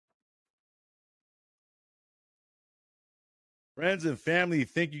Friends and family,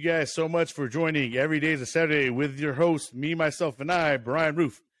 thank you guys so much for joining Every Day is a Saturday with your host, me, myself, and I, Brian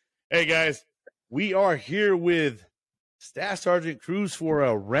Roof. Hey guys, we are here with Staff Sergeant Cruz for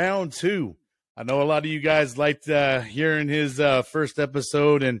a round two. I know a lot of you guys liked hearing his first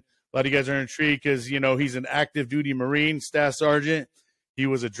episode, and a lot of you guys are intrigued because, you know, he's an active duty Marine Staff Sergeant. He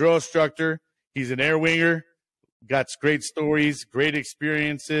was a drill instructor. He's an air winger. Got great stories, great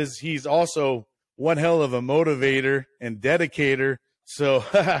experiences. He's also one hell of a motivator and dedicator. So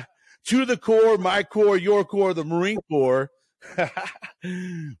to the core, my core, your core, the Marine Corps.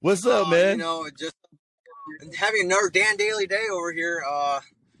 What's up, man? You know, just having another Dan Daily day over here.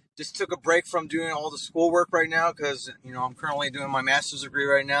 Just took a break from doing all the schoolwork right now because, you know, I'm currently doing my master's degree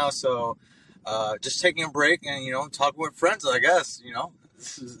right now. So just taking a break and, you know, talking with friends, I guess, you know,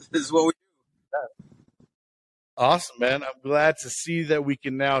 this is what we do. Awesome, man. I'm glad to see that we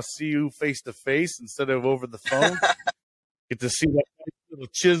can now see you face to face instead of over the phone. Get to see that little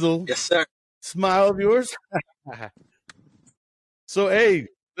chisel Yes, sir. smile of yours. So, hey,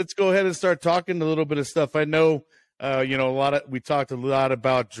 let's go ahead and start talking a little bit of stuff. I know, you know, we talked a lot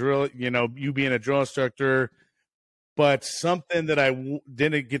about drill, you know, you being a drill instructor, but something that I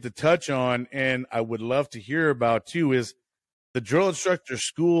didn't get to touch on and I would love to hear about too is the drill instructor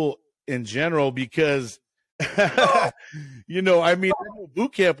school in general, because you know, I mean,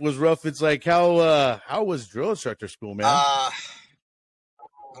 boot camp was rough. It's like, how was drill instructor school, man? I'm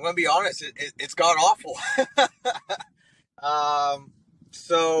gonna be honest, it's god awful.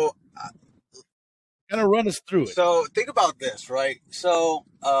 So Kind of run us through it. So think about this, right? So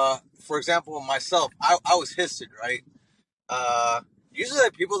for example, myself, I was HISted, right? Usually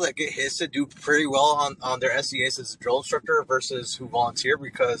the people that get HISted do pretty well on their SEAs as a drill instructor versus who volunteer,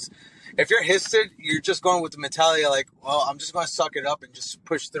 because if you're HISted, you're just going with the mentality of like, well, I'm just going to suck it up and just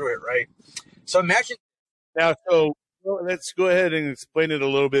push through it, right? So imagine. Now, so let's go ahead and explain it a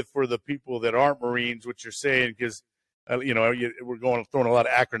little bit for the people that aren't Marines, what you're saying, because, you know, we're throwing a lot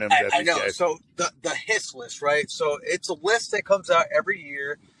of acronyms at I know. guys. So the HIS list, right? So it's a list that comes out every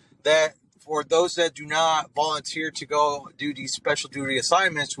year that for those that do not volunteer to go do these special duty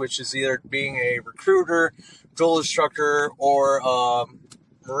assignments, which is either being a recruiter, drill instructor, or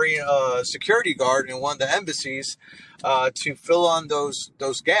Marine security guard in one of the embassies, to fill on those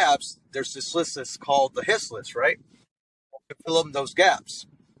gaps, there's this list that's called the HIS list, right? To fill in those gaps.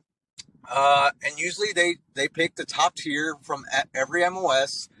 And usually they pick the top tier from every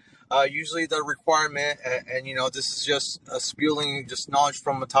MOS. Usually the requirement, and you know, this is just spewing just knowledge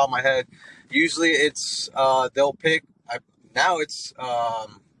from the top of my head. Usually it's they'll pick. Now it's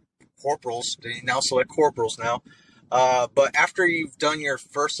corporals. They now select corporals now. But after you've done your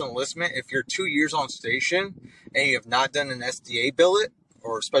first enlistment, if you're 2 years on station and you have not done an SDA billet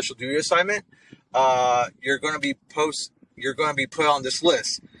or special duty assignment, you're going to be put on this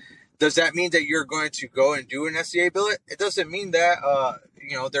list. Does that mean that you're going to go and do an SDA billet? It doesn't mean that.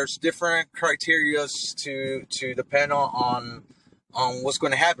 You know, there's different criteria to depend on what's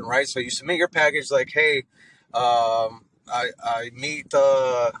going to happen, right? So you submit your package like, hey, I meet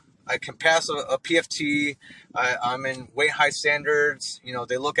I can pass a PFT. I'm in weight high standards. You know,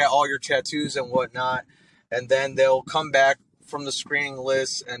 they look at all your tattoos and whatnot, and then they'll come back from the screening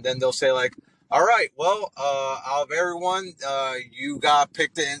list, and then they'll say like, all right, well, out of everyone, you got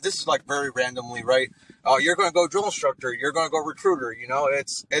picked in. This is like very randomly, right? You're going to go drill instructor. You're going to go recruiter. You know,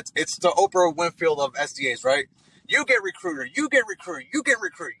 it's the Oprah Winfield of SDAs, right? You get recruiter. You get recruiter. You get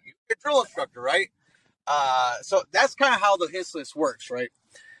recruiter. You get drill instructor, right? So that's kind of how the HIS list works, right?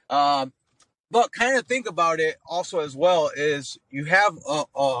 But kind of think about it also as well is you have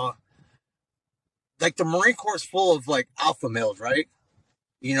like the Marine Corps is full of like alpha males, right?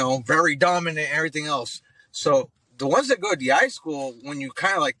 You know, very dominant and everything else. So the ones that go to DI school, when you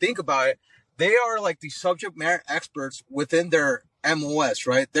kind of like think about it, they are like the subject matter experts within their MOS,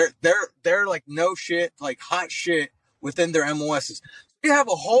 right? They're like no shit, like hot shit within their MOSs. You have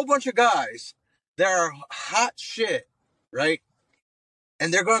a whole bunch of guys that are hot shit, right?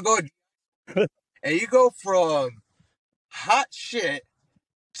 And they're going to go, and you go from hot shit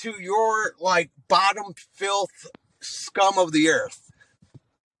to your like bottom filth scum of the earth.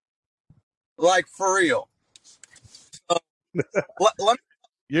 Like for real.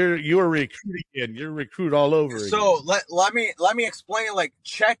 You're recruiting again. You're recruit all over again. So let me explain like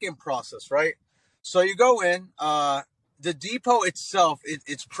check-in process, right? So you go in, the depot itself,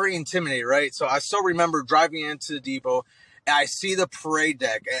 it's pretty intimidating, right? So I still remember driving into the depot and I see the parade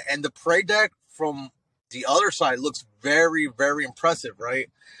deck, and the parade deck from the other side looks very, very impressive, right?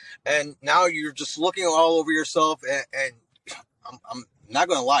 And now you're just looking all over yourself, and I'm not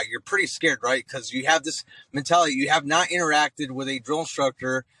going to lie, you're pretty scared, right? Because you have this mentality. You have not interacted with a drill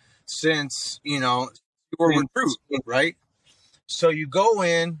instructor since, you were a recruit, right? So you go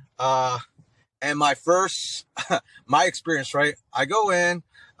in, and my experience, right? I go in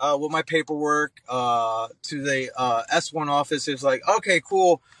with my paperwork to the S1 office. It's like, okay,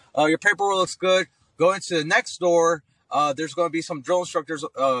 cool. Your paperwork looks good. Go into the next door. There's going to be some drill instructors.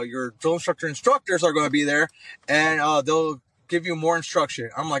 Your drill instructors are going to be there, and they'll give you more instruction.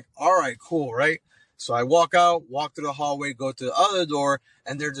 I'm like, all right, cool, right? So I walk out, walk through the hallway, go to the other door,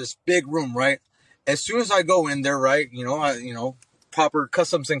 and there's this big room, right? As soon as I go in there, right, proper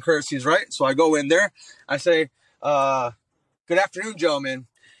customs and courtesies, right? So I go in there, I say, good afternoon, gentlemen.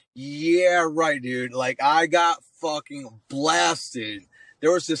 Yeah, right, dude. Like, I got fucking blasted.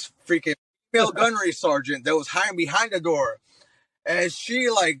 There was this freaking female gunnery sergeant that was hiding behind the door. And she,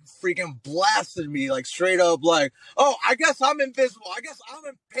 like, freaking blasted me, like, straight up, like, oh, I guess I'm invisible. I guess I'm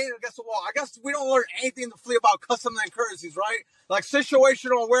in pain against the wall. I guess we don't learn anything in the fleet about customs and courtesies, right? Like,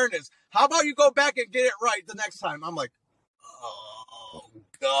 situational awareness. How about you go back and get it right the next time? I'm like, oh,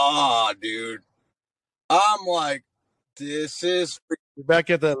 God, dude. I'm like, this is... You're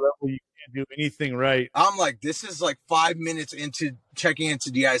back at that level. You can't do anything right. I'm like, this is like 5 minutes into checking into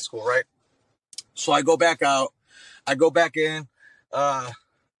DI school, right? So I go back out. I go back in.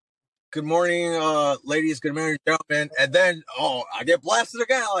 Good morning, ladies. Good morning, gentlemen. And then, I get blasted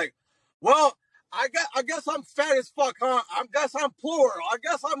again. Like, well, I guess I'm fat as fuck, huh? I guess I'm plural. I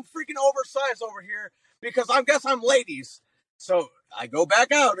guess I'm freaking oversized over here because I guess I'm ladies. So I go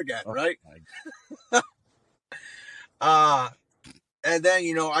back out again, right? And then,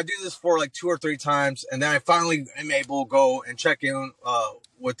 I do this for like 2 or 3 times. And then I finally am able to go and check in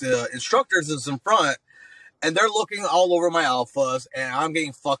with the instructors that's in front. And they're looking all over my alphas, and I'm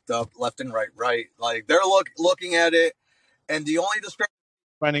getting fucked up left and right? Like, they're looking at it, and the only discrepancy...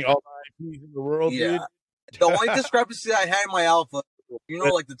 Finding all the IPs in the world, dude. The only discrepancy I had in my alpha,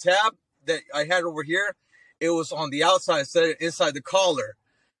 like the tab that I had over here, it was on the outside instead of inside the collar.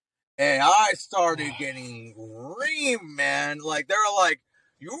 And I started getting reamed, man. Like, they were like,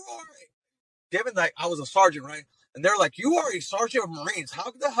 you are... Given that I was a sergeant, right? And they're like, you are a sergeant of Marines.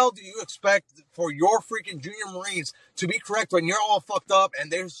 How the hell do you expect for your freaking junior Marines to be correct when you're all fucked up? And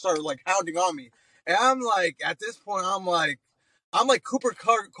they start like hounding on me. And I'm like, at this point, I'm like Cooper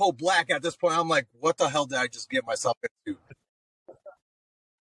Cole Black at this point. I'm like, what the hell did I just get myself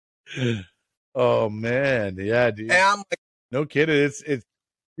into? Oh, man. Yeah, dude. And I'm like, no kidding.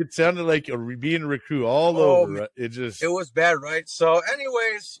 It sounded like being a recruit all over. Man. It was bad, right? So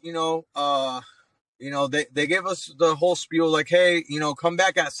anyways, they gave us the whole spiel like, hey, come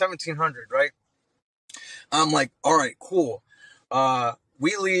back at 1700, right? I'm like, all right, cool.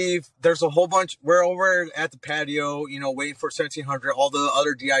 We leave. There's a whole bunch. We're over at the patio, waiting for 1700. All the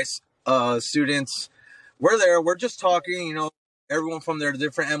other DI students, we're there. We're just talking, everyone from their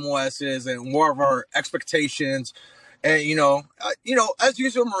different MOSs and more of our expectations. And, as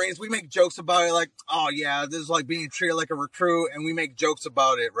usual, Marines, we make jokes about it. Like, oh, yeah, this is like being treated like a recruit. And we make jokes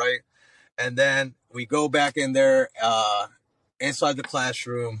about it, right? And then we go back in there inside the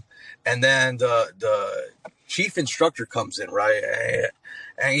classroom. And then the chief instructor comes in, right?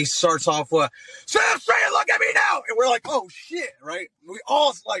 And he starts off with, "Sit up straight and look at me now." And we're like, oh, shit, right? We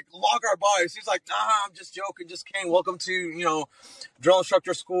all, like, lock our bodies. He's like, nah, I'm just joking, just kidding. Welcome to, drill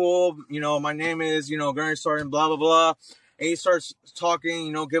instructor school. My name is, Gunnery Sergeant, blah, blah, blah. And he starts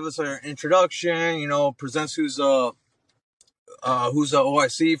talking, give us an introduction, presents who's a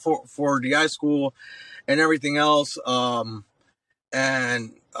OIC for DI school and everything else.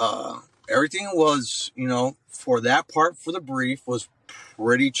 Everything was, for that part, for the brief, was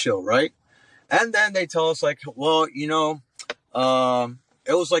pretty chill, right? And then they tell us, like, well, it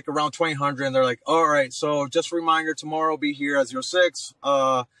was like around 2000, and they're like, all right, so just a reminder, tomorrow be here at 06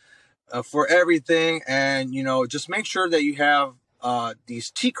 for everything, and, just make sure that you have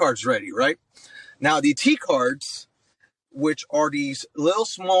these T cards ready, right? Now, the T cards, which are these little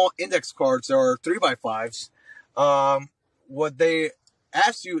small index cards that are 3x5s, what they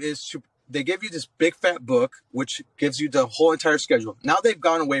ask you is they give you this big fat book, which gives you the whole entire schedule. Now they've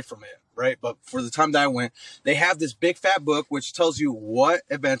gone away from it, right? But for the time that I went, they have this big fat book, which tells you what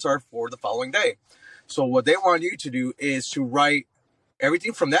events are for the following day. So what they want you to do is to write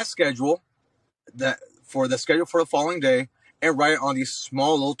everything from that schedule, for the schedule for the following day, and write it on these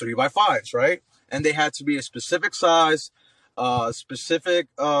small little 3x5s, right? And they had to be a specific size, specific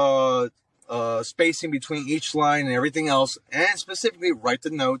spacing between each line and everything else, and specifically write the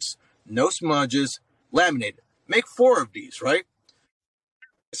notes, no smudges, laminated. Make 4 of these, right?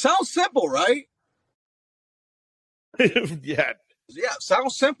 Sounds simple, right? Yeah. Yeah,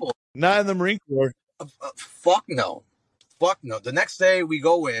 sounds simple. Not in the Marine Corps. Fuck no. Fuck no. The next day we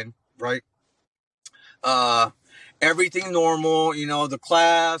go in, right? Everything normal, the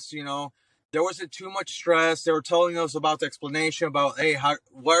class, there wasn't too much stress. They were telling us about the explanation about, hey,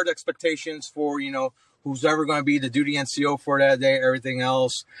 what are the expectations for, who's ever going to be the duty NCO for that day, everything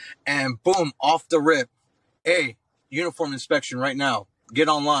else. And boom, off the rip. Hey, uniform inspection right now. Get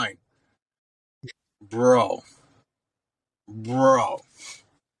online. Bro.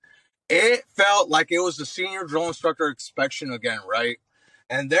 It felt like it was the senior drill instructor inspection again, right?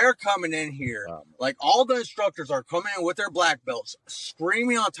 And they're coming in here. Like all the instructors are coming in with their black belts,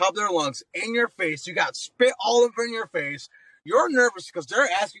 screaming on top of their lungs in your face. You got spit all over in your face. You're nervous because they're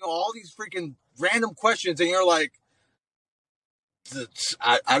asking all these freaking random questions, and you're like,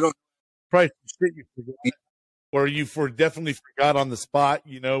 I don't. Probably shit you forgot. Or you definitely forgot on the spot.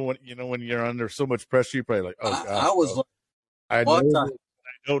 When you're under so much pressure, you're probably like, oh gosh, I was like, I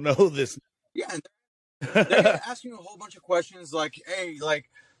don't know this. Yeah, they're asking a whole bunch of questions like, hey, like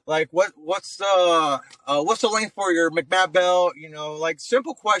what's the length for your McMahon belt? Like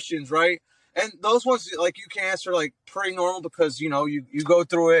simple questions, right? And those ones like you can answer like pretty normal because you go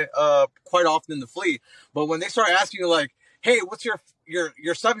through it quite often in the fleet. But when they start asking you like, hey, what's your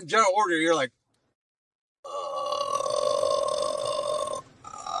 7th general order? You're like,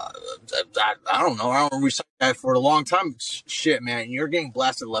 I don't know. I don't recite that for a long time. Shit, man, you're getting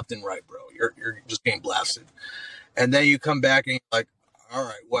blasted left and right, bro. You're just getting blasted. And then you come back and you're like, all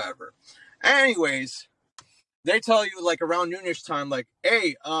right, whatever. Anyways, they tell you like around noonish time, like,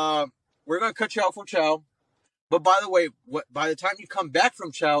 hey, we're gonna cut you out for chow. But by the way, by the time you come back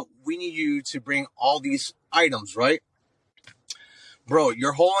from chow, we need you to bring all these items, right? Bro,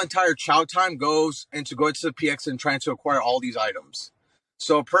 your whole entire chow time goes into going to the PX and trying to acquire all these items.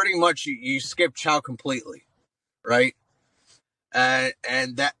 So pretty much you skip chow completely, right? And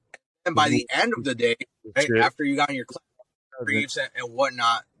by the end of the day, right, after you got in your class briefs and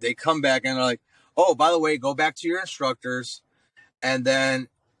whatnot, they come back and they're like, oh, by the way, go back to your instructors, and then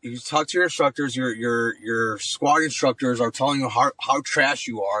you talk to your instructors. Your squad instructors are telling you how trash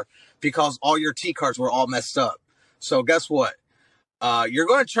you are because all your T cards were all messed up. So guess what? You're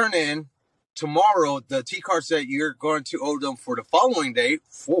going to turn in tomorrow the T cards that you're going to owe them for the following day,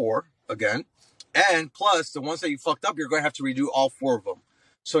 4 again, and plus the ones that you fucked up, you're going to have to redo all 4 of them.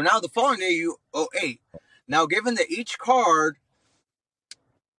 So now the following day you owe 8. Now, given that each card,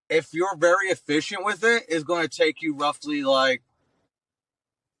 if you're very efficient with it, is going to take you roughly like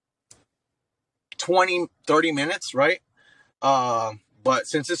 20, 30 minutes, right? But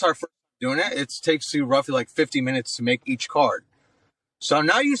since it's our first time doing it, it takes you roughly like 50 minutes to make each card. So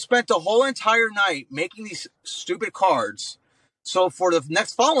now you spent the whole entire night making these stupid cards. So for the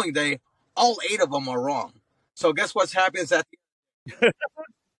next following day, all 8 of them are wrong. So guess what's happening is that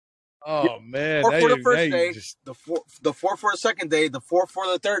oh man, 4 for the first day, the 4 for the second day, the 4 for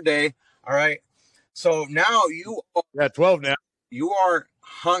the third day. All right. So now you are 12 now. You are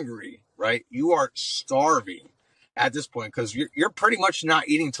hungry, right? You are starving at this point because you're pretty much not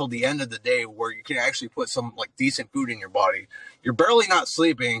eating till the end of the day where you can actually put some like decent food in your body. You're barely not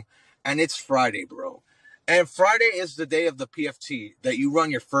sleeping, and it's Friday, bro. And Friday is the day of the PFT that you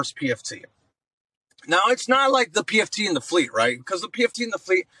run your first PFT. Now, it's not like the PFT in the fleet, right? Because the PFT in the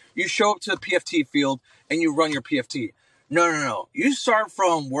fleet, you show up to the PFT field and you run your PFT. No. You start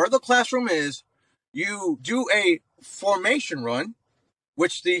from where the classroom is. You do a formation run,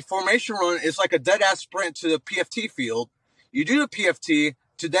 which the formation run is like a dead-ass sprint to the PFT field. You do the PFT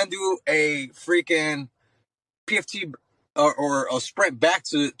to then do a freaking PFT or a sprint back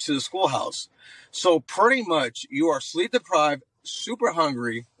to the schoolhouse. So pretty much you are sleep-deprived, super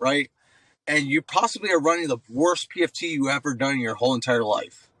hungry, right? And you possibly are running the worst PFT you ever done in your whole entire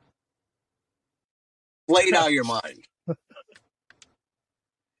life. Played out of your mind.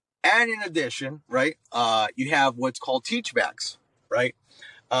 And in addition, right, you have what's called teachbacks, right?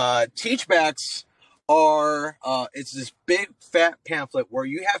 Teachbacks are, it's this big fat pamphlet where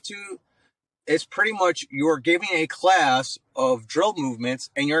you have to, it's pretty much you're giving a class of drill movements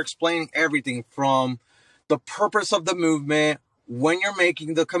and you're explaining everything from the purpose of the movement, when you're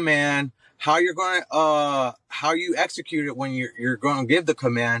making the command, how you're going to, how you execute it when you're going to give the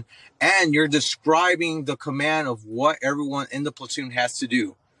command, and you're describing the command of what everyone in the platoon has to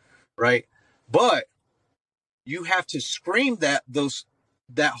do, right? But you have to scream that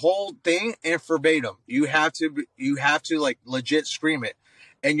whole thing in verbatim. You have to like legit scream it,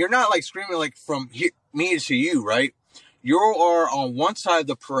 and you're not like screaming like from me to you, right? You are on one side of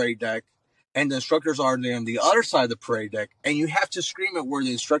the parade deck, and the instructors are on the other side of the parade deck, and you have to scream it where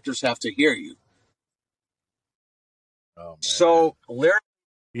the instructors have to hear you. Oh man. So literally,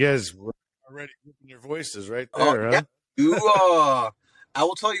 You guys were already looking your voices right oh there, yeah, huh? you I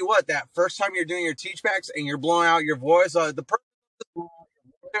will tell you what, that first time you're doing your teach backs and you're blowing out your voice, the person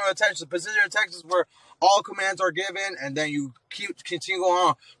attention, the position of Texas where all commands are given, and then you continue going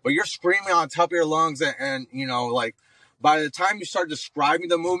on, but you're screaming on top of your lungs, and you know, like by the time you start describing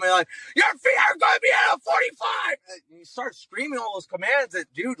the movement, like your feet are going to be at a 45, and you start screaming all those commands,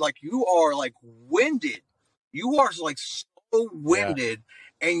 that dude, like you are like winded, you are like so winded,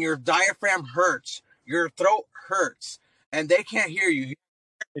 and your diaphragm hurts, your throat hurts, and they can't hear you.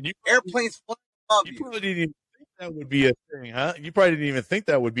 And Airplanes flying above you you. probably didn't even think that would be a thing, huh? You probably didn't even think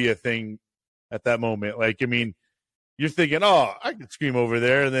that would be a thing at that moment. Like, I mean, you're thinking, oh, I could scream over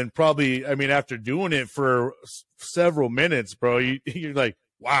there. And then probably, I mean, after doing it for several minutes, bro, you're like,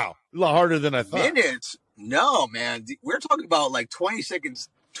 wow, a lot harder than I thought. Minutes? No, man. We're talking about like 20 seconds.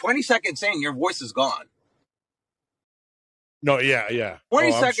 20 seconds in, your voice is gone. No, yeah. 20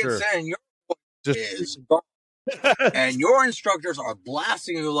 I'm seconds sure. in, your voice is gone. And your instructors are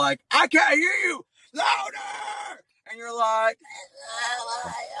blasting you like, I can't hear you, louder. And you're like,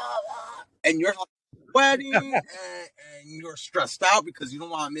 and you're like sweating, and you're stressed out because you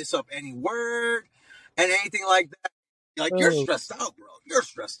don't want to miss up any word and anything like that. Like, you're stressed out, bro. You're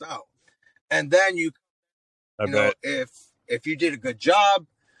stressed out. And then you know, if you did a good job,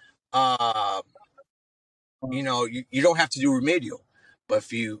 you know, you don't have to do remedial. But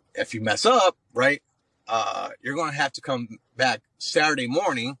if you mess up, right, you're going to have to come back Saturday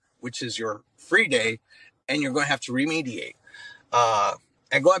morning, which is your free day, and you're going to have to remediate.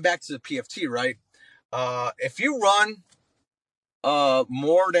 And going back to the PFT, right, if you run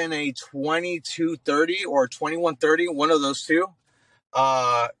more than a 2230 or 2130, one of those two,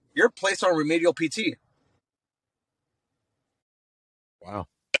 you're placed on remedial PT. Wow.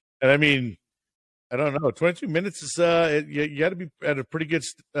 And I mean, I don't know, 22 minutes is, you got to be at a pretty good,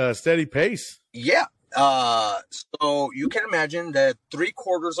 steady pace. Yeah. So you can imagine that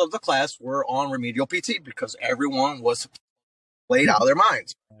 3/4 of the class were on remedial PT because everyone was laid out of their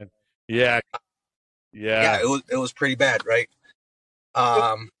minds. Yeah. It was pretty bad, right?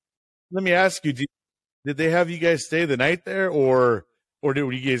 Let me ask you, did they have you guys stay the night there, or did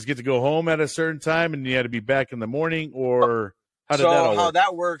you guys get to go home at a certain time and you had to be back in the morning, or how did that all work? How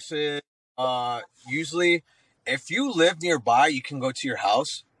that works is, usually if you live nearby, you can go to your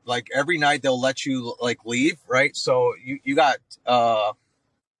house. Like every night they'll let you like leave, right? So you got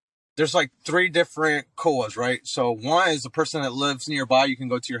there's like 3 different COAs, right? So one is the person that lives nearby, you can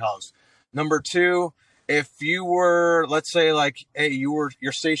go to your house. Number 2, if you were, let's say like, hey, you're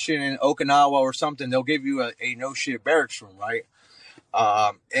stationed in Okinawa or something, they'll give you a no shit barracks room, right?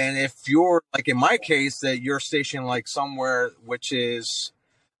 And if you're like in my case, that you're stationed like somewhere which is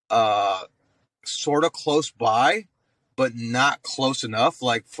sort of close by, but not close enough.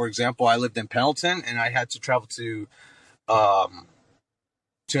 Like, for example, I lived in Pendleton and I had to travel to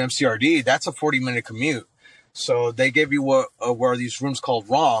MCRD. That's a 40-minute commute. So they give you what are these rooms called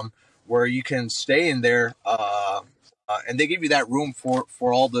ROM, where you can stay in there, and they give you that room for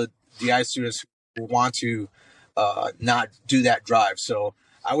all the DI students who want to not do that drive. So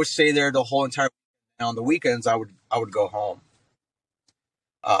I would stay there the whole entire weekend. And on the weekends, I would go home.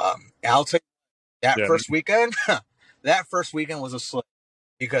 I'll tell you, that first weekend, that first weekend was a slip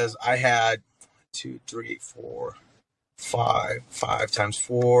because I had 2, 3, 4, 5 times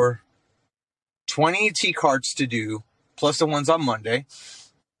 4, 20 T cards to do, plus the ones on Monday.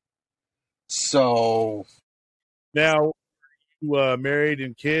 So now, you married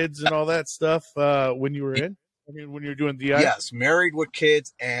and kids and all that stuff when you were in? I mean, when you were doing DI? Yes, married with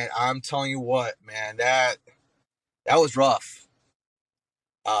kids, and I'm telling you what, man, that was rough.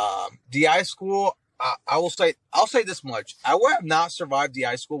 DI school, I'll say this much: I would have not survived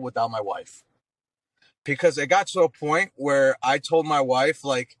DI school without my wife, because it got to a point where I told my wife,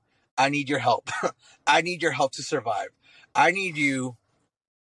 like, I need your help. I need your help to survive. I need you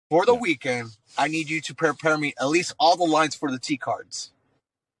for the weekend. I need you to prepare me at least all the lines for the T cards.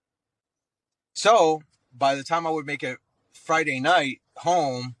 So by the time I would make it Friday night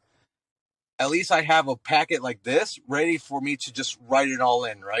home, at least I have a packet like this ready for me to just write it all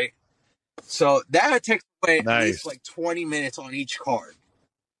in, right? So that takes away at least like 20 minutes on each card.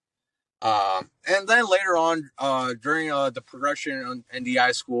 And then later on, during the progression in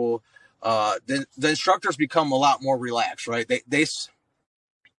DI school, the instructors become a lot more relaxed, right?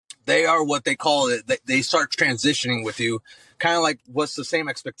 They are what they call it. They start transitioning with you, kind of like what's the same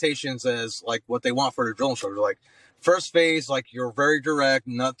expectations as like what they want for the drill instructor. Like first phase, like you're very direct,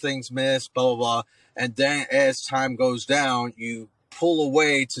 nothing's missed, blah blah blah. And then as time goes down, you pull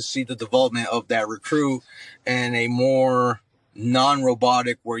away to see the development of that recruit and a more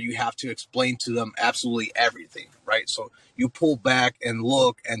non-robotic where you have to explain to them absolutely everything, right? So you pull back and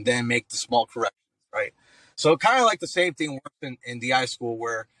look and then make the small corrections, right? So kind of like the same thing works in the high school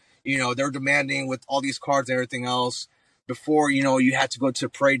where, they're demanding with all these cards and everything else. Before, you had to go to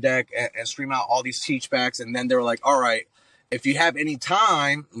parade deck and stream out all these teachbacks. And then they're like, all right, if you have any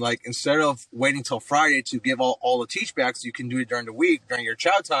time, like instead of waiting till Friday to give all the teachbacks, you can do it during the week, during your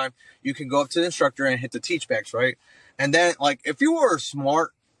chow time. You can go up to the instructor and hit the teachbacks, right? And then, like, if you were a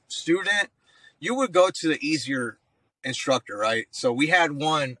smart student, you would go to the easier instructor, right? So we had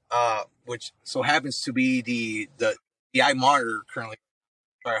one, which so happens to be the eye monitor currently,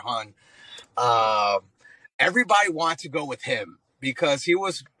 Hun. Everybody wanted to go with him because he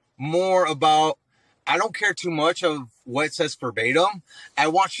was more about, I don't care too much of what it says verbatim. I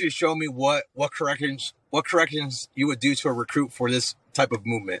want you to show me what corrections you would do to a recruit for this type of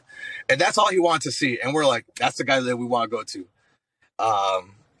movement. And that's all he wanted to see. And we're like, that's the guy that we want to go to.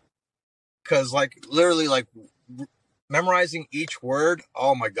 Cause like literally like memorizing each word.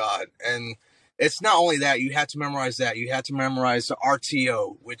 Oh my God. And it's not only that, you had to memorize that. You had to memorize the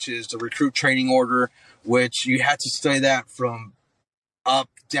RTO, which is the recruit training order, which you had to study that from up,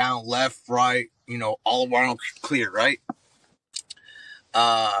 down, left, right, all around clear, right?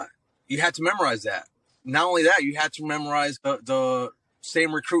 You had to memorize that. Not only that, you had to memorize the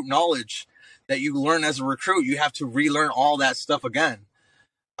same recruit knowledge that you learn as a recruit. You have to relearn all that stuff again.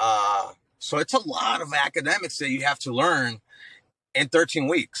 So it's a lot of academics that you have to learn in 13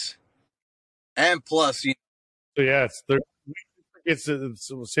 weeks. And plus, so yeah, it's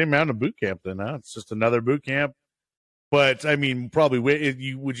the same amount of boot camp then, huh? It's just another boot camp. But I mean, probably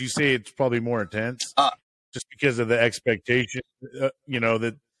would you say it's probably more intense just because of the expectation?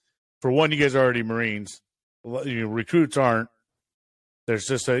 That for one, you guys are already Marines. Recruits aren't. There's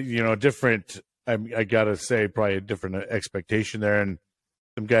just a different. I gotta say, probably a different expectation there, and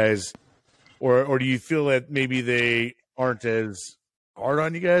some guys, or do you feel that maybe they aren't as hard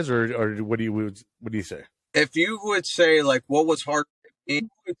on you guys, or what do you say? If you would say like what was hard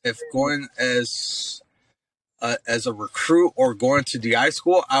if going as a recruit or going to DI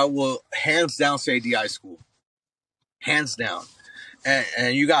school, I will hands down say DI school, hands down.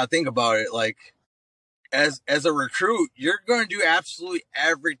 And you got to think about it. Like as a recruit, you're going to do absolutely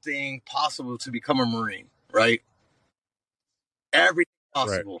everything possible to become a Marine, right? Everything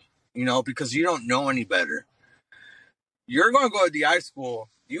possible, right. Because you don't know any better. You're going to go to DI school.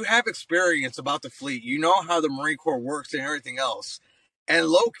 You have experience about the fleet. You know how the Marine Corps works and everything else. And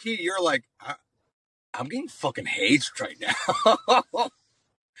low key, you're like, I'm getting fucking hazed right now.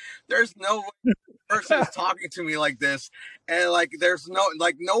 There's no person is talking to me like this. And like, there's no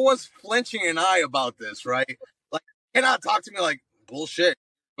one's flinching an eye about this, right? Like, you cannot talk to me like bullshit.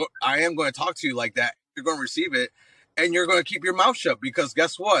 I am going to talk to you like that. You're going to receive it and you're going to keep your mouth shut because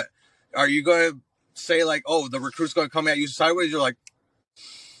guess what? Are you going to say like, oh, the recruit's going to come at you sideways? You're like,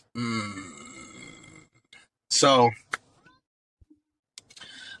 So,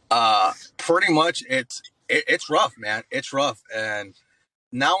 pretty much it's rough, man. It's rough. And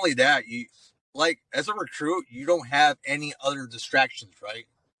not only that, you like as a recruit, you don't have any other distractions, right?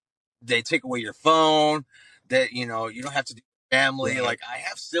 They take away your phone that, you don't have to do family. Right. Like I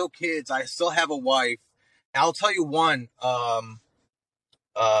have still kids. I still have a wife. And I'll tell you one,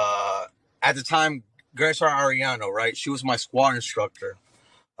 at the time, Grace Ariano, right? She was my squad instructor,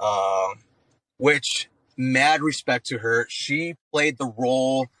 which mad respect to her. She played the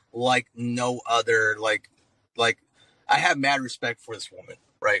role like no other, like I have mad respect for this woman,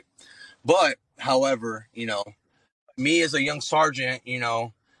 right? But however, me as a young sergeant,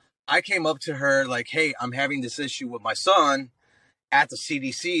 I came up to her like, hey, I'm having this issue with my son at the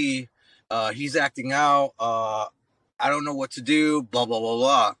CDC. He's acting out. I don't know what to do, blah, blah, blah,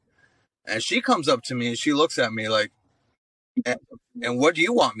 blah. And she comes up to me and she looks at me like, and what do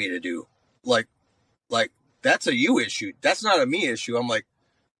you want me to do? Like that's a you issue. That's not a me issue. I'm like,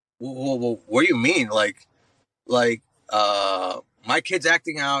 well, what do you mean? Like, my kid's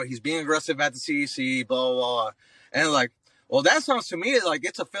acting out. He's being aggressive at the CDC, blah, blah, blah. And like, well, that sounds to me like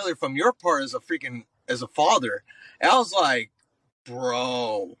it's a failure from your part as a father. And I was like,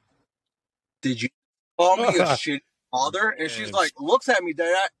 bro, did you call me a shitty father? And she's like, looks at me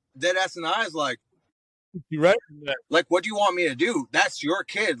dead ass in the eyes like, you right? Like, what do you want me to do? That's your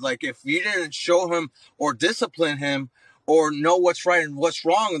kid. Like, if you didn't show him or discipline him or know what's right and what's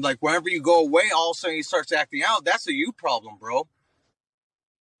wrong, and like whenever you go away, all of a sudden he starts acting out, that's a you problem, bro.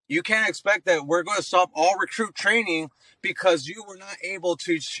 You can't expect that we're going to stop all recruit training because you were not able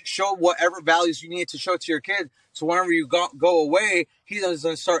to show whatever values you need to show to your kid. So whenever you go away, he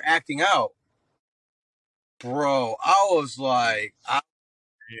doesn't start acting out. Bro, I was like, I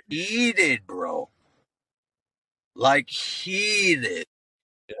heated, bro. Like heated.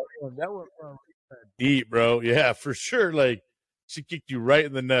 That was deep, bro. Yeah, for sure. Like she kicked you right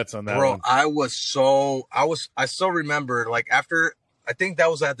in the nuts on that Bro, one. I still remember, like, after, I think that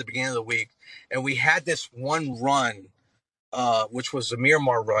was at the beginning of the week, and we had this one run, which was the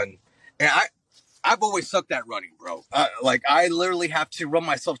Miramar run, and I've always sucked at running, bro. Like, I literally have to run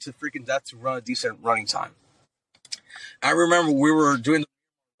myself to freaking death to run a decent running time. I remember we were doing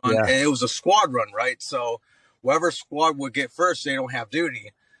the run, and it was a squad run, right? So whoever squad would get first, they don't have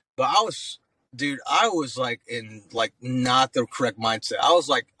duty. But I was like in like not the correct mindset. I was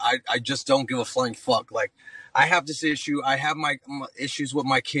like, I just don't give a flying fuck. Like, I have this issue. I have my issues with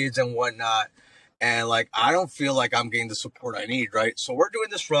my kids and whatnot. And like, I don't feel like I'm getting the support I need, right? So we're doing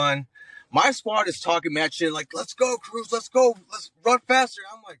this run. My squad is talking mad shit, like, let's go, Cruz, let's go, let's run faster.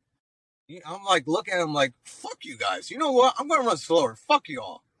 I'm like, looking at him like, fuck you guys. You know what? I'm going to run slower. Fuck you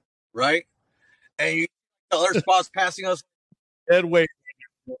all. Right? And you the other squads passing us. Dead weight.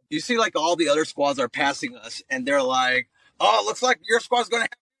 You see, like, all the other squads are passing us, and they're like, oh, looks like your squad's going to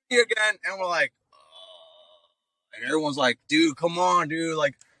have you again. And we're like, oh. And everyone's like, dude, come on, dude.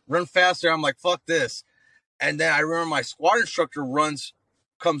 Like, run faster. I'm like, fuck this. And then I remember my squad instructor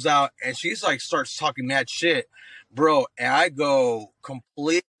comes out, and she's like, starts talking mad shit, bro. And I go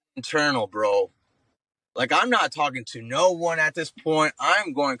completely internal, bro. Like, I'm not talking to no one at this point.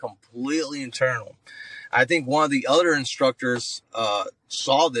 I'm going completely internal. I think one of the other instructors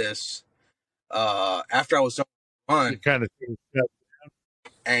saw this after I was done, kind of,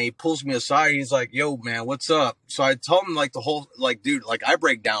 and he pulls me aside. He's like, yo, man, what's up? So I told him, like, the whole, like, dude, like, I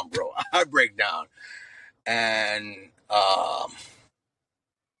break down, bro. I break down. And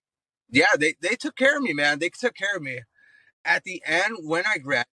yeah, they took care of me, man. They took care of me. At the end, when I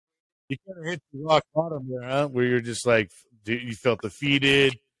graduated, you kind of hit the rock bottom there, huh? Where you're just like, you felt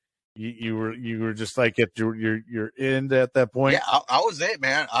defeated. You were just like at your end at that point. Yeah, I was it,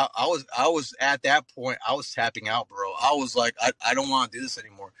 man. I was at that point. I was tapping out, bro. I was like, I don't want to do this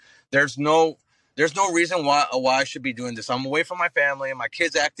anymore. There's no reason why I should be doing this. I'm away from my family and my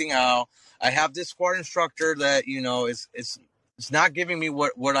kids acting out. I have this squad instructor that, you know, it's not giving me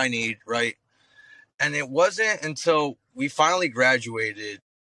what I need, right? And it wasn't until we finally graduated,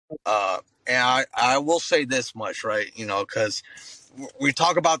 and I will say this much, right? You know, because we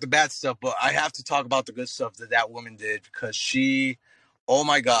talk about the bad stuff, but I have to talk about the good stuff that woman did, because she, oh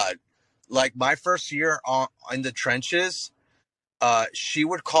my God, like, my first year in the trenches, she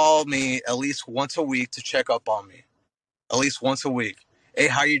would call me at least once a week to check up on me, at least once a week. Hey,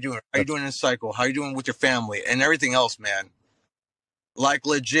 how you doing? How you doing in cycle? How you doing with your family and everything else, man? Like,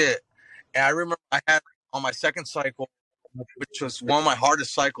 legit. And I remember I had on my second cycle, which was one of my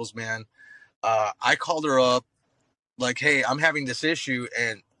hardest cycles, man. I called her up, like, hey, I'm having this issue.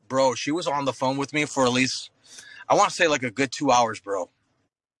 And bro, she was on the phone with me for at least, I want to say, like, a good 2 hours, bro.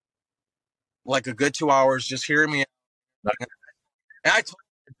 Like a good 2 hours, just hearing me. And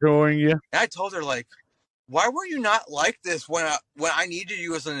I told her, like, why were you not like this when I needed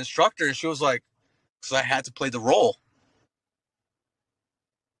you as an instructor? And she was like, because I had to play the role.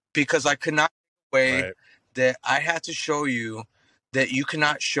 Because I could not way that I had to show you that you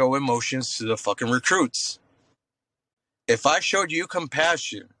cannot show emotions to the fucking recruits. If I showed you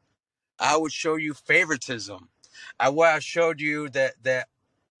compassion, I would show you favoritism. I would have showed you that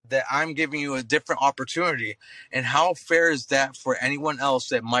I'm giving you a different opportunity. And how fair is that for anyone else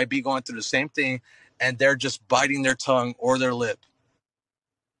that might be going through the same thing and they're just biting their tongue or their lip?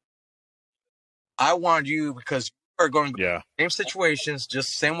 I want you, because you are going through the same situations, just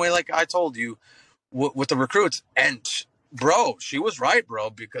the same way like I told you with the recruits. And bro, she was right, bro,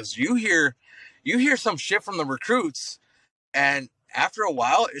 because you hear some shit from the recruits, and after a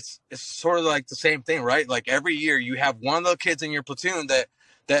while, it's sort of like the same thing, right? Like, every year you have one of the kids in your platoon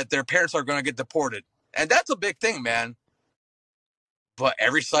that their parents are going to get deported. And that's a big thing, man. But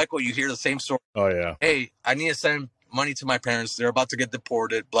every cycle you hear the same story. Oh, yeah. Hey, I need to send money to my parents. They're about to get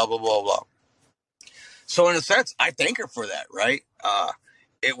deported, blah, blah, blah, blah. So in a sense, I thank her for that, right?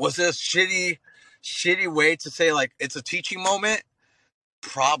 It was a shitty way to say, like, it's a teaching moment,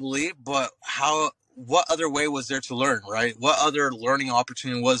 probably, but what other way was there to learn, right? What other learning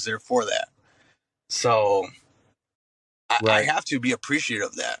opportunity was there for that? So I have to be appreciative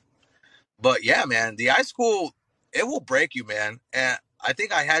of that. But yeah, man, the high school, it will break you, man. And I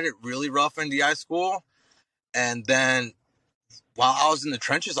think I had it really rough in the high school. And then while I was in the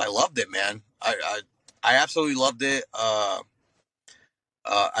trenches, I loved it, man. I absolutely loved it. I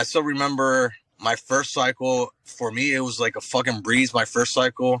still remember my first cycle. For me, it was like a fucking breeze. My first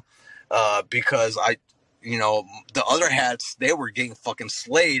cycle, because the other hats, they were getting fucking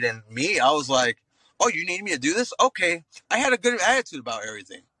slayed, and me, I was like, "Oh, you need me to do this? Okay." I had a good attitude about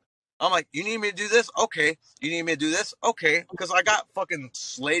everything. I'm like, "You need me to do this? Okay." "You need me to do this? Okay." Because I got fucking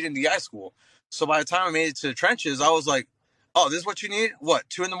slayed in DI school. So by the time I made it to the trenches, I was like, "Oh, this is what you need? What,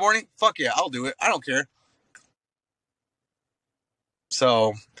 2 a.m? Fuck yeah, I'll do it. I don't care."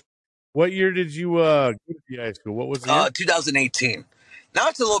 So, What year did you go to the high school? What was the year? 2018. Now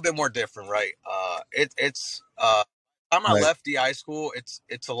it's a little bit more different, right? It's time I Right. left DI school, it's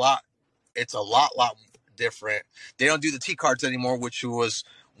a lot different. They don't do the T cards anymore, which was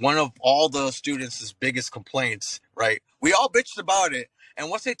one of all the students' biggest complaints, right? We all bitched about it, and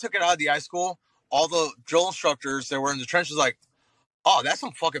once they took it out of DI school, all the drill instructors that were in the trenches like, "Oh, that's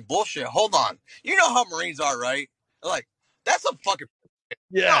some fucking bullshit. Hold on, you know how Marines are, right?" They're like, "That's some fucking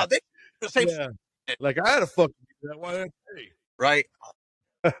Yeah. no." They the same Yeah. Like I had a fucking do that. Why did right.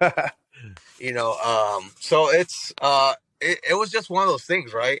 I pay? So it was just one of those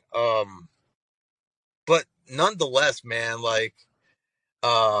things, right? But nonetheless, man, like,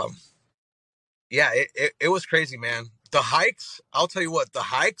 yeah, it was crazy, man. The hikes, I'll tell you what, the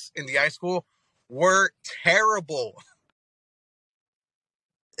hikes in the high school were terrible.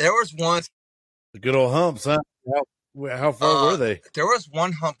 There was one, The good old humps, huh? How far were they? there was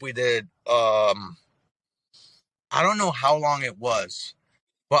one hump we did. I don't know how long it was,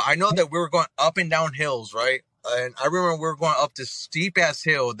 but I know that we were going up and down hills, right? And I remember we were going up this steep ass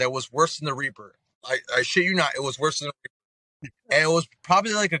hill that was worse than the Reaper. I shit you not, it was worse than the Reaper. And it was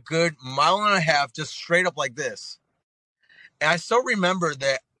probably like a good mile and a half, just straight up like this. And I still remember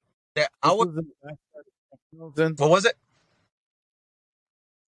that I was. In the backside of Camp Pendleton? What was it?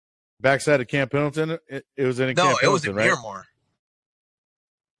 Backside of Camp Pendleton? It was in No, Camp it was in Pendleton, right? Miramar.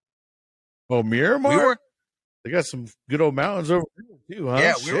 Oh, Miramar? We were. They got some good old mountains over there too, huh?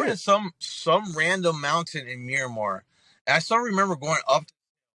 Yeah, Shit. we were in some random mountain in Miramar. And I still remember going up.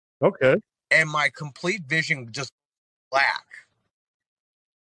 Okay. And my complete vision just black.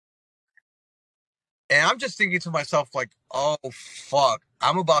 And I'm just thinking to myself, like, "Oh fuck,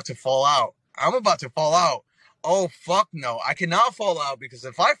 I'm about to fall out. I'm about to fall out. Oh fuck, no, I cannot fall out, because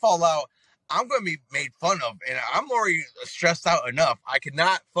if I fall out, I'm going to be made fun of, and I'm already stressed out enough. I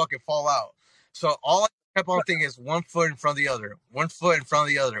cannot fucking fall out." So all I kept on thinking is one foot in front of the other, one foot in front of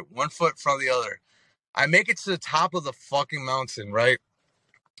the other, one foot in front of the other. I make it to the top of the fucking mountain, right?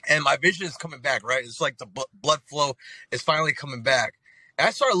 And my vision is coming back, right? It's like the blood flow is finally coming back. And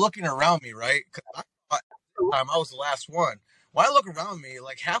I started looking around me, right? Because I thought at the time I was the last one. When I look around me,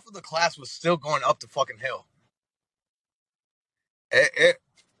 like half of the class was still going up the fucking hill.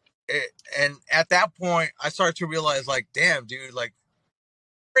 And at that point, I started to realize, like, damn, dude, like,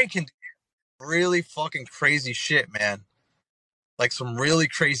 brain can do really fucking crazy shit, man. Like some really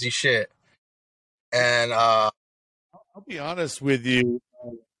crazy shit. And I'll be honest with you.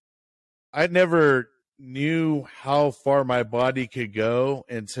 I never knew how far my body could go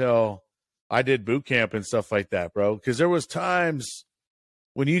until I did boot camp and stuff like that, bro. Because there was times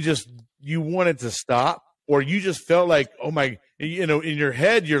when you wanted to stop, or you just felt like, oh my, in your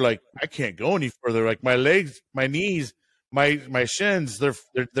head you're like, I can't go any further. Like my legs, my knees, my shins, they're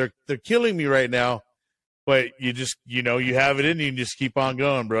killing me right now. But you just you have it in you and just keep on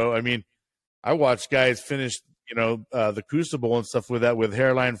going, bro. I mean, I watched guys finish the Crucible and stuff with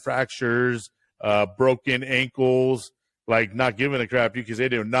hairline fractures, broken ankles, like not giving a crap because they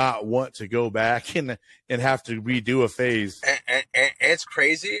do not want to go back and have to redo a phase. and it's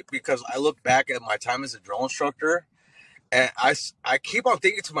crazy because I look back at my time as a drill instructor, and I keep on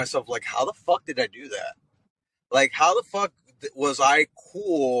thinking to myself, like, how the fuck did I do that? Like, how the fuck was I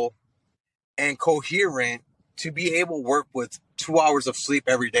cool and coherent to be able to work with 2 hours of sleep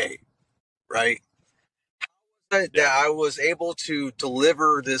every day, right? That I was able to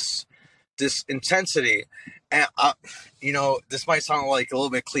deliver this intensity. And this might sound like a little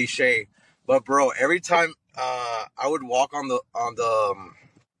bit cliche, but bro, every time I would walk on the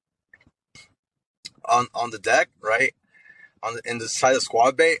deck, right, in the side of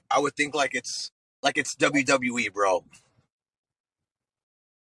squad bay, I would think like it's WWE, bro.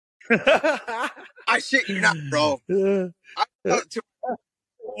 I shit you not, bro.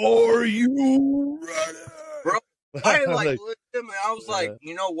 Are you ready, bro? I like legitimately, I was like,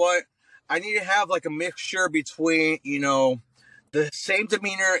 you know what? I need to have like a mixture between, the same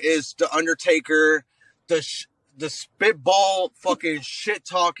demeanor is the Undertaker, the spitball fucking shit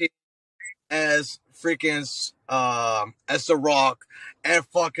talking, as freaking as The Rock and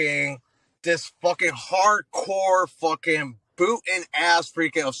fucking this fucking hardcore fucking boot and ass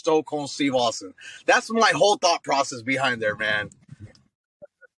freaking of Stone Cold Steve Austin. That's my whole thought process behind there, man.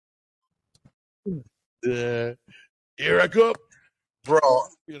 Here I come, bro.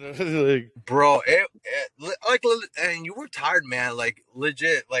 You know, like, Bro, like, and you were tired, man. Like,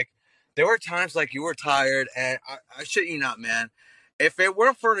 legit, like, there were times like you were tired, and I shit you not, man. If it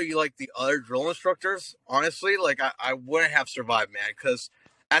weren't for like the other drill instructors, honestly, like I wouldn't have survived, man. Because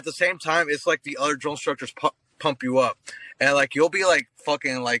at the same time, it's like the other drill instructors pump you up, and like you'll be like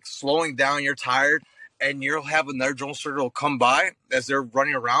fucking like slowing down. You're tired, and you'll have another drill instructor will come by as they're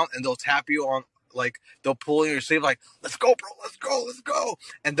running around, and they'll tap you on. Like, they'll pull in your sleeve, like, let's go, bro, let's go.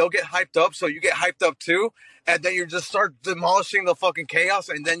 And they'll get hyped up, so you get hyped up too. And then you just start demolishing the fucking chaos.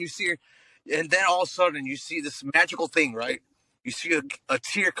 And then and then all of a sudden, you see this magical thing, right? You see a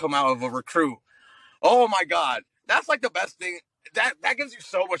tear come out of a recruit. Oh my God. That's like the best thing. That gives you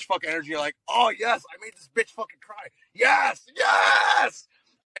so much fucking energy. You're like, oh yes, I made this bitch fucking cry. Yes.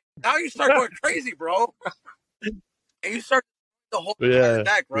 Now you start going crazy, bro. And you start the whole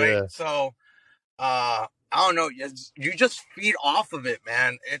deck, right? Yeah. So, I don't know. You just feed off of it,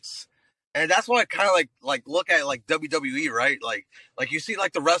 man. And that's why I kind of like look at like WWE, right? Like you see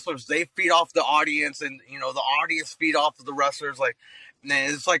like the wrestlers, they feed off the audience, and you know the audience feed off of the wrestlers. Like,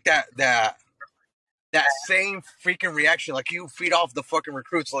 man, it's like that same freaking reaction. Like you feed off the fucking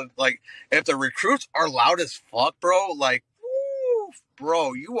recruits. Like if the recruits are loud as fuck, bro, like, woo,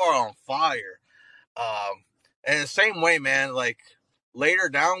 bro, you are on fire. And the same way, man. Like later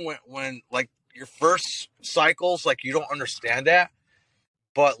down when like your first cycles, like you don't understand that,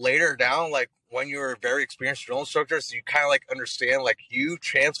 but later down, like when you're a very experienced drill instructor, so you kind of like understand, like you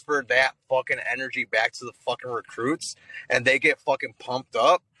transfer that fucking energy back to the fucking recruits, and they get fucking pumped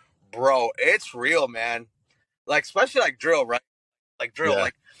up, bro. It's real, man. Like especially like drill, right? Like drill,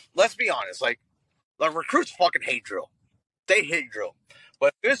 like let's be honest, like recruits fucking hate drill. They hate drill,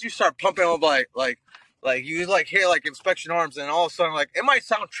 but as you start pumping them like you like hear like inspection arms, and all of a sudden, like it might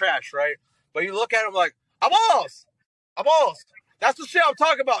sound trash, right? But you look at them like, I'm lost. That's the shit I'm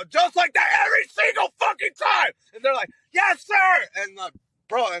talking about. Just like that every single fucking time. And they're like, yes, sir. And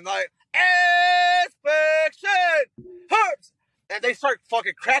bro, and like, inspection hurts. And they start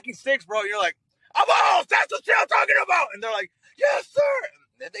fucking cracking sticks, bro. You're like, I'm lost. That's the shit I'm talking about. And they're like, yes, sir.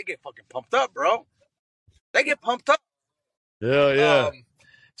 And then they get fucking pumped up, bro. They get pumped up. Yeah.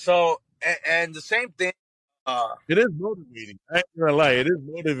 So, and the same thing. It is motivating. I ain't gonna lie. It is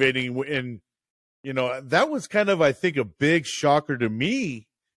motivating. And, you know, that was kind of, I think, a big shocker to me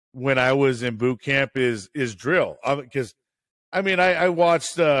when I was in boot camp is drill. Because, I mean, I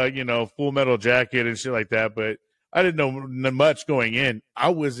watched, you know, Full Metal Jacket and shit like that, but I didn't know much going in. I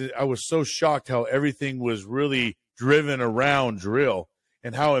was so shocked how everything was really driven around drill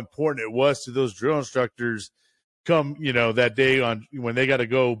and how important it was to those drill instructors come, you know, that day on when they got to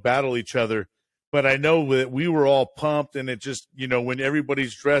go battle each other. But I know that we were all pumped, and it just, you know, when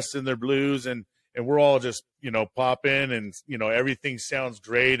everybody's dressed in their blues and we're all just, you know, popping, and, you know, everything sounds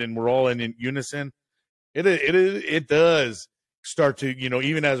great, and we're all in unison. It does start to, you know,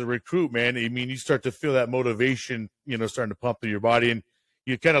 even as a recruit, man, I mean, you start to feel that motivation, you know, starting to pump through your body, and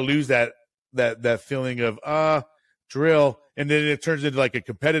you kind of lose that feeling of, drill. And then it turns into like a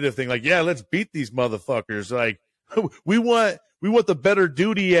competitive thing. Like, yeah, let's beat these motherfuckers. Like, we want the better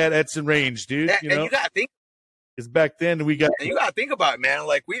duty at Edson Range, dude. And you gotta think, because back then you gotta think about it, man.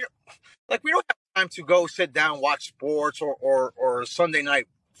 Like we don't have time to go sit down, watch sports or Sunday night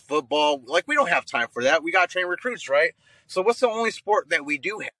football. Like we don't have time for that. We gotta train recruits, right? So what's the only sport that we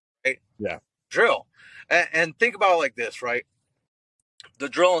do have, right? Yeah, drill. And think about it like this, right? The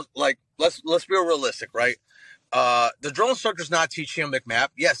drill, like let's be realistic, right? The drill instructor is not teaching a McMap.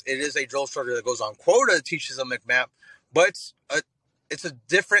 Yes, it is a drill instructor that goes on quota that teaches a McMap, but it's a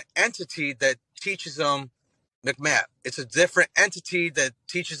different entity that teaches them McMap. It's a different entity that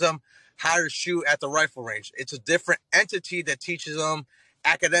teaches them how to shoot at the rifle range. It's a different entity that teaches them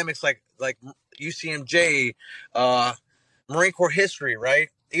academics like UCMJ, Marine Corps history, right?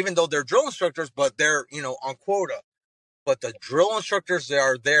 Even though they're drill instructors, but they're, you know, on quota. But the drill instructors, they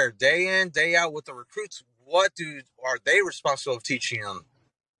are there day in, day out with the recruits. What are they responsible for teaching them?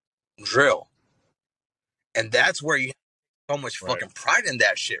 Drill. And that's where you have so much fucking pride in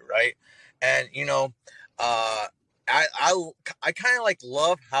that shit, right? And, you know, I kind of like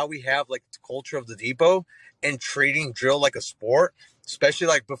love how we have like the culture of the depot and treating drill like a sport, especially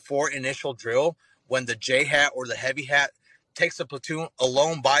like before initial drill, when the J hat or the heavy hat takes the platoon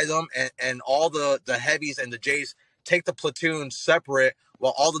alone by them, and all the heavies and the J's take the platoon separate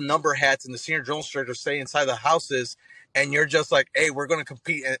while all the number hats and the senior drill instructors stay inside the houses, and you're just like, hey, we're going to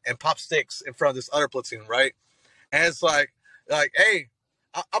compete and pop sticks in front of this other platoon, right? And it's like, hey,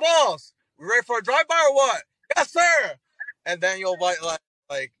 boss, we ready for a drive-by or what? Yes, sir. And then you'll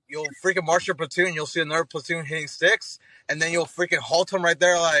like you'll freaking march your platoon. You'll see another platoon hitting sticks, and then you'll freaking halt them right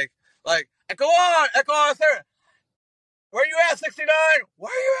there, like echo on, sir. Where you at, 69?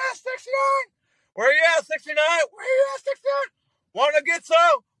 Where you at, 69? Where you at, 69? Where you at, 69? Wanna get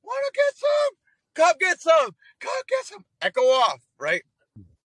some? Wanna get some? Come get some. Come get some. Echo off, right?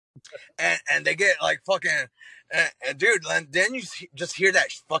 And they get like fucking, and dude, then you just hear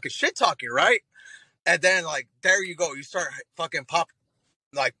that fucking shit talking, right? And then like there you go, you start fucking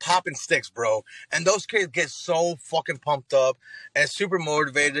popping sticks, bro. And those kids get so fucking pumped up and super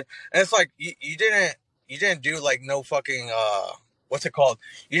motivated. And it's like you didn't do like no fucking what's it called?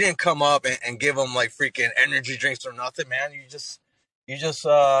 You didn't come up and give them like freaking energy drinks or nothing, man. You just you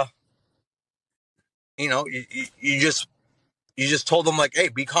just told them like, hey,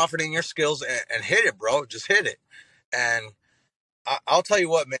 be confident in your skills and hit it, bro. Just hit it. And I'll tell you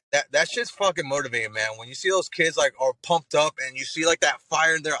what, man, that shit's fucking motivating, man. When you see those kids like are pumped up and you see like that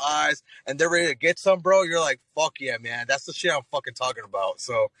fire in their eyes and they're ready to get some, bro, you're like, fuck yeah, man. That's the shit I'm fucking talking about.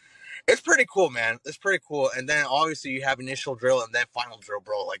 So it's pretty cool, man. It's pretty cool. And then obviously you have initial drill and then final drill,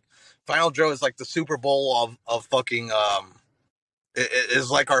 bro. Like final drill is like the Super Bowl of fucking it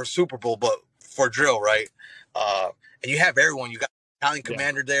is like our Super Bowl, but for drill, right? And you have everyone. You got battalion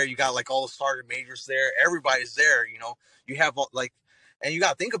commander there. You got like all the sergeant majors there. Everybody's there. You know, you have like, and you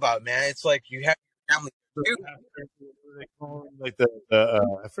got to think about it, man. It's like you have family too. Like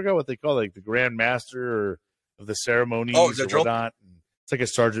I forgot what they call it, like the Grand Master of the ceremonies the or drill. whatnot. It's like a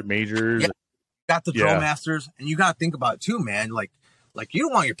sergeant major. Yeah. Got the drill masters, and you got to think about it too, man. Like you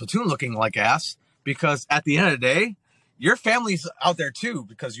don't want your platoon looking like ass, because at the end of the day, your family's out there too,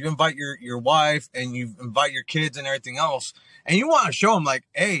 because you invite your wife and you invite your kids and everything else. And you want to show them like,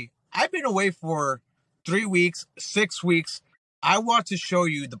 hey, I've been away for 3 weeks, 6 weeks. I want to show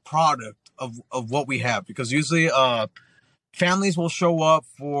you the product of what we have, because usually families will show up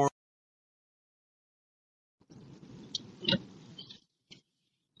for.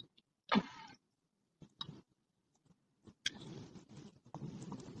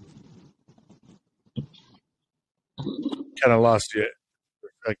 Kind of lost you for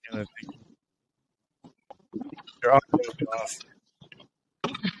a second. I think you're off.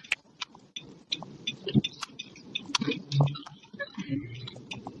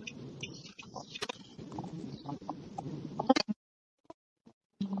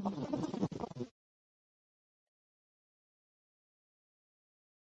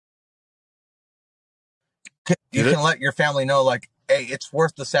 You can let your family know, like, hey, it's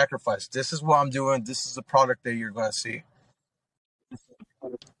worth the sacrifice. This is what I'm doing. This is the product that you're going to see.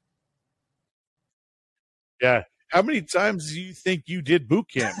 Yeah. How many times do you think you did boot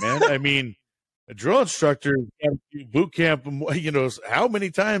camp, man? I mean, a drill instructor, boot camp, you know, how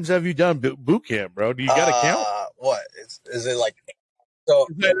many times have you done boot camp, bro? Do you got to count? What? Is it like, so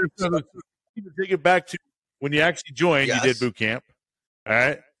take it back to when you actually joined, you did boot camp. All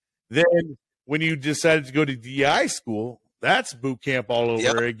right. Then when you decided to go to DI school, that's boot camp all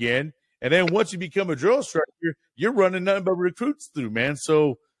over again. And then once you become a drill instructor, you're running nothing but recruits through, man.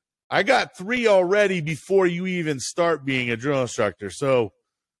 So I got 3 already before you even start being a drill instructor. So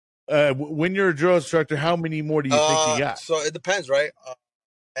when you're a drill instructor, how many more do you think you got? So it depends, right?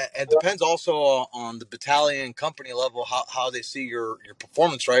 It depends also on the battalion company level, how they see your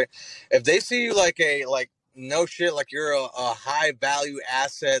performance, right? If they see you like no shit, like you're a high value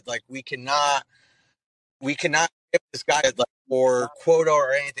asset, like we cannot get this guy like for quota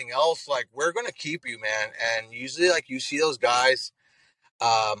or anything else, like we're gonna keep you, man. And usually like you see those guys.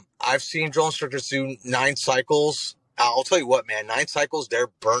 I've seen drill instructors do 9 cycles. I'll tell you what, man, 9 cycles,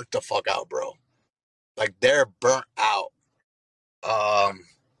 they're burnt the fuck out, bro. Like they're burnt out.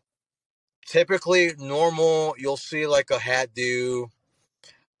 Typically normal, you'll see like a hat do.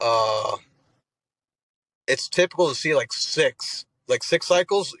 It's typical to see like 6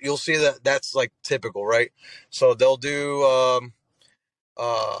 cycles. You'll see that's like typical, right? So they'll do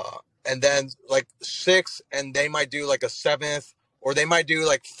and then like 6, and they might do like a 7th, or they might do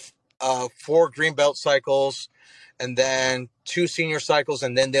like 4 green belt cycles, and then 2 senior cycles,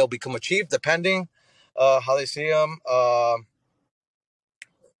 and then they'll become a chief, depending how they see them.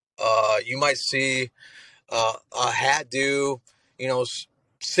 You might see a hat do,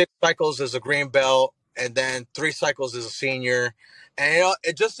 6 cycles as a green belt, and then 3 cycles as a senior. And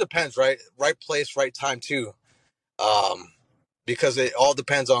it just depends, right? Right place, right time too. Because it all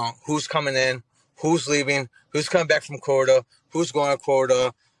depends on who's coming in, who's leaving, who's coming back from quota, who's going to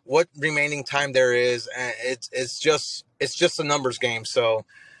quota, what remaining time there is, and it's just a numbers game. So,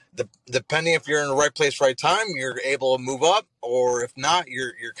 depending if you're in the right place, right time, you're able to move up, or if not,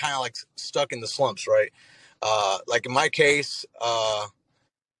 you're kind of like stuck in the slumps, right? Like in my case, I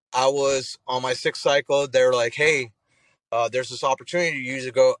was on my 6th cycle. They're like, hey, there's this opportunity you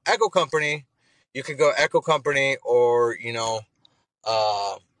usually go Echo Company. You could go Echo Company, or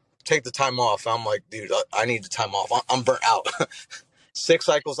take the time off. I'm like, dude, I need the time off. I'm burnt out. 6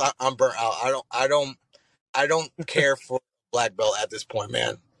 cycles, I'm burnt out. I don't care for black belt at this point,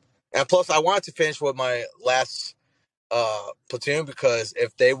 man. And plus, I wanted to finish with my last platoon, because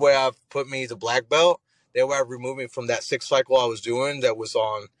if they would have put me to black belt, they would have removed me from that 6th cycle I was doing. That was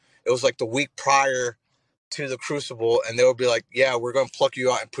on. It was like the week prior to the Crucible, and they would be like, yeah, we're going to pluck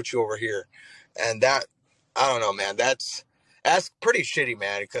you out and put you over here. And that, I don't know, man, that's pretty shitty,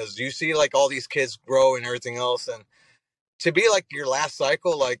 man, because you see like all these kids grow and everything else, and to be like your last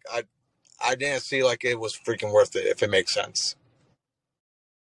cycle, like I didn't see like it was freaking worth it, if it makes sense.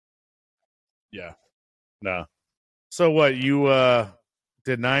 Yeah. No. So what, you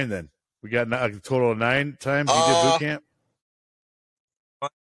did 9 then? We got a total of 9 times you did boot camp?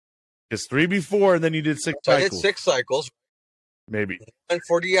 It's 3 before, and then you did 6 cycles. I did 6 cycles. Maybe. 1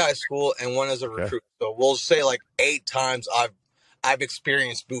 for DI school and 1 as a recruit. So we'll say like 8 times I've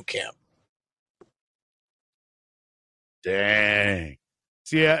experienced boot camp. Dang.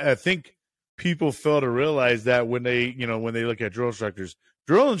 See, I think people fail to realize that when they look at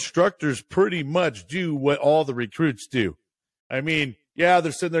drill instructors pretty much do what all the recruits do. I mean, yeah,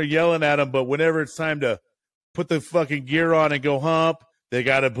 they're sitting there yelling at them, but whenever it's time to put the fucking gear on and go hump, they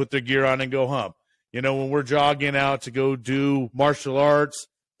got to put their gear on and go hump. When we're jogging out to go do martial arts,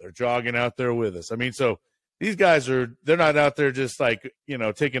 they're jogging out there with us. I mean, so these guys they're not out there just like,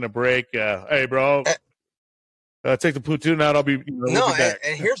 taking a break. Hey, bro, take the platoon out. I'll be, no,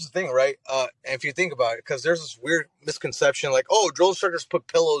 and here's the thing, right? And if you think about it, because there's this weird misconception, like, oh, drill instructors put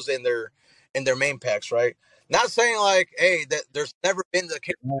pillows in their main packs, right? Not saying like, hey, that there's never been the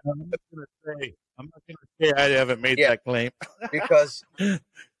case. I'm not gonna say I haven't made that claim, because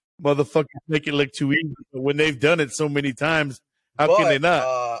motherfuckers make it look too easy. But when they've done it so many times, how can they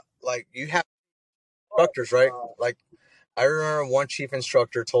not? Like, you have instructors, right? Like, I remember one chief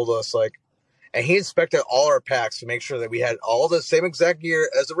instructor told us, like, and he inspected all our packs to make sure that we had all the same exact gear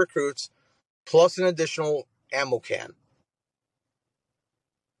as the recruits, plus an additional ammo can.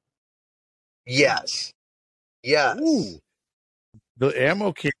 Yes. Ooh, the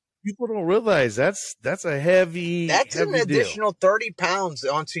ammo can. People don't realize that's a heavy. That's an additional 30 pounds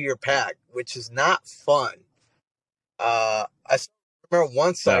onto your pack, which is not fun. I remember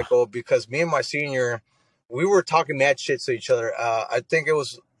one cycle because me and my senior, we were talking mad shit to each other. I think it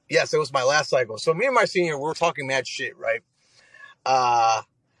was my last cycle. So me and my senior, we were talking mad shit, right?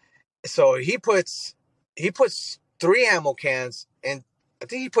 So he puts 3 ammo cans, and I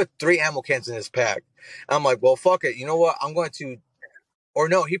think he put 3 ammo cans in his pack. I'm like, well, fuck it. You know what?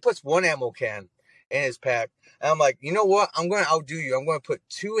 He puts 1 ammo can in his pack. And I'm like, you know what? I'm going to outdo you. I'm going to put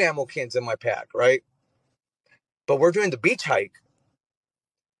 2 ammo cans in my pack, right? But we're doing the beach hike.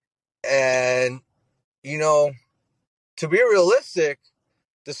 And, to be realistic,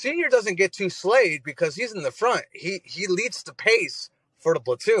 the senior doesn't get too slayed because he's in the front. He leads the pace for the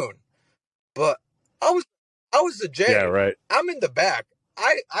platoon. But I was the J. Yeah, right. I'm in the back.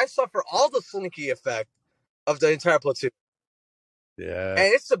 I suffer all the slinky effect of the entire platoon. Yeah.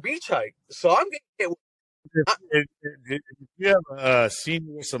 And it's a beach hike. So I'm getting if you have a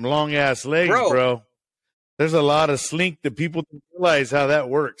senior with some long ass legs, bro, there's a lot of slink that people don't realize how that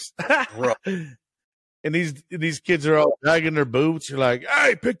works. Bro. And these kids are all dragging their boots. You're like,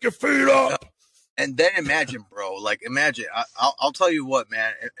 hey, pick your feet up. And then imagine, bro. Like, imagine. I'll tell you what,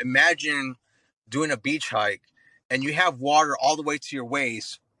 man. Imagine doing a beach hike, and you have water all the way to your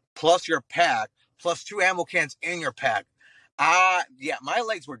waist, plus your pack, plus 2 ammo cans in your pack. Yeah, my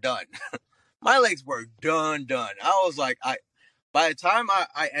legs were done. My legs were done. I was like, by the time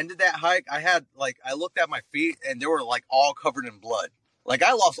I ended that hike, I looked at my feet, and they were like all covered in blood. Like,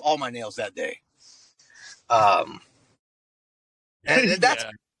 I lost all my nails that day. And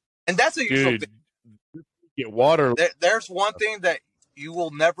that's a usual thing. Get water. There's one thing that you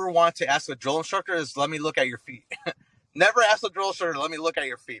will never want to ask a drill instructor is, let me look at your feet. Never ask a drill instructor, let me look at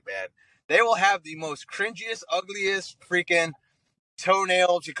your feet, man. They will have the most cringiest, ugliest freaking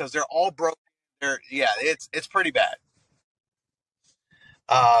toenails because they're all broken. It's pretty bad.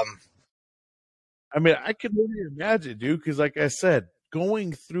 I mean, I can only imagine, dude, because like I said,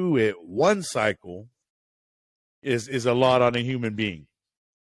 going through it one cycle is a lot on a human being.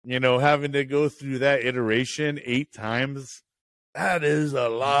 having to go through that iteration 8 times, that is a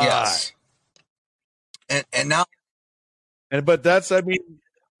lot. Yes. And now, but that's, I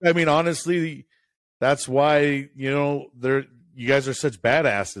mean, honestly, that's why, you guys are such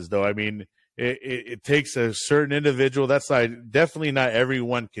badasses, though. I mean, it takes a certain individual. That's definitely not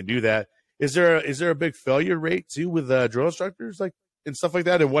everyone can do that. Is there a big failure rate too with drill instructors, like, and stuff like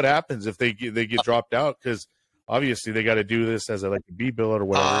that? And what happens if they get dropped out? Because obviously they got to do this as a B billet or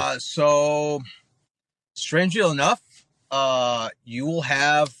whatever. So strangely enough, you will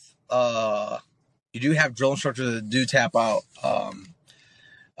have you do have drill instructors that do tap out.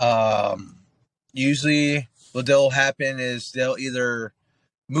 Usually what they'll happen is they'll either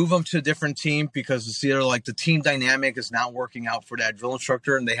move them to a different team because it's either like the team dynamic is not working out for that drill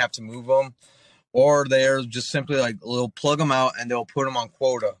instructor and they have to move them, or they're just simply like, they'll plug them out and they'll put them on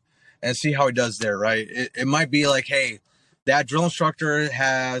quota and see how he does there, right? It might be like, hey, that drill instructor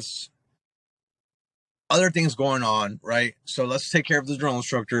has other things going on, right? So let's take care of the drill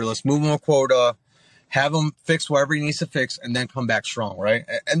instructor. Let's move him a quota, have him fix whatever he needs to fix, and then come back strong, right?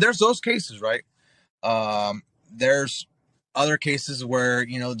 And there's those cases, right? There's other cases where,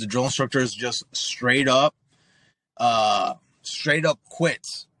 the drill instructor is just straight up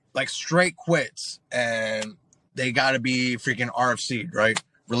quits, like straight quits, and they got to be freaking RFC'd, right?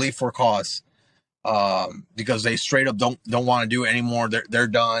 Relief for cause, because they straight up don't want to do it anymore. They're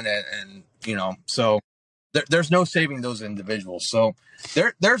done, and so there's no saving those individuals. So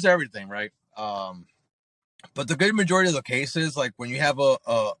there's everything, right? But the good majority of the cases, like when you have a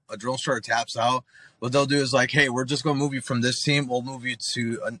drill instructor taps out, what they'll do is like, hey, we're just going to move you from this team. We'll move you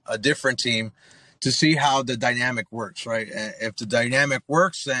to a different team to see how the dynamic works, right? And if the dynamic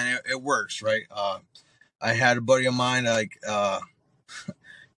works, then it works, right? I had a buddy of mine, like, so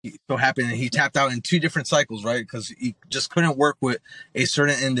happened he tapped out in 2 different cycles, right? Because he just couldn't work with a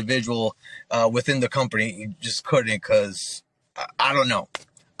certain individual within the company. He just couldn't, because I don't know.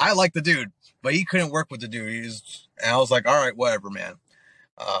 I like the dude, but he couldn't work with the dude. And I was like, all right, whatever, man.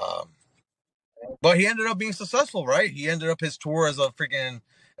 But he ended up being successful, right? He ended up his tour as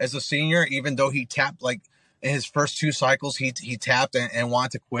a senior, even though he tapped, like, in his first 2 cycles, he tapped and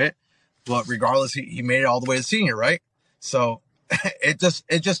wanted to quit. But regardless, he made it all the way to senior, right? So it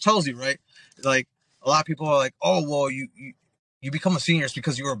just tells you, right? Like, a lot of people are like, oh, well, you become a senior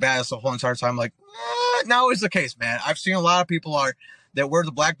because you were a badass the whole entire time. Like, not always the case, man. I've seen a lot of people that wear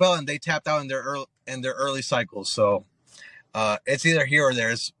the black belt and they tapped out in their early cycles. So it's either here or there.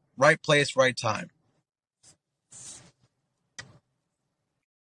 It's right place, right time.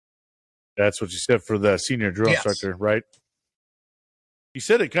 That's what you said for the senior drill instructor, right? You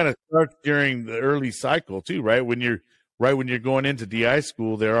said it kind of starts during the early cycle too, right? When you're going into DI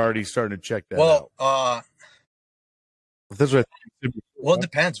school, they're already starting to check that out. Well, it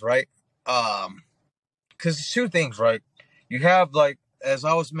depends, right? Because it's 2 things, right? You have, like, as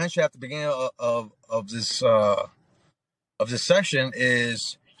I was mentioning at the beginning of this session,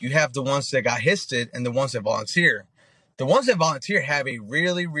 is you have the ones that got histed and the ones that volunteer. The ones that volunteer have a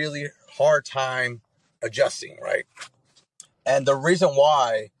really, really hard time adjusting, right? And the reason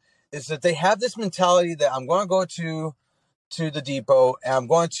why is that they have this mentality that I'm going to go to the depot and I'm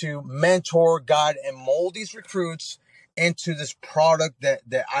going to mentor, guide, and mold these recruits into this product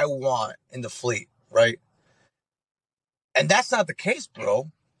that I want in the fleet, right? And that's not the case,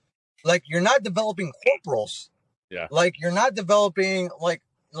 bro. Like, you're not developing corporals. Yeah. Like, you're not developing like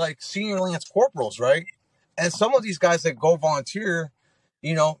senior lance corporals, right? And some of these guys that go volunteer,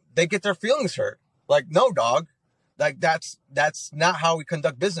 they get their feelings hurt. Like, no, dog. Like, that's not how we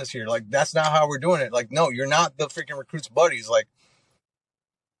conduct business here. Like, that's not how we're doing it. Like, no, you're not the freaking recruits' buddies. Like,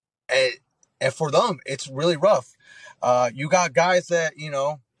 and for them, it's really rough. You got guys that,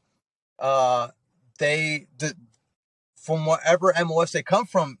 from whatever MOS they come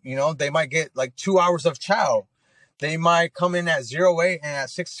from, they might get like 2 hours of chow. They might come in at 08 and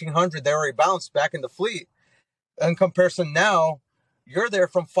at 1600, they already bounced back in the fleet. In comparison, now you're there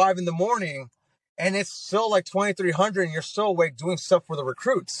from 5 a.m. and it's still like 2300 and you're still awake doing stuff for the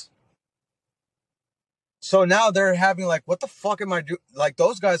recruits. So now they're having like, what the fuck am I doing? Like,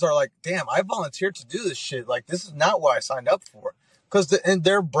 those guys are like, damn, I volunteered to do this shit. Like, this is not what I signed up for. Because in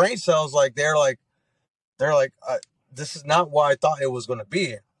their brain cells, like, they're like, this is not what I thought it was going to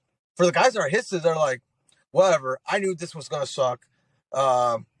be. For the guys that are hitsed, they're like, whatever. I knew this was going to suck,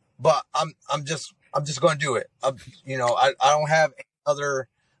 but I'm just going to do it. I don't have any other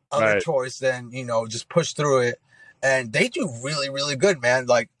right. choice than just push through it. And they do really, really good, man.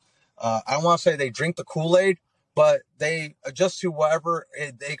 Like, I don't want to say they drink the Kool-Aid, but they adjust to whatever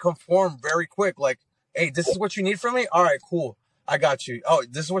they conform very quick. Like, hey, this is what you need from me. All right, cool. I got you. Oh,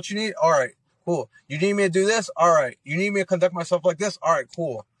 this is what you need? All right, cool. You need me to do this? All right. You need me to conduct myself like this? All right,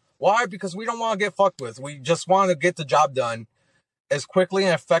 cool. Why? Because we don't want to get fucked with. We just want to get the job done as quickly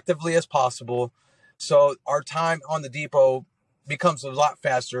and effectively as possible. So our time on the depot becomes a lot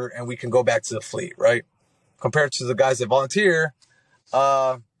faster and we can go back to the fleet, right? Compared to the guys that volunteer,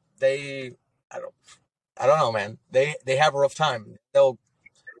 they, I don't know, man. They have a rough time. They'll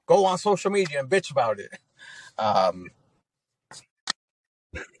go on social media and bitch about it.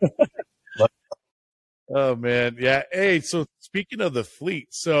 Oh man, yeah. Hey, so speaking of the fleet,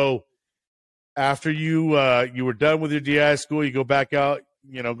 so after you were done with your DI school, you go back out,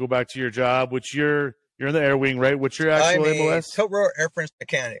 go back to your job, which you're in the air wing, right? What's your actual I'm a MOS? tilt rotor airframe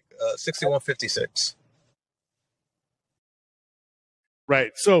mechanic, 6156.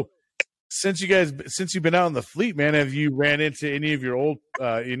 Right. So since you've been out in the fleet, man, have you ran into any of your old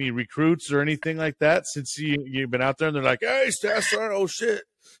any recruits or anything like that since you've been out there and they're like, hey, Staff Sergeant, oh shit,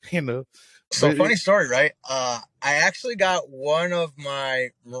 So funny story, right? I actually got one of my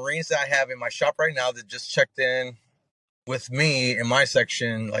Marines that I have in my shop right now that just checked in with me in my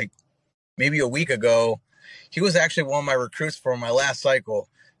section like maybe a week ago. He was actually one of my recruits for my last cycle.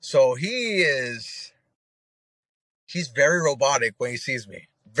 So he's very robotic when he sees me.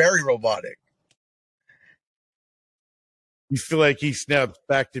 Very robotic. You feel like he snaps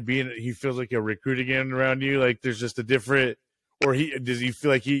back to he feels like a recruit again around you? Like there's just a different, or does he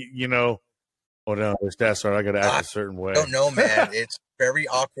feel like oh no, there's Staff Sergeant, I got to act a certain way? I don't know, man. It's very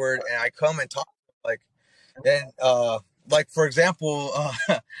awkward. And I come and talk like for example,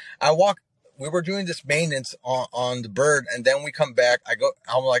 we were doing this maintenance on the bird, and then we come back.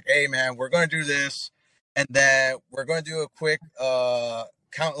 I'm like, hey man, we're going to do this. And then we're going to do a quick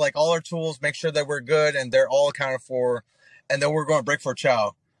count, like all our tools, make sure that we're good and they're all accounted for. And then we're going to break for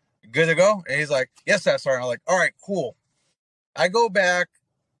chow. Good to go? And he's like, yes, that's all right. I'm like, all right, cool. I go back.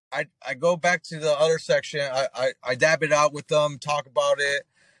 I go back to the other section. I dab it out with them, talk about it,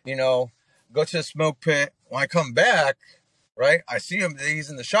 go to the smoke pit. When I come back, right, I see him, he's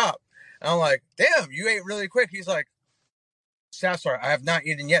in the shop. And I'm like, damn, you ate really quick. He's like, Staff Sergeant, I have not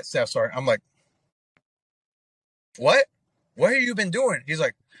eaten yet, Staff Sergeant. I'm like, what? What have you been doing? He's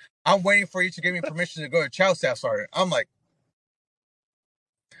like, I'm waiting for you to give me permission to go to chow, Staff Sergeant. I'm like,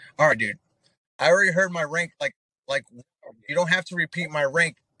 all right, dude. I already heard my rank. Like you don't have to repeat my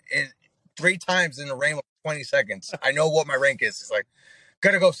rank 3 times in a range of 20 seconds. I know what my rank is. It's like,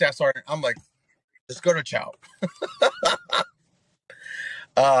 gotta go, Staff Sergeant. I'm like, just go to chow.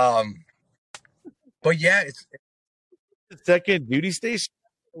 But yeah, it's the second duty station.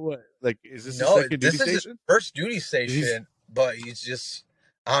 What? Like, is this the second duty station? This is his first duty station, but he's just,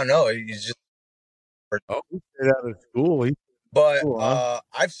 I don't know. He's just. Oh, he's straight out of school. But cool, huh?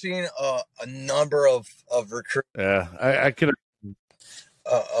 I've seen a number of recruits. Yeah, I could.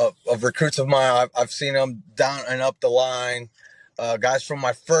 Of recruits of mine, I've seen them down and up the line. Guys from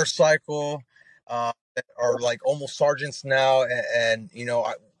my first cycle are like almost sergeants now, and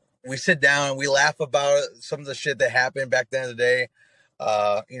we sit down and we laugh about some of the shit that happened back then in the day.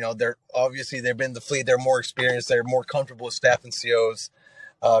 They're obviously they've been in the fleet, they're more experienced, they're more comfortable with staff and COs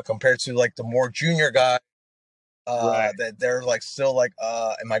compared to like the more junior guys. Right. That they're like still like,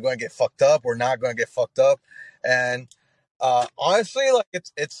 am I going to get fucked up or not going to get fucked up? And honestly, like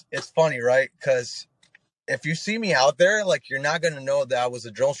it's funny, right? Because if you see me out there, like you're not going to know that I was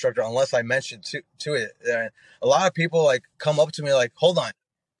a drill instructor unless I mentioned to it. And a lot of people like come up to me like, hold on,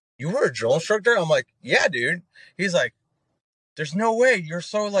 you were a drill instructor? I'm like, yeah, dude. He's like, there's no way, you're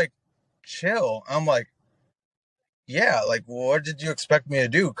so like chill. I'm like, yeah, like what did you expect me to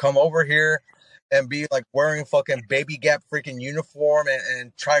do? Come over here and be like wearing fucking Baby Gap freaking uniform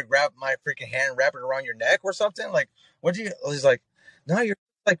and try to grab my freaking hand, wrap it around your neck or something? Like, what do you? He's like, no, you're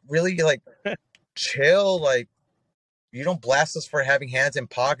like really like chill. Like, you don't blast us for having hands in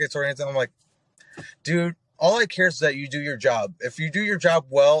pockets or anything. I'm like, dude, all I care is that you do your job. If you do your job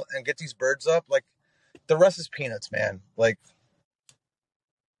well and get these birds up, like the rest is peanuts, man. Like,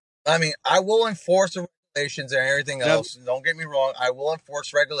 I mean, I will enforce the regulations and everything else. Yep. Don't get me wrong. I will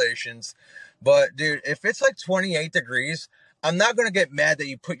enforce regulations. But, dude, if it's like 28 degrees, I'm not going to get mad that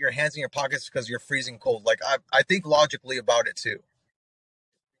you put your hands in your pockets because you're freezing cold. Like, I think logically about it, too.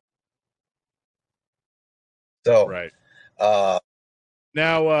 So, right.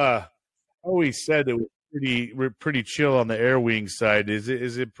 Now, I always said it was pretty chill on the air wing side. Is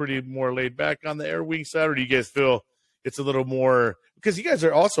it pretty more laid back on the air wing side, or do you guys feel it's a little more, because you guys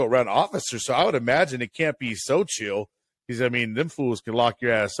are also around officers, so I would imagine it can't be so chill. Because, I mean, them fools can lock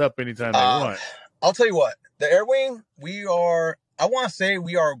your ass up anytime they want. I'll tell you what, the air wing, I want to say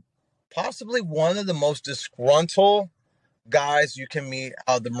we are possibly one of the most disgruntled guys you can meet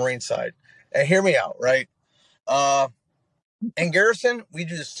out the Marine side. And hear me out, right? In garrison, we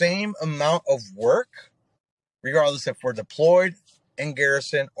do the same amount of work, regardless if we're deployed in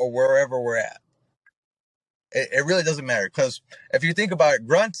garrison or wherever we're at. It really doesn't matter, because if you think about it,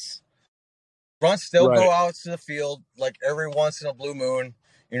 grunts still Right. go out to the field like every once in a blue moon.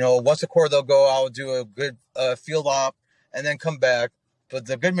 Once a quarter they'll go out, do a good field op, and then come back. But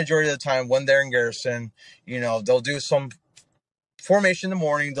the good majority of the time, when they're in garrison, they'll do some formation in the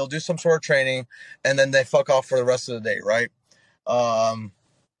morning, they'll do some sort of training, and then they fuck off for the rest of the day, right? And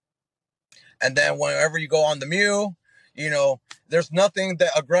then whenever you go on the mule, there's nothing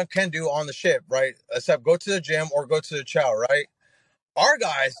that a grunt can do on the ship, right? Except go to the gym or go to the chow, right? Our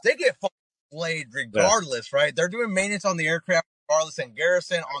guys, they get fucking played regardless, right? They're doing maintenance on the aircraft regardless, in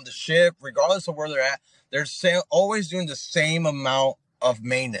garrison, on the ship, regardless of where they're at. They're always doing the same amount of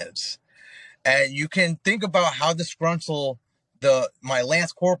maintenance. And you can think about how disgruntled my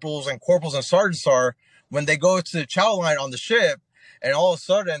lance corporals and sergeants are when they go to the chow line on the ship, and all of a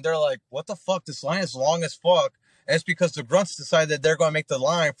sudden they're like, what the fuck? This line is long as fuck. And it's because the grunts decided they're going to make the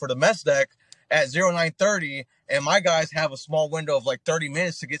line for the mess deck at 0930, and my guys have a small window of like 30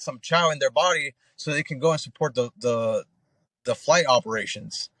 minutes to get some chow in their body so they can go and support the flight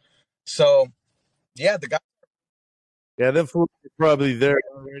operations. So yeah, the guys. Yeah, them fools were probably there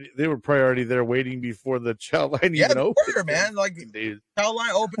already. They were probably already there waiting before the chow line even opened. Yeah, man. Like, chow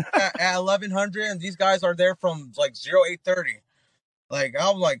line opened at 1100, and these guys are there from like 0830. Like,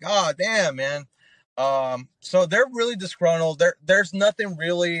 I was like, oh damn, man. So they're really disgruntled. There's nothing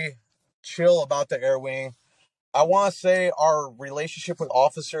really chill about the air wing. I want to say our relationship with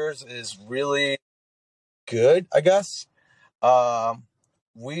officers is really good, I guess.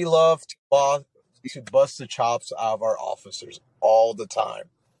 We love to bust the chops out of our officers all the time.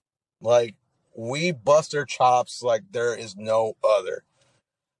 Like, we bust their chops like there is no other.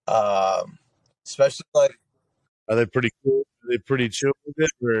 Especially like, are they pretty cool? Are they pretty chill with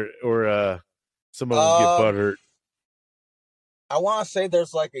it, or some of them get butthurt? I want to say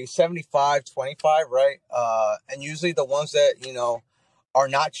there's like a 75-25, right? And usually the ones that are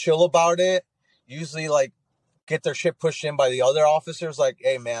not chill about it usually like get their shit pushed in by the other officers. Like,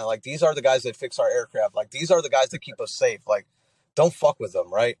 hey man, like, these are the guys that fix our aircraft. Like, these are the guys that keep us safe. Like, don't fuck with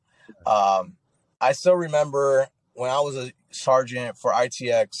them, right? I still remember when I was a sergeant for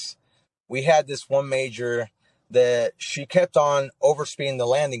ITX, we had this one major that she kept on overspeeding the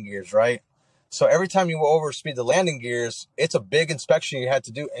landing gears, right? So every time you overspeed the landing gears, it's a big inspection you had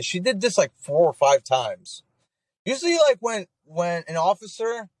to do. And she did this like 4 or 5 times. Usually, like, when an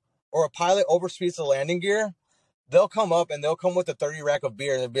officer or a pilot overspeeds the landing gear, they'll come up and they'll come with a 30 rack of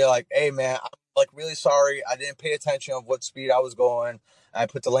beer and they'll be like, hey man, I'm like really sorry. I didn't pay attention of what speed I was going. I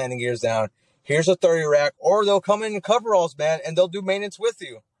put the landing gears down. Here's a 30 rack. Or they'll come in coveralls, man, and they'll do maintenance with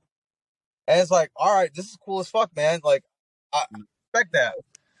you. And it's like, all right, this is cool as fuck, man. Like, I expect that.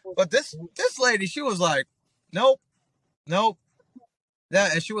 But this lady, she was like, nope. Yeah,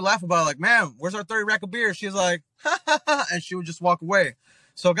 and she would laugh about it, like, man, where's our 30 rack of beer? She's like, ha ha ha, and she would just walk away.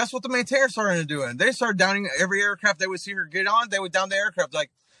 So guess what the maintainers started doing? They started downing every aircraft they would see her get on. They would down the aircraft. Like,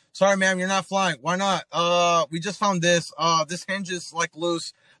 sorry, ma'am, you're not flying. Why not? We just found this. This hinge is like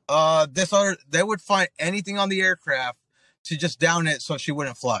loose. This other. They would find anything on the aircraft to just down it so she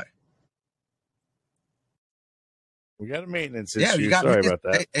wouldn't fly. We got a maintenance issue. Sorry about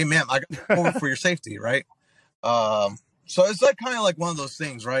that. Hey, ma'am, I got over for your safety, right? So it's like kind of like one of those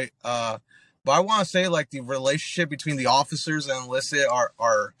things, right? But I want to say, like, the relationship between the officers and enlisted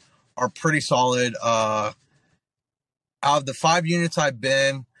are pretty solid. Out of the 5 units I've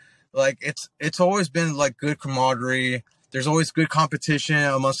been, like, it's always been like good camaraderie. There's always good competition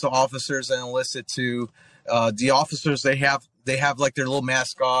amongst the officers and enlisted too. The officers, they have like their little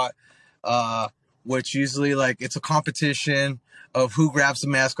mascot, which usually, like, it's a competition of who grabs the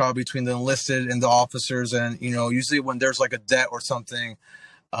mascot between the enlisted and the officers. And usually when there's like a debt or something,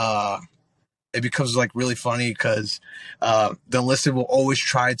 it becomes like really funny because the enlisted will always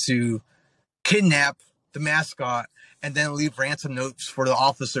try to kidnap the mascot and then leave ransom notes for the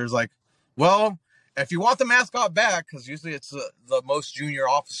officers. Like, well, if you want the mascot back, because usually it's the most junior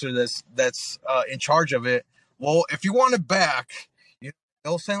officer that's in charge of it. Well, if you want it back,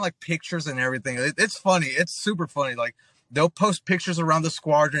 they'll send like pictures and everything. It's funny. It's super funny. Like, they'll post pictures around the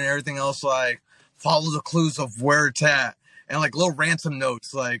squadron and everything else, like, follow the clues of where it's at, and like little ransom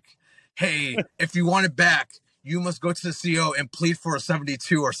notes like, hey, if you want it back, you must go to the CO and plead for a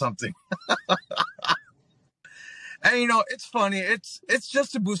 72 or something. And it's funny. It's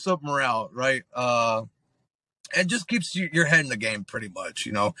just to boost up morale, right? It just keeps your head in the game pretty much.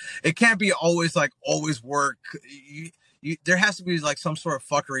 It can't be always work. there has to be like some sort of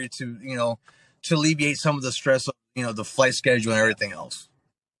fuckery to, to alleviate some of the stress of, the flight schedule and everything else.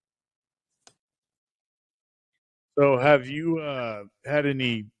 So, have you had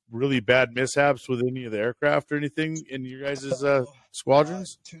any really bad mishaps with any of the aircraft or anything in your guys'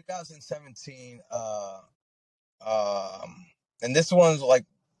 squadrons? 2017, and this one's like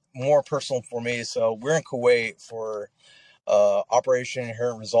more personal for me. So we're in Kuwait for Operation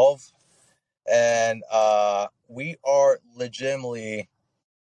Inherent Resolve, and we are legitimately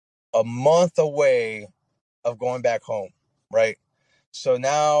a month away of going back home, right? So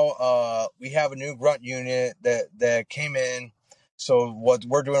now we have a new grunt unit that came in. So what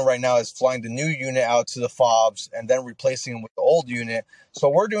we're doing right now is flying the new unit out to the FOBs and then replacing them with the old unit. So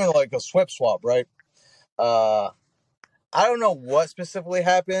we're doing like a swap, right? I don't know what specifically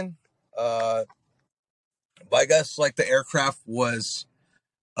happened, but I guess like the aircraft was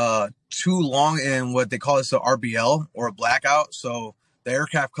too long in what they call this, a RBL or a blackout. So the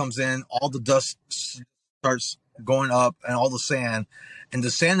aircraft comes in, all the dust starts going up and all the sand, and the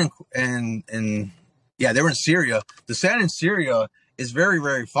sand and yeah, they were in Syria. The sand in Syria is very,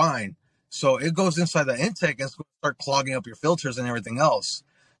 very fine. So it goes inside the intake and start clogging up your filters and everything else.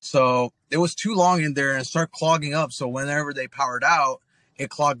 So it was too long in there and start clogging up. So whenever they powered out, it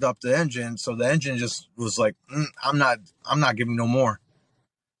clogged up the engine. So the engine just was like, I'm not giving no more.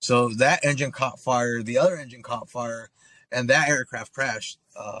 So that engine caught fire, the other engine caught fire, and that aircraft crashed.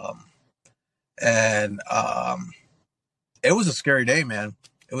 It was a scary day, man.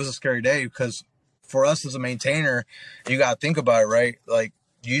 It was a scary day because for us as a maintainer, you got to think about it, right? Like,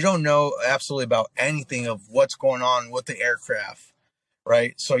 you don't know absolutely about anything of what's going on with the aircraft,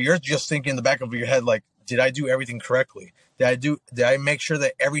 right? So you're just thinking in the back of your head, like, did I do everything correctly? Did I make sure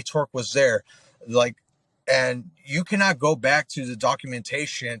that every torque was there? Like, and you cannot go back to the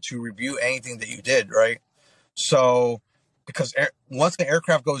documentation to review anything that you did, right? So, because once the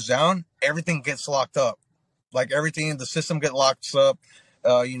aircraft goes down, everything gets locked up. Like everything in the system get locked up.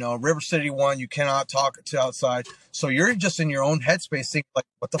 River City 1, you cannot talk to outside. So you're just in your own headspace thinking, like,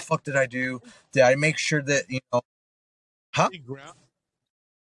 what the fuck did I do? Did I make sure that, huh?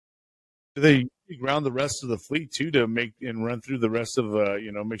 Do they ground the rest of the fleet too to make and run through the rest of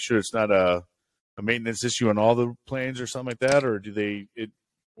make sure it's not a maintenance issue on all the planes or something like that, or do they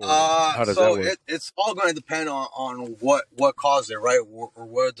how does that work? It's all going to depend on what caused it, right? Or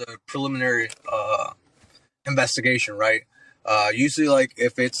what the preliminary investigation, right? Usually, like,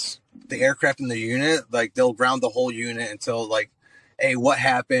 if it's the aircraft in the unit, like, they'll ground the whole unit until, like, hey, what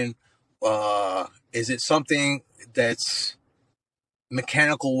happened? Is it something that's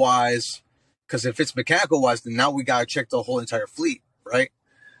mechanical wise? Because if it's mechanical wise, then now we got to check the whole entire fleet, right?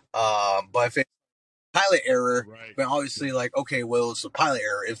 But if it's pilot error, right, then obviously, like, okay, well, it's a pilot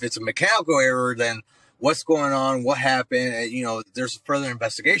error. If it's a mechanical error, then what's going on? What happened? And, there's further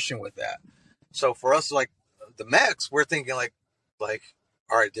investigation with that. So for us, like, the mechs, we're thinking like,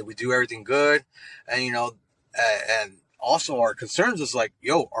 all right, did we do everything good? And, and also our concerns is like,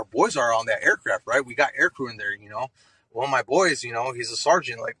 yo, our boys are on that aircraft, right? We got aircrew in there, One of my boys, he's a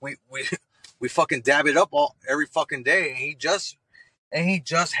sergeant. Like, we fucking dab it up every fucking day. And he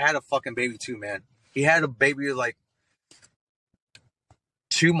just had a fucking baby too, man. He had a baby like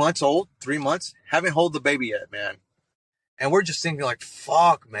 2 months old, 3 months. Haven't hold the baby yet, man. And we're just thinking like,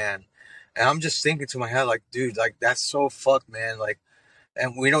 fuck, man. And I'm just thinking to my head, like, dude, like, that's so fucked, man. Like,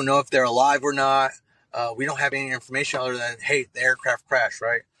 and we don't know if they're alive or not. We don't have any information other than, hey, the aircraft crashed,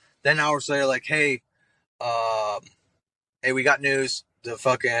 right? Then hours later, like, hey, we got news. The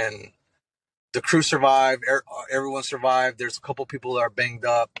crew survived. Everyone survived. There's a couple people that are banged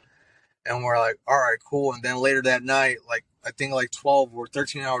up. And we're like, all right, cool. And then later that night, like, I think like 12 or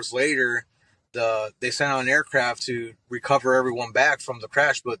 13 hours later, they sent out an aircraft to recover everyone back from the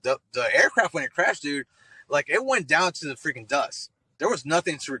crash. But the aircraft, when it crashed, dude, like, it went down to the freaking dust. There was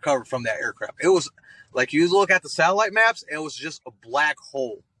nothing to recover from that aircraft. It was like, you look at the satellite maps, it was just a black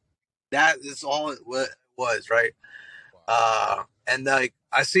hole. That is all it was, right? Wow. And like,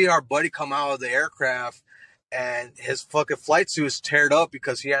 I see our buddy come out of the aircraft, and his fucking flight suit is teared up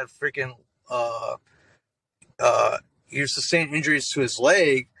because he had freaking he sustained injuries to his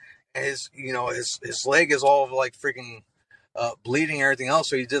leg. And his leg is all like freaking bleeding and everything else.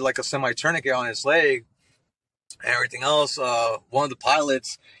 So he did like a semi tourniquet on his leg and everything else. One of the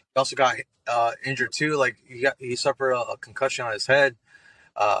pilots also got injured too. Like, he suffered a concussion on his head.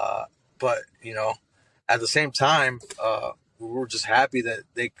 But at the same time, we were just happy that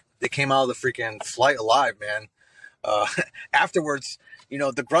they came out of the freaking flight alive, man. Afterwards,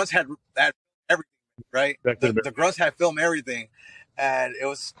 the grunts had everything, right? The grunts had filmed everything. And it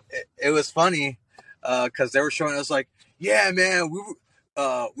was funny because they were showing us like, yeah, man, we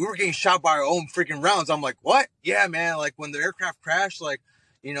were getting shot by our own freaking rounds. I'm like, what? Yeah, man. Like when the aircraft crashed, like,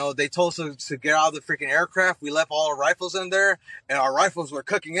 you know, they told us to get out of the freaking aircraft. We left all our rifles in there, and our rifles were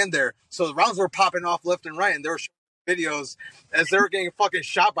cooking in there. So the rounds were popping off left and right, and they were showing videos as they were getting fucking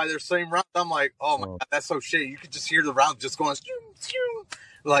shot by their same rounds. I'm like, oh my God, that's so shitty. You could just hear the rounds just going, shoo, shoo.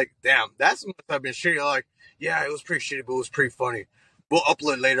 Like, damn, that's must have been shitty. Like, yeah, it was pretty shitty, but it was pretty funny. We'll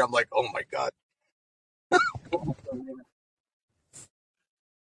upload later. I'm like, oh my God.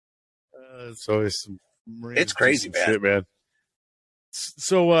 So it's some Marines It's crazy, do some man. shit, man.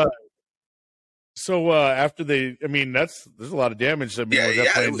 So after they, I mean, there's a lot of damage. I mean, was that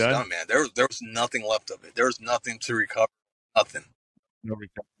It plane was done? done, man. There was nothing left of it. There was nothing to recover. Nothing. No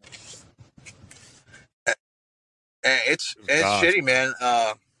recovery. And it's shitty, man.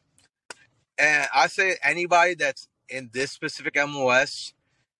 And I say anybody that's in this specific MOS,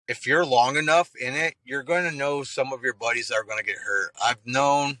 if you're long enough in it, you're going to know some of your buddies that are going to get hurt. I've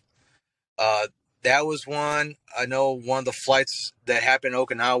known that was one. I know one of the flights that happened in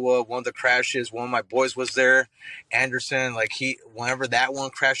Okinawa, one of the crashes, one of my boys was there, Anderson. Like whenever that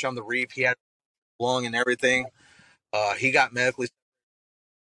one crashed on the reef, he had lung and everything. He got medically.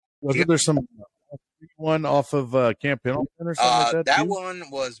 Wasn't there some one off of Camp Pendleton or something like that? That too? one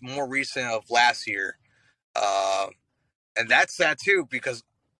was more recent of last year. And that's sad too, because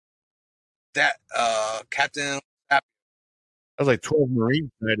that Captain. That was like 12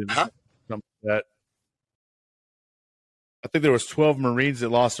 Marines died in something like that. I think there was 12 Marines that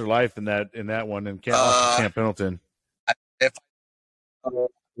lost their life in that one in Camp Pendleton.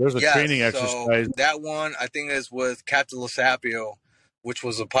 There's a training exercise. That one I think is with Captain Lasapio, which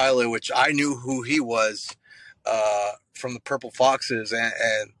was a pilot, which I knew who he was from the Purple Foxes,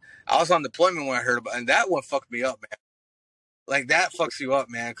 and I was on deployment when I heard about it, and that one fucked me up, man. Like that fucks you up,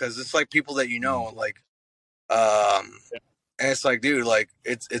 man, because it's like people that you know, like, and it's like, dude, like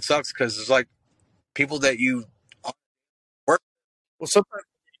it sucks because it's like people that you work. Well, sometimes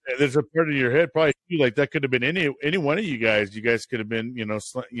there's a part of your head probably like that could have been any one of you guys. You guys could have been,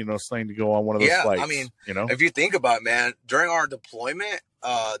 slain to go on one of those flights. I mean, if you think about it, man, during our deployment,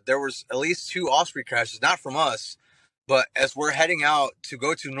 there was at least 2 Osprey crashes, not from us, but as we're heading out to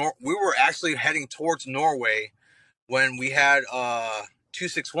go to we were actually heading towards Norway when we had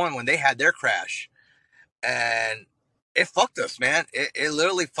 261 when they had their crash, and it fucked us, man. It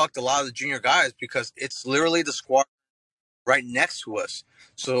literally fucked a lot of the junior guys because it's literally the squad right next to us.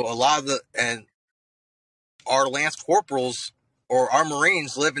 So a lot of and our lance corporals or our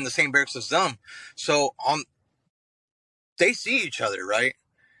Marines live in the same barracks as them. So they see each other, right?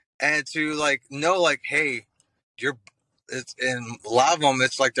 And to know, hey, it's in a lot of them,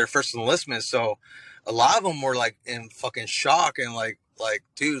 it's like their first enlistment. So a lot of them were in fucking shock and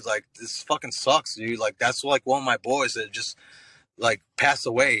dude, this fucking sucks, dude. That's one of my boys that just passed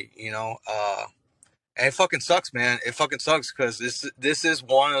away, and it fucking sucks, man. It fucking sucks because this is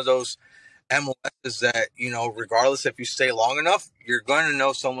one of those MOSs that, regardless if you stay long enough, you're going to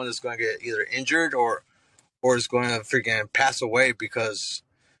know someone that's going to get either injured or is going to freaking pass away because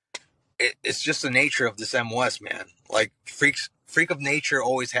it's just the nature of this MOS, man. Freak of nature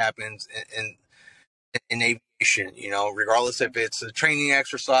always happens in aviation, regardless if it's a training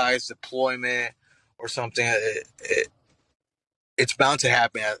exercise, deployment, or something. It's bound to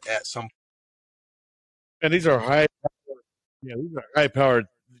happen at some point. And these are high-powered,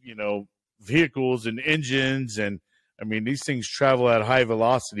 vehicles and engines, and I mean these things travel at high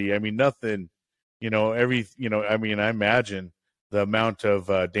velocity. I mean nothing, I mean I imagine the amount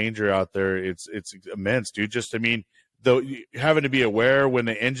of danger out there. It's immense, dude. Just though having to be aware when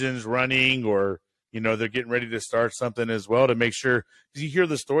the engine's running or they're getting ready to start something as well to make sure, because you hear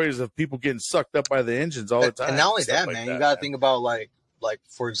the stories of people getting sucked up by the engines all the time. And not only that, man, you got to think about like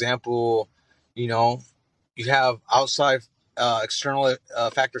for example, you have outside external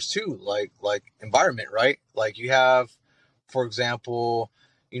factors too, like environment, right? Like you have, for example,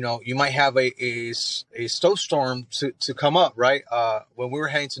 you might have a snowstorm to come up, right? When we were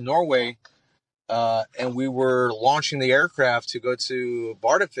heading to Norway, and we were launching the aircraft to go to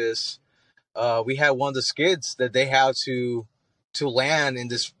Bardufoss, we had one of the skids that they had to land in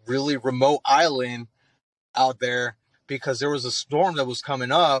this really remote island out there because there was a storm that was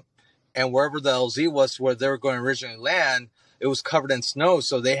coming up, and wherever the LZ was where they were going to originally land, it was covered in snow.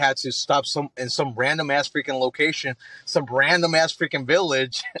 So they had to stop in some random ass freaking location, some random ass freaking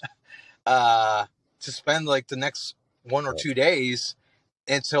village, to spend the next 1 or 2 days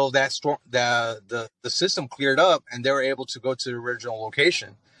until that storm, the system cleared up and they were able to go to the original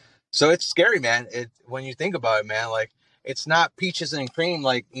location. So it's scary, man. When you think about it, man, it's not peaches and cream.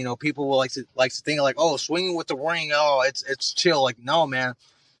 Like, you know, people will like to think like, oh, swinging with the ring, oh, it's chill. Like, no, man,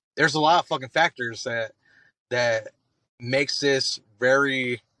 there's a lot of fucking factors that makes this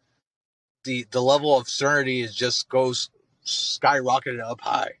very, the level of certainty is just goes skyrocketed up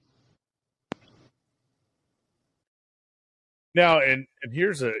high. Now, and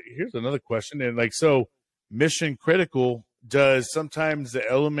here's another question. And like, so mission critical, does sometimes the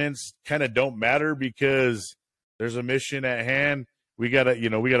elements kind of don't matter because there's a mission at hand? We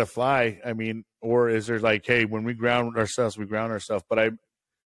gotta fly. I mean, or is there like, hey, when we ground ourselves, we ground ourselves. But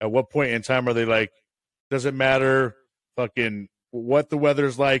at what point in time are they like, does it matter fucking what the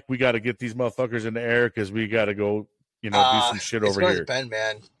weather's like? We got to get these motherfuckers in the air because we got to go, do some shit over here. It's going to depend,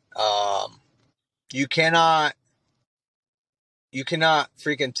 man. You cannot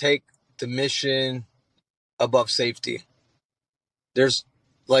freaking take the mission above safety. There's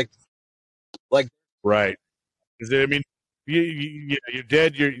like right. Is it? I mean, you're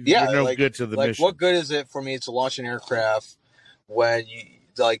dead. You're no good to the mission. What good is it for me to launch an aircraft when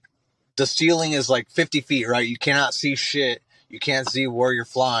the ceiling is like 50 feet, right? You cannot see shit. You can't see where you're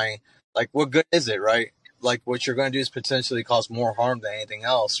flying. Like, what good is it, right? Like, what you're going to do is potentially cause more harm than anything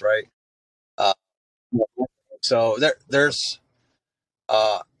else, right? So there's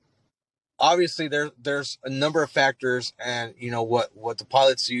obviously there's a number of factors, and what the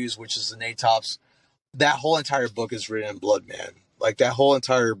pilots use, which is the NATOPS. That whole entire book is written in blood, man. Like, that whole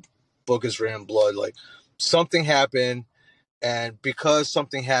entire book is written in blood. Like, something happened, and because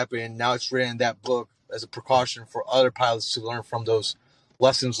something happened, now it's written in that book as a precaution for other pilots to learn from those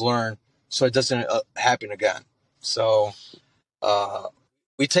lessons learned, so it doesn't happen again. So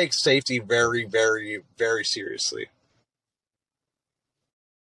we take safety very, very, very seriously.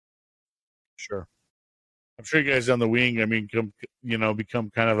 Sure. I'm sure you guys on the wing, I mean,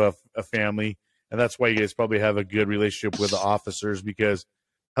 become kind of a family. And that's why you guys probably have a good relationship with the officers, because,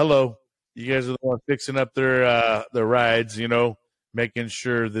 hello, you guys are the ones fixing up their rides, making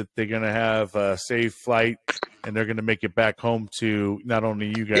sure that they're going to have a safe flight and they're going to make it back home to not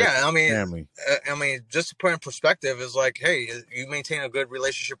only you guys, but family. I mean, just to put in perspective is like, hey, you maintain a good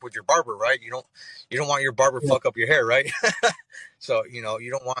relationship with your barber, right? You don't want your barber fuck up your hair, right? So, you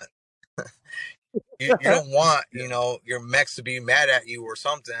don't want you don't want your mechs to be mad at you or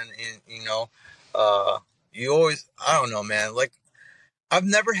something, and you always, I don't know, man. Like, I've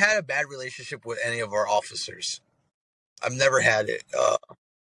never had a bad relationship with any of our officers. I've never had it.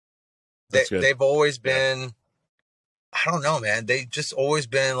 They've always been, I don't know, man. They just always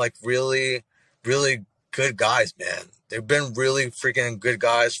been like really, really good guys, man. They've been really freaking good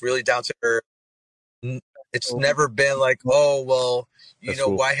guys, really down to earth. It's never been like, oh, well,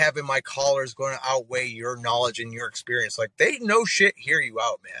 why having my collars going to outweigh your knowledge and your experience? Like, they no shit hear you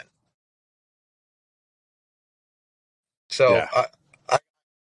out, man. So yeah.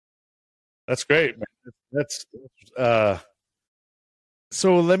 That's great, man. That's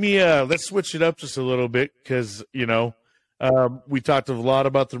so let's switch it up just a little bit, because we talked a lot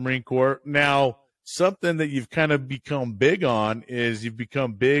about the Marine Corps. Now, something that you've kind of become big on is you've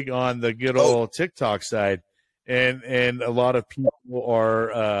become big on the good old TikTok side, and a lot of people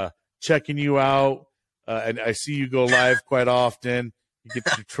are checking you out, and I see you go live quite often. You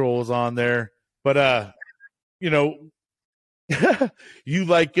get your trolls on there, but you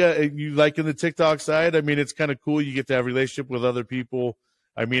like in the TikTok side. I mean, it's kind of cool. You get to have a relationship with other people.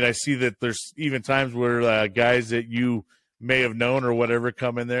 I mean, I see that there's even times where guys that you may have known or whatever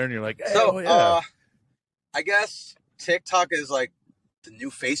come in there, and you're like, hey, so I guess TikTok is like the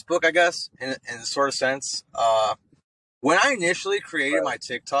new Facebook, I guess, in a sort of sense. When I initially created my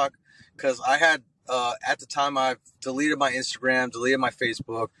TikTok, because I had at the time I've deleted my Instagram, deleted my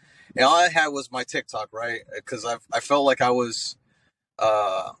Facebook, and all I had was my TikTok, right? Because I felt like I was,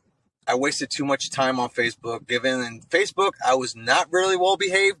 I wasted too much time on Facebook. Given in Facebook, I was not really well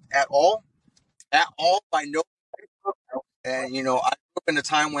behaved at all. By no Facebook. And I grew up in a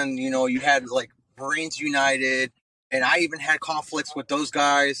time when you had like Marines United, and I even had conflicts with those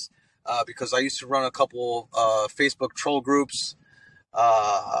guys because I used to run a couple Facebook troll groups.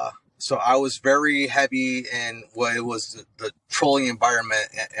 So I was very heavy in what it was the trolling environment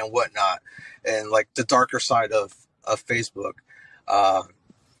and whatnot, and like the darker side of Facebook.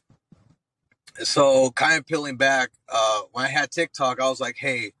 So kind of peeling back, when I had TikTok, I was like,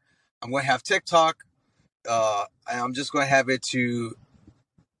 hey, I'm going to have TikTok, and I'm just going to have it to,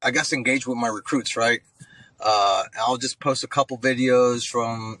 I guess, engage with my recruits, right? And I'll just post a couple videos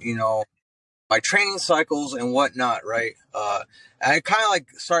from, training cycles and whatnot, right? And I kind of like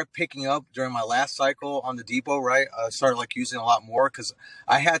started picking up during my last cycle on the depot, right? I started like using a lot more because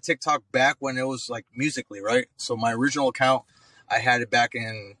I had TikTok back when it was like Musically, right? So my original account, I had it back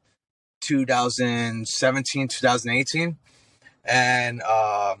in 2017, 2018. And,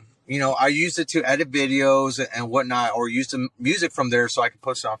 I used it to edit videos and whatnot, or use the music from there so I could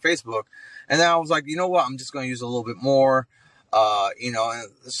post it on Facebook. And then I was like, you know what? I'm just going to use a little bit more. And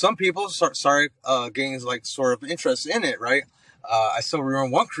some people started getting like sort of interest in it, right? I still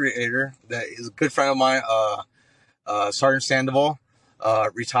remember one creator that is a good friend of mine, Sergeant Sandoval,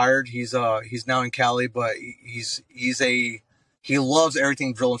 retired. He's now in Cali, but he loves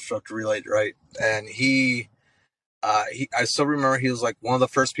everything drill instructor related, right? And I still remember he was like one of the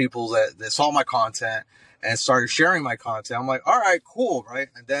first people that saw my content and started sharing my content. I'm like, all right, cool, right?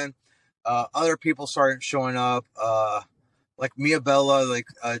 And then other people started showing up, like Mia Bella, like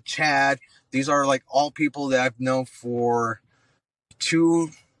Chad. These are like all people that I've known for 3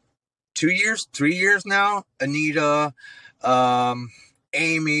 years now. Anita,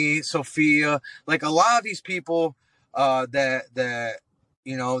 Amy, Sophia, like a lot of these people that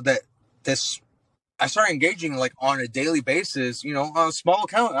I started engaging like on a daily basis, on a small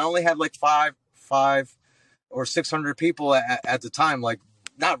account. I only had like five or 600 people at the time, like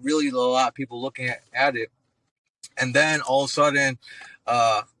not really a lot of people looking at it. And then all of a sudden,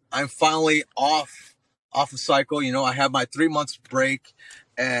 I'm finally off a cycle. I have my 3 months break,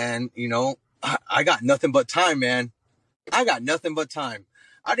 and I got nothing but time, man. I got nothing but time.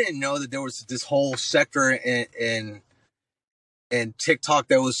 I didn't know that there was this whole sector in TikTok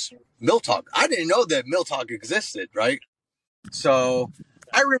that was Mill Talk. I didn't know that Mill Talk existed, right? So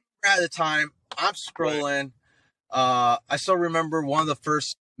I remember at the time I'm scrolling. I still remember one of the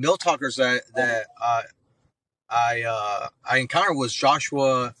first Mill Talkers that I encountered was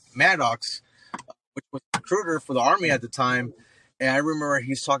Joshua Maddox, which was a recruiter for the Army at the time. And I remember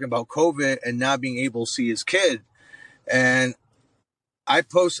he's talking about COVID and not being able to see his kid. And I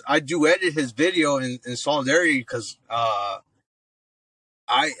duetted his video in solidarity because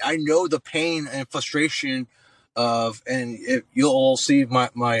I know the pain and frustration of, and you'll all see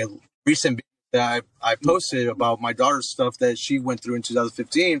my recent video that I posted about my daughter's stuff that she went through in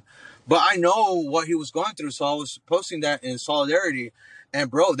 2015. But I know what he was going through, so I was posting that in solidarity. And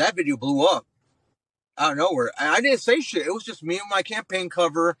bro, that video blew up out of nowhere. And I didn't say shit. It was just me and my campaign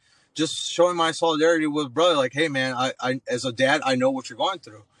cover, just showing my solidarity with brother. Like, hey man, I as a dad, I know what you're going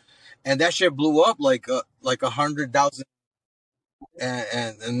through. And that shit blew up like 100,000.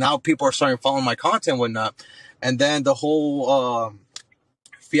 And now people are starting following my content and whatnot. And then the whole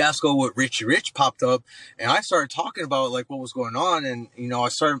fiasco with Richie Rich popped up, and I started talking about like what was going on, and I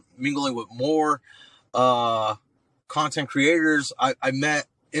started mingling with more content creators. I met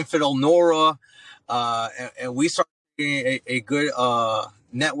Infidel Nora, and we started a good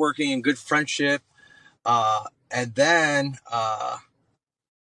networking and good friendship, and then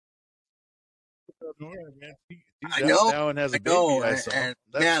I know now and has a baby. And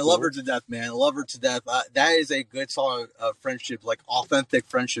man, I love her to death, man. I love her to death. That is a good, solid friendship, like authentic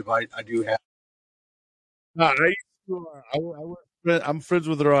friendship. I do have. I'm friends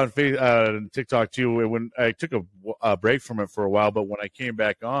with her on TikTok too. When I took a break from it for a while, but when I came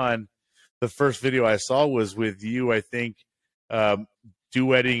back on, the first video I saw was with you, I think,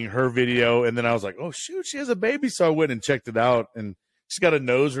 duetting her video, and then I was like, oh shoot, she has a baby. So I went and checked it out, and she's got a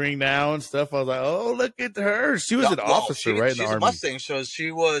nose ring now and stuff. I was like, oh, look at her. She was an officer, right, in the Army. She's a Mustang, so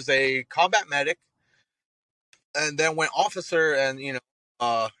she was a combat medic, and then went officer. And you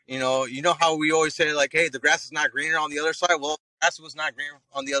know how we always say, like, hey, the grass is not greener on the other side. Well, the grass was not green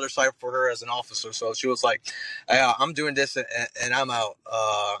on the other side for her as an officer. So she was like, I'm doing this and I'm out.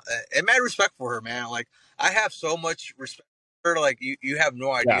 And mad respect for her, man. Like, I have so much respect for her. Like, you have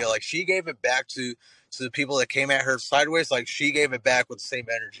no idea. Yeah. Like, she gave it back to the people that came at her sideways. Like, she gave it back with the same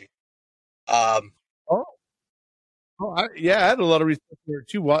energy. I had a lot of respect for her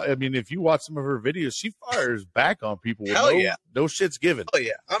too. I mean, if you watch some of her videos, she fires back on people with no shit's given. Oh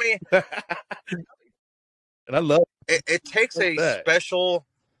yeah, I mean, and I love it. It takes a special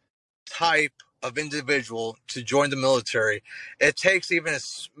type of individual to join the military. It takes even a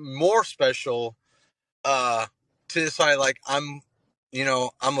more special to decide, like, I'm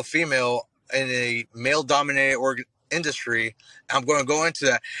a female in a male-dominated industry. I'm going to go into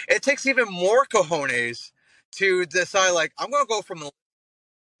that. It takes even more cojones to decide, like, I'm going to go from the.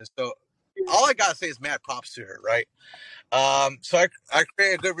 So all I got to say is mad props to her, right? So I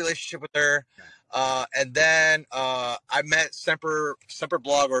created a good relationship with her. And then I met Semper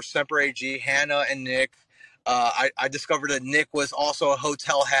Blog or Semper AG, Hannah and Nick. I discovered that Nick was also a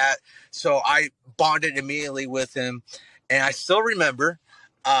hotel hat, so I bonded immediately with him. And I still remember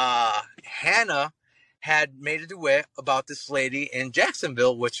Hannah had made a duet about this lady in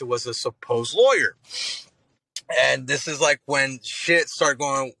Jacksonville, which was a supposed lawyer. And this is like when shit started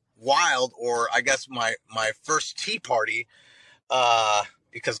going wild, or I guess my first tea party,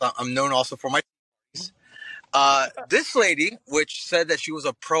 because I'm known also for my this lady, which said that she was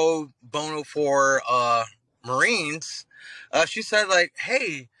a pro bono for Marines, she said like,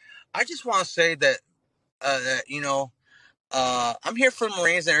 hey, I just want to say that, I'm here for the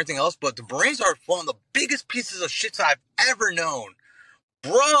Marines and everything else, but the Marines are one of the biggest pieces of shit I've ever known.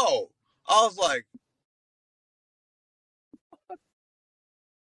 Bro, I was like,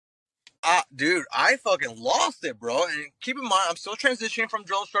 dude, I fucking lost it, bro. And keep in mind, I'm still transitioning from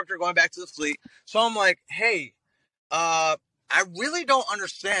drill instructor going back to the fleet. So I'm like, hey, I really don't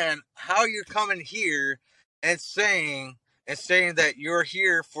understand how you're coming here and saying that you're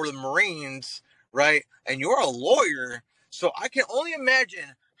here for the Marines, right? And you're a lawyer. So I can only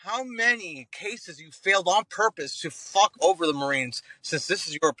imagine how many cases you failed on purpose to fuck over the Marines, since this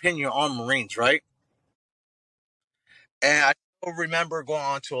is your opinion on Marines, right? And I still remember going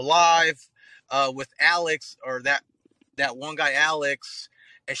on to a live with Alex, or that one guy, Alex,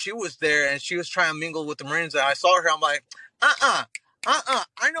 and she was there and she was trying to mingle with the Marines. And I saw her, I'm like, I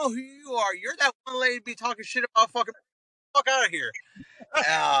know who you are. You're that one lady be talking shit about fuck out of here.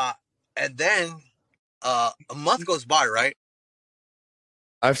 And then a month goes by, right?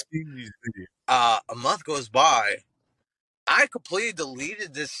 I've seen these videos. A month goes by. I completely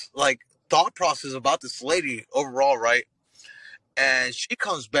deleted this like thought process about this lady overall, right? And she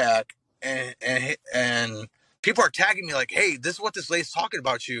comes back and people are tagging me like, hey, this is what this lady's talking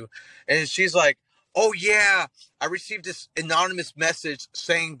about you. And she's like, oh yeah, I received this anonymous message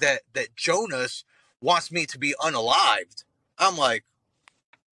saying that Jonas wants me to be unalived. I'm like,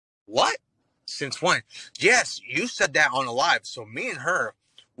 what? Since when? Yes, you said that on a live. So me and her,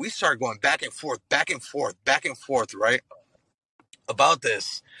 we started going back and forth, right? About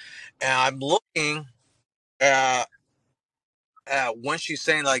this. And I'm looking at when she's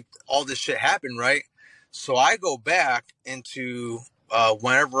saying like all this shit happened, right? So I go back into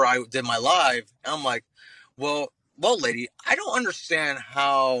whenever I did my live, and I'm like, well, lady, I don't understand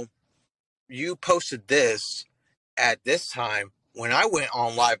how you posted this at this time when I went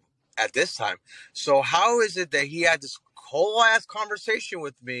on live at this time. So how is it that he had this whole ass conversation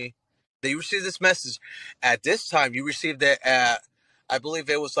with me, that you received this message at this time? You received it at, I believe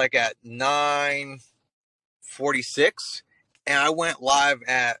it was like at 9:46, and I went live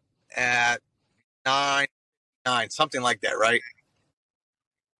at 9, something like that, right?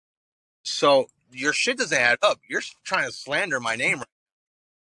 So your shit doesn't add up. You're trying to slander my name, right?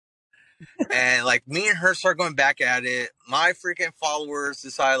 And like me and her start going back at it. My freaking followers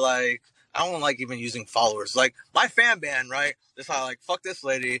decide like, I don't like even using followers. Like my fan band, right? Decide like, fuck this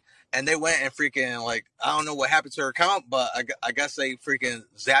lady. And they went and freaking like, I don't know what happened to her account, but I guess they freaking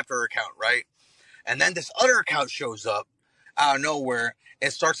zapped her account, right? And then this other account shows up out of nowhere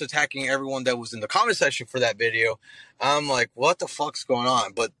and starts attacking everyone that was in the comment section for that video. I'm like, what the fuck's going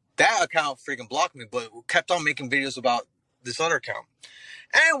on? But that account freaking blocked me, but kept on making videos about this other account.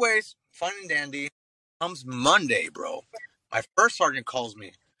 Anyways, fun and dandy. Comes Monday, bro. My first sergeant calls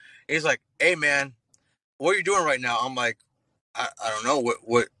me. He's like, hey man, what are you doing right now? I'm like, I don't know.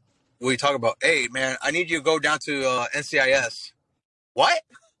 What are you talking about? Hey man, I need you to go down to NCIS. What?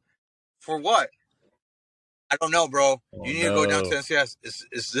 For what? I don't know, bro. You need to go down to NCIS.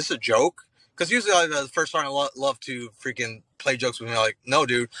 Is this a joke? Because usually like, the first sergeant love to freaking play jokes with me. Like, no,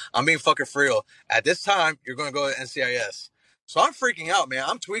 dude, I'm being fucking for real. At this time, you're going to go to NCIS. So I'm freaking out, man.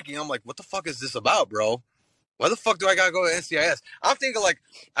 I'm tweaking. I'm like, what the fuck is this about, bro? Why the fuck do I gotta go to NCIS? I'm thinking like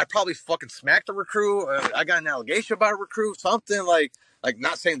I probably fucking smacked a recruit. I got an allegation about a recruit, something like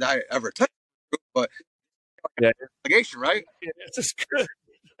not saying that I ever touched a recruit, but Yeah. allegation, right? Yeah, it's just good.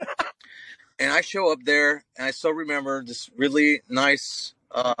 And I show up there, and I still remember this really nice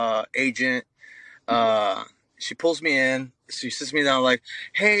agent. She pulls me in. She sits me down like,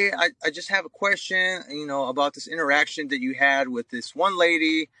 hey, I just have a question, about this interaction that you had with this one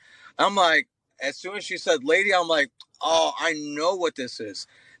lady. I'm like, as soon as she said lady, I'm like, oh, I know what this is.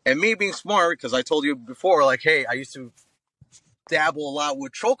 And me being smart, because I told you before, like, hey, I used to dabble a lot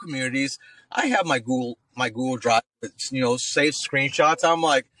with troll communities. I have my Google Drive, save screenshots. I'm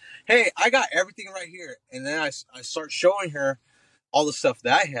like, hey, I got everything right here. And then I start showing her all the stuff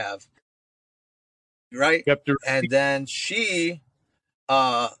that I have. Right. And then she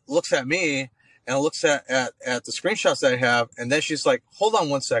looks at me and looks at the screenshots that I have. And then she's like, hold on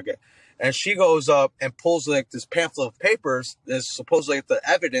one second. And she goes up and pulls like this pamphlet of papers that's supposedly like the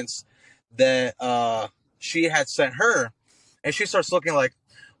evidence that she had sent her. And she starts looking like,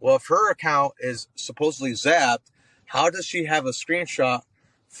 well, if her account is supposedly zapped, how does she have a screenshot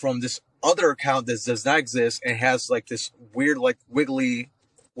from this other account that does not exist and has like this weird, like wiggly,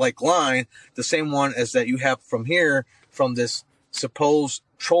 like line, the same one as that you have from here from this supposed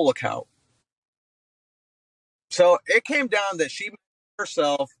troll account? So it came down that she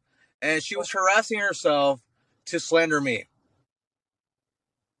herself and she was harassing herself to slander me.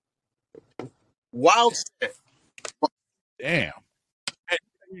 Wild shit. Damn.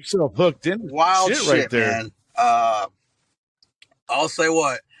 Yourself hooked in. Wild shit right there. Man. I'll say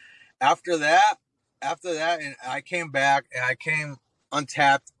what. After that, and I came back and I came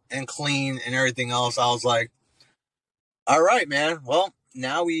untapped and clean and everything else. I was like, all right, man. Well,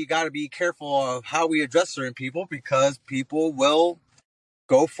 now we got to be careful of how we address certain people because people will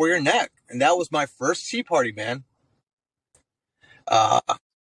go for your neck. And that was my first tea party, man.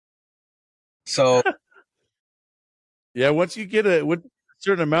 So yeah, once you get a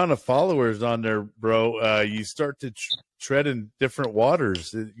certain amount of followers on there, bro, you start to tread in different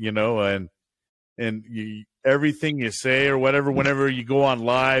waters, you know, and everything you say or whatever, whenever you go on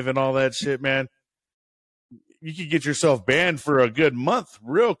live and all that shit, man, you could get yourself banned for a good month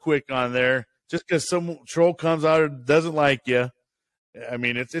real quick on there just because some troll comes out and doesn't like you. I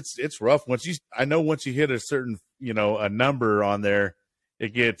mean, it's rough. Once you hit a certain, you know, a number on there,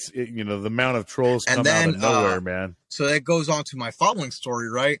 it gets, you know, the amount of trolls come out of nowhere, man. So that goes on to my following story,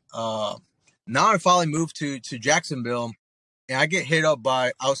 right? Now I finally moved to Jacksonville, and I get hit up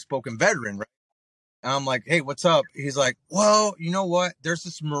by Outspoken Veteran, right? And I'm like, hey, what's up? He's like, well, you know what? There's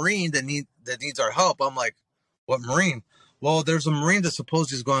this Marine that needs our help. I'm like, what Marine? Well, there's a Marine that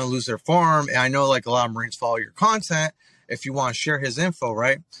supposedly is going to lose their farm, and I know like a lot of Marines follow your content if you want to share his info,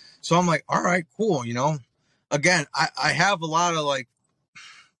 right? So I'm like, all right, cool, you know. Again, I have a lot of like,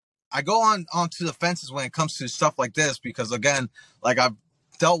 I go onto the fences when it comes to stuff like this because again, like I've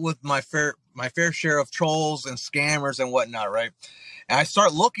dealt with my fair share of trolls and scammers and whatnot, right? And I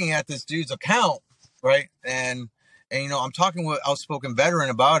start looking at this dude's account, right? And you know, I'm talking with Outspoken Veteran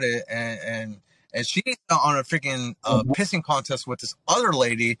about it, and she's on a freaking pissing contest with this other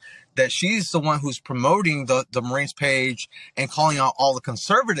lady that she's the one who's promoting the Marines page and calling out all the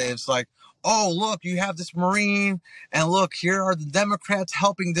conservatives like, oh, look, you have this Marine, and look, here are the Democrats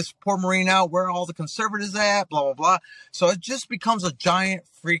helping this poor Marine out. Where are all the conservatives at? Blah, blah, blah. So it just becomes a giant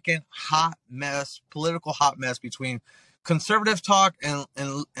freaking hot mess, political hot mess between conservative talk and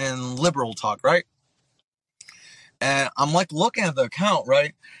liberal talk, right? And I'm like looking at the account,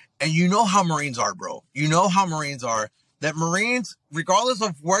 right? And you know how Marines are, bro. You know how Marines are. That Marines, regardless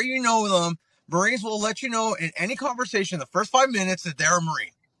of where you know them, Marines will let you know in any conversation the first 5 minutes that they're a Marine.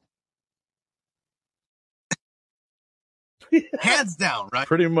 Hands down, right?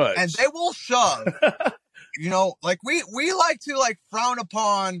 Pretty much. And they will shove. You know, like we like to like frown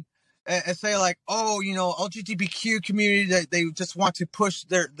upon and say like, oh, you know, LGBTQ community, that they just want to push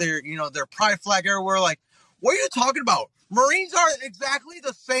their you know, their pride flag everywhere. Like, what are you talking about? Marines are exactly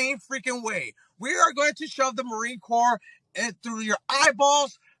the same freaking way. We are going to shove the Marine Corps through your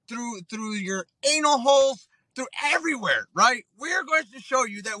eyeballs, through your anal holes, through everywhere, right? We are going to show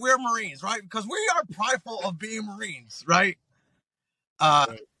you that we're Marines, right? Because we are prideful of being Marines, right?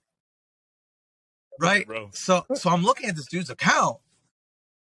 Right? Bro. So I'm looking at this dude's account.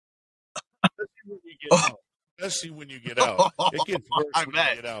 Especially when you get out. It gets worse when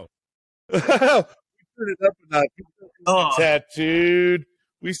you get out. We turn it up a notch. Tattooed.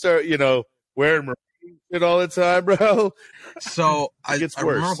 We start, you know, wearing Marine shit all the time, bro. So I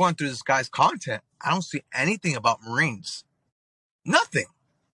remember going through this guy's content. I don't see anything about Marines. Nothing.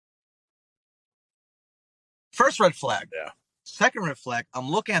 First red flag. Yeah. Second red flag, I'm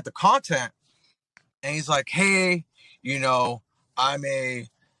looking at the content, and he's like, hey, you know, I'm a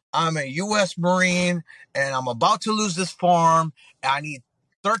U.S. Marine, and I'm about to lose this farm, and I need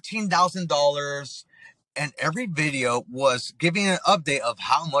 $13,000. And every video was giving an update of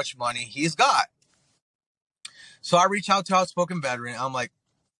how much money he's got. So I reach out to Outspoken Veteran. I'm like,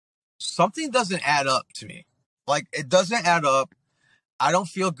 something doesn't add up to me. Like, it doesn't add up. I don't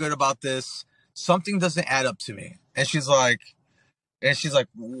feel good about this. Something doesn't add up to me. And she's like,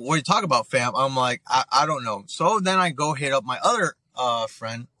 what are you talking about, fam? I'm like, I don't know. So then I go hit up my other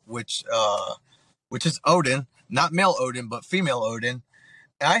friend, which is Odin, not male Odin, but female Odin.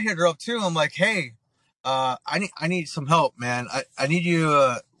 And I hit her up too. I'm like, hey, I need some help, man. I need you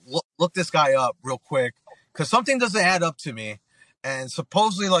to look this guy up real quick, because something doesn't add up to me. And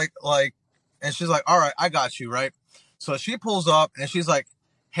supposedly like, and she's like, all right, I got you, right? So she pulls up and she's like,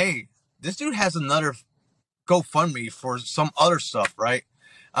 hey, this dude has another GoFundMe for some other stuff, right?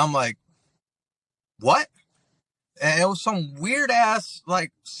 I'm like, what? And it was some weird ass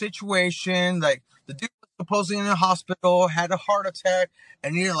like situation. Like the dude was supposedly in the hospital, had a heart attack,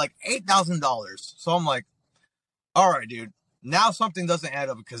 and needed like $8,000. So I'm like, all right, dude. Now something doesn't add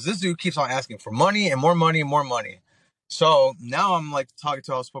up because this dude keeps on asking for money and more money and more money. So now I'm like talking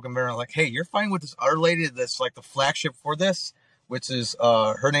to Outspoken Baron, like, hey, you're fighting with this other lady that's like the flagship for this, which is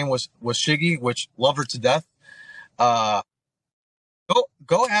her name was Shiggy, which love her to death. Go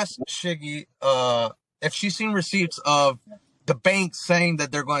ask Shiggy if she's seen receipts of the bank saying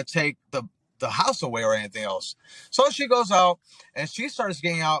that they're going to take the house away or anything else. So she goes out and she starts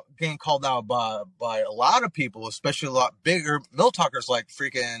getting called out by a lot of people, especially a lot bigger mill talkers like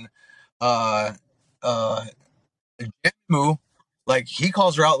freaking Jimmu. Like he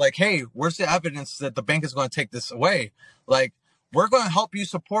calls her out like, hey, where's the evidence that the bank is going to take this away? Like, we're going to help you,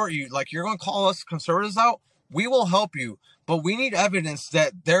 support you. Like, you're going to call us conservatives out, we will help you, but we need evidence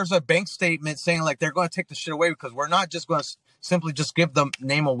that there's a bank statement saying like they're going to take the shit away, because we're not just going to simply just give the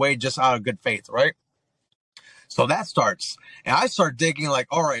name away just out of good faith, right? So that starts, and I start digging like,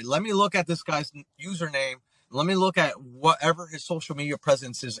 all right, let me look at this guy's username, let me look at whatever his social media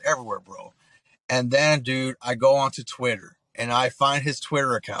presence is everywhere, bro. And then, dude, I go onto Twitter and I find his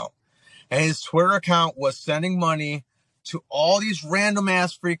Twitter account, and his Twitter account was sending money to all these random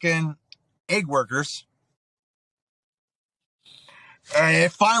ass freaking egg workers. And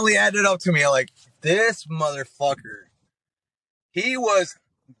it finally added up to me. Like, this motherfucker, he was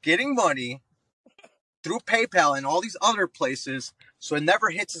getting money through PayPal and all these other places, so it never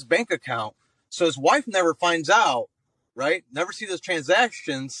hits his bank account. So his wife never finds out, right? Never see those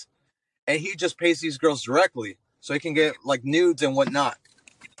transactions, and he just pays these girls directly so he can get like nudes and whatnot.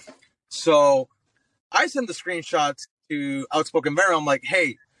 So I send the screenshots to Outspoken Baron. I'm like,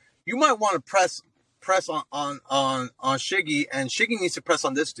 hey, you might want to press on Shiggy, and Shiggy needs to press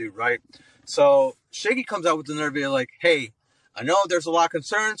on this dude, right? So Shiggy comes out with another video like, hey, I know there's a lot of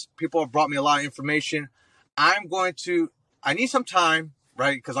concerns. People have brought me a lot of information. I need some time,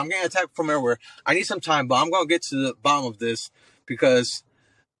 right? Because I'm getting attacked from everywhere. I need some time, but I'm going to get to the bottom of this because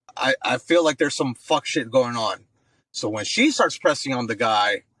I feel like there's some fuck shit going on. So when she starts pressing on the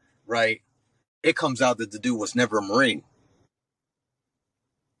guy, right, it comes out that the dude was never a Marine.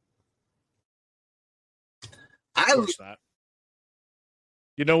 Of course not.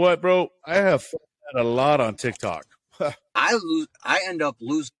 You know what, bro? I have that a lot on TikTok. I end up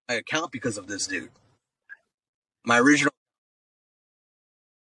losing my account because of this dude. My original.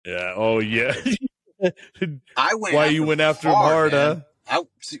 Yeah. Oh, yeah. I went. Why you went after him hard, man. huh?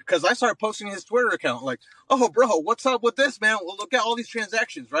 Because I started posting his Twitter account, like, oh, bro, what's up with this, man? Well, look at all these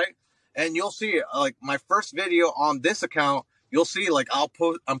transactions, right? And you'll see, like, my first video on this account, you'll see, like,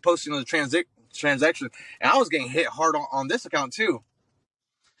 I'm posting the transaction, and I was getting hit hard on this account too.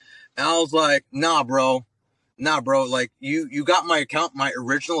 And I was like, nah, bro, like, you got my account, my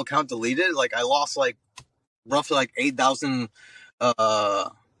original account deleted. Like, I lost like roughly like 8,000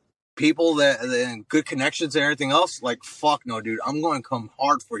 people that and good connections and everything else. Like, fuck no, dude, I'm going to come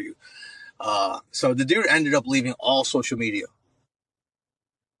hard for you. So the dude ended up leaving all social media,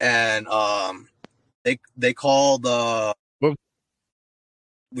 and they called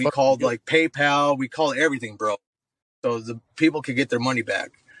we called like PayPal, we called everything, bro, so the people could get their money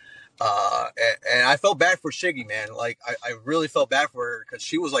back. And I felt bad for Shiggy, man. Like, I really felt bad for her, because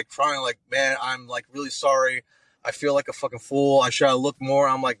she was like crying, like, man, I'm like really sorry. I feel like a fucking fool. I should have looked more.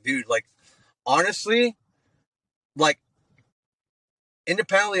 I'm like, dude, like, honestly, like,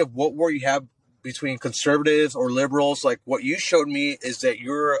 independently of what war you have between conservatives or liberals, like, what you showed me is that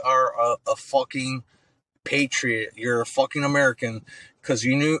you're a fucking patriot. You're a fucking American, because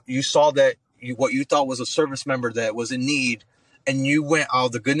you saw that what you thought was a service member that was in need, and you went out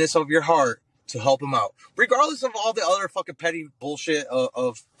of the goodness of your heart to help him out, regardless of all the other fucking petty bullshit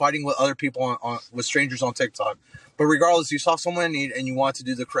of fighting with other people with strangers on TikTok. But regardless, you saw someone in need and you wanted to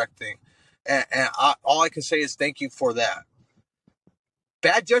do the correct thing. And all I can say is thank you for that.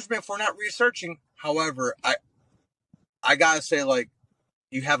 Bad judgment for not researching. However, I gotta say, like,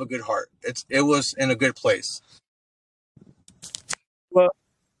 you have a good heart. It was in a good place. Well,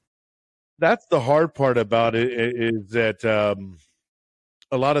 that's the hard part about it, is that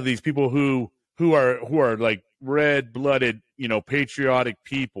a lot of these people who are like red-blooded, patriotic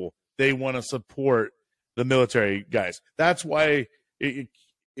people, they want to support the military guys. That's why it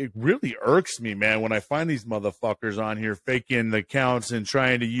really irks me, man, when I find these motherfuckers on here faking the accounts and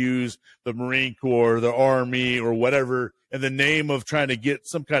trying to use the Marine Corps, the Army, or whatever in the name of trying to get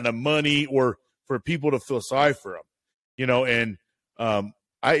some kind of money or for people to feel sorry for them, and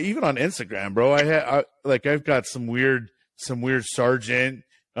even on Instagram, bro, I've got some weird sergeant,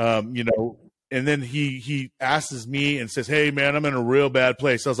 and then he asks me and says, "Hey man, I'm in a real bad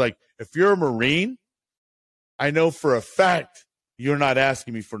place." I was like, if you're a Marine, I know for a fact you're not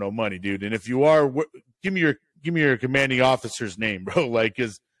asking me for no money, dude. And if you are, give me your commanding officer's name, bro. Like,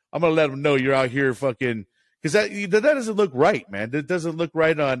 cause I'm gonna let them know you're out here fucking. Because that doesn't look right, man. That doesn't look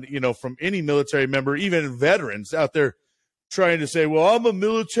right on, from any military member, even veterans out there trying to say, well, I'm a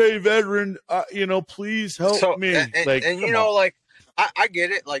military veteran, please help me. And I get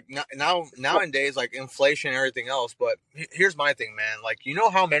it. Like nowadays, like inflation and everything else. But here's my thing, man. Like,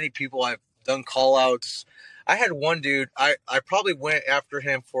 how many people I've done call outs. I had one dude, I probably went after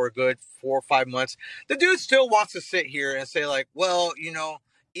him for a good 4 or 5 months. The dude still wants to sit here and say like, well,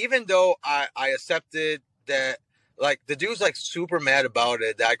 even though I accepted that, like, the dude's like super mad about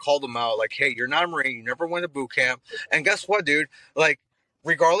it, that I called him out like, hey, you're not a Marine, you never went to boot camp. And guess what, dude? Like,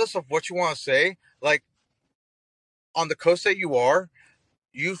 regardless of what you want to say, like, on the coast that you are,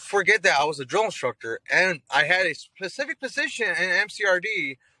 you forget that I was a drill instructor and I had a specific position in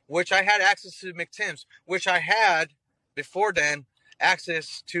MCRD, which I had access to McTims, which I had before then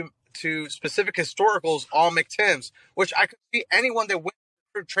access to specific historicals on McTims, which I could see anyone that went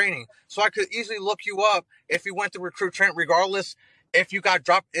recruit training. So I could easily look you up if you went to recruit training, regardless if you got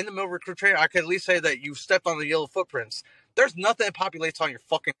dropped in the middle of recruit training. I could at least say that you stepped on the yellow footprints. There's nothing that populates on your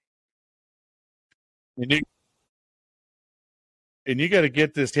fucking. And you got to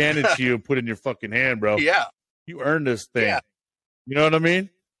get this handed to you and put in your fucking hand, bro. Yeah, you earned this thing. Yeah. You know what I mean?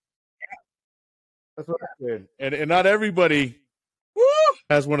 Yeah. That's what I did. And not everybody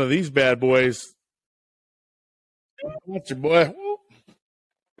has one of these bad boys. What's your boy?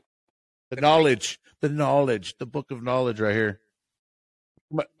 The knowledge, the book of knowledge right here.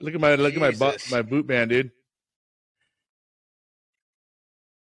 Look at my boot band, dude.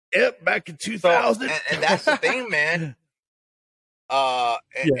 Yep, back in 2000. So, and that's the thing, man. And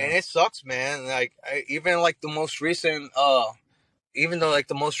it sucks, man. Like even like the most recent, even though like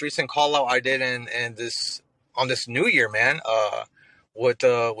the most recent call out I did in this on this new year, man. With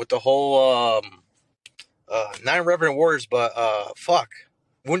the whole not Reverend Warriors, but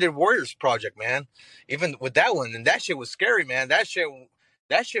Wounded Warriors project, man. Even with that one, and that shit was scary, man. That shit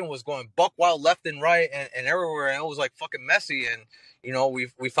was going buck wild left and right and everywhere, and it was like fucking messy. And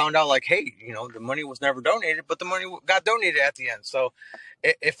we found out like, hey, the money was never donated, but the money got donated at the end. So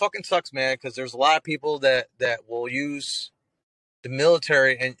it fucking sucks, man, because there's a lot of people that will use the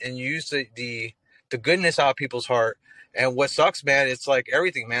military and use the goodness out of people's heart. And what sucks, man, it's like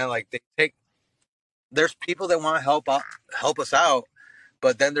everything, man. Like there's people that want to help us out.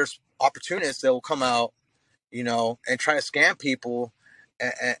 But then there's opportunists that will come out, and try to scam people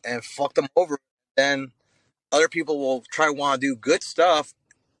and fuck them over. Then other people will try to want to do good stuff,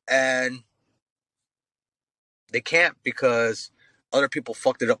 and they can't because other people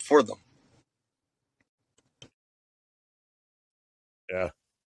fucked it up for them. Yeah,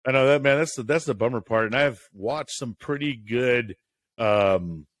 I know that, man. That's the bummer part. And I've watched some pretty good,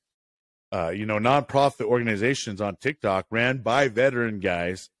 nonprofit organizations on TikTok ran by veteran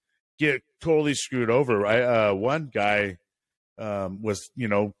guys get totally screwed over. One guy was,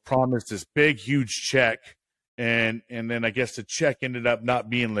 promised this big, huge check, and then I guess the check ended up not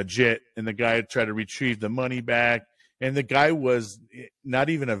being legit, and the guy tried to retrieve the money back, and the guy was not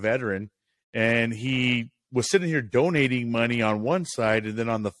even a veteran, and he was sitting here donating money on one side, and then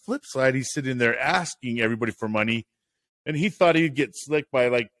on the flip side, he's sitting there asking everybody for money, and he thought he'd get slicked by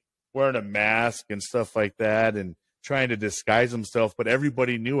like wearing a mask and stuff like that and trying to disguise himself. But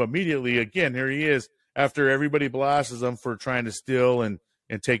everybody knew immediately, again, here he is, after everybody blasts him for trying to steal and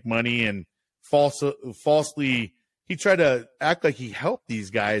take money and falsely, he tried to act like he helped these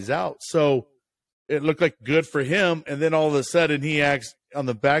guys out. So it looked like good for him. And then all of a sudden he acts on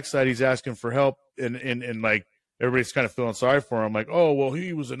the backside, he's asking for help. And like everybody's kind of feeling sorry for him. Like, oh, well,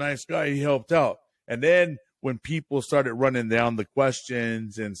 he was a nice guy. He helped out. And then when people started running down the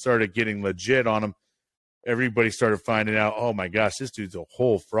questions and started getting legit on him, everybody started finding out, oh my gosh, this dude's a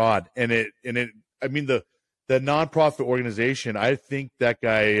whole fraud. And I mean, the nonprofit organization, I think that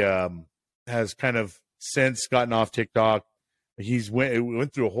guy has kind of since gotten off TikTok. He's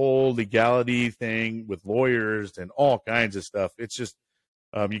went through a whole legality thing with lawyers and all kinds of stuff. It's just,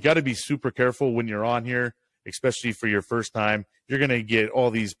 you got to be super careful when you're on here, especially for your first time. You're going to get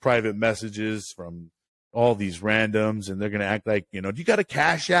all these private messages from all these randoms, and they're going to act like, do you got a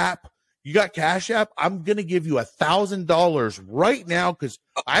Cash App? You got Cash App? I'm going to give you $1,000 right now because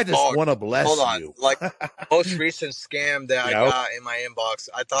I just want to bless you. Hold on. Like, most recent scam that I got in my inbox,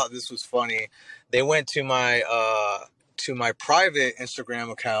 I thought this was funny. They went to my to my private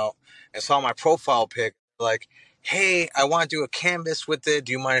Instagram account and saw my profile pic, like, hey, I want to do a canvas with it.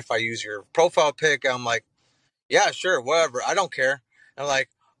 Do you mind if I use your profile pic? I'm like, yeah, sure, whatever. I don't care. And like,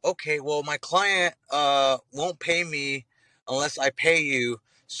 okay, well, my client won't pay me unless I pay you.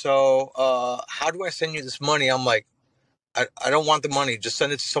 So how do I send you this money? I'm like, I don't want the money. Just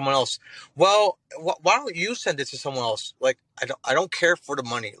send it to someone else. Well, why don't you send it to someone else? Like, I don't care for the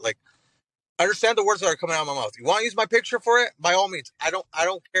money. Like, I understand the words that are coming out of my mouth. You want to use my picture for it? By all means. I don't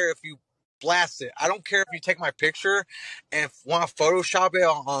care if you blast it. I don't care if you take my picture and want to Photoshop it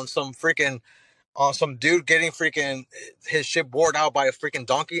on some freaking on some dude getting freaking his shit bored out by a freaking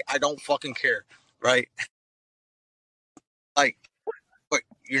donkey. I don't fucking care, right? Like, but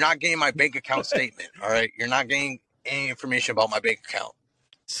you're not getting my bank account statement, all right? You're not getting any information about my bank account.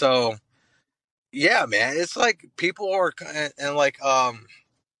 So, yeah, man, it's like people are and like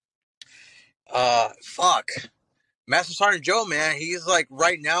fuck. Master Sergeant Joe, man, he's like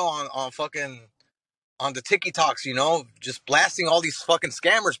right now on fucking on the TikToks, you know, just blasting all these fucking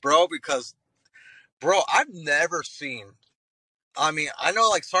scammers, bro, because bro, I've never seen. I mean, I know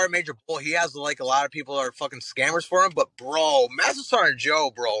like Sergeant Major Bull, he has like a lot of people that are fucking scammers for him, but bro, Master Sergeant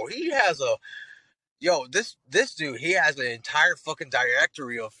Joe, bro, he has a this dude, he has an entire fucking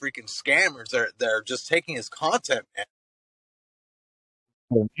directory of freaking scammers that are just taking his content, man.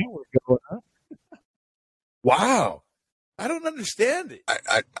 Well, you were going, huh? Wow. I don't understand it.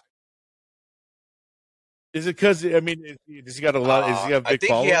 Is it because, I mean, does he got a lot? Is he got a I big think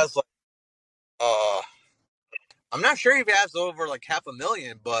following? he has like, I'm not sure if he has over like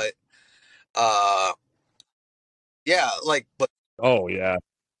 500,000, but yeah, like, but Oh, yeah.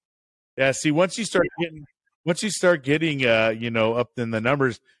 Yeah. See, once you start getting, you know, up in the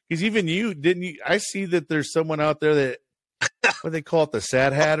numbers, because even you didn't, I see that there's someone out there that, what they call it, the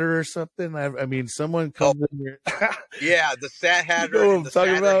Sad Hatter or something. I mean, someone comes in here. yeah, the Sad You Hatter know what and I'm the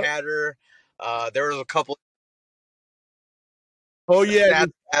talking Sadder about? Hatter. There was a couple. Oh, The yeah. Sad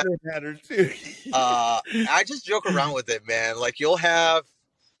The Hatter. Sad Hatter, too. I just joke around with it, man. Like you'll have,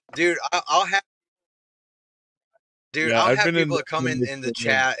 dude, I'll have, dude, Yeah. I'll I've have been people that come in the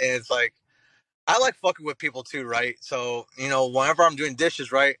chat, and it's like, I like fucking with people too, right? So you know, whenever I'm doing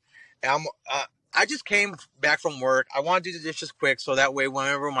dishes, right, and I just came back from work. I want to do the dishes quick, so that way,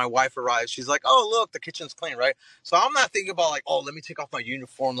 whenever my wife arrives, she's like, "Oh, look, the kitchen's clean," right? So I'm not thinking about like, "Oh, let me take off my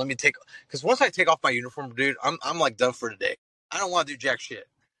uniform. Let me take," because once I take off my uniform, dude, I'm like done for the day. I don't want to do jack shit.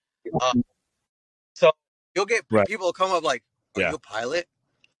 Uh, so you'll get Right. people come up like, "Are Yeah. you a pilot?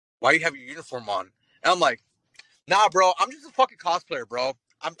 Why do you have your uniform on?" And I'm like, "Nah, bro, I'm just a fucking cosplayer, bro.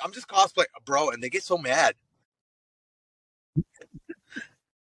 I'm just cosplay, bro." And they get so mad.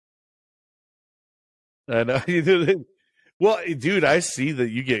 I know. Well, dude, I see that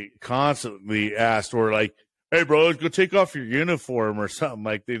you get constantly asked, or like, "Hey, bro, let's go take off your uniform," or something.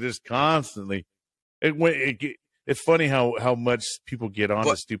 Like they just constantly. It's funny how much people get on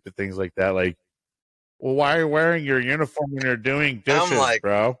to But stupid things like that. Like, well, why are you wearing your uniform when you're doing I'm dishes, like,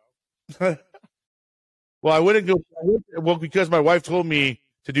 bro? Well, I wouldn't go. Well, because my wife told me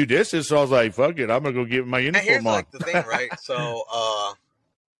to do dishes, so I was like, "Fuck it, I'm gonna go get my and here's uniform on." like the thing, right? So,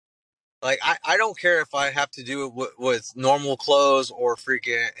 like I don't care if I have to do it with normal clothes or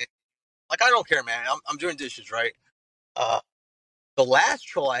freaking like I don't care, man. I'm doing dishes, right? Uh, the last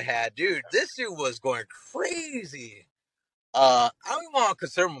troll I had, dude, this dude was going crazy. I don't even want to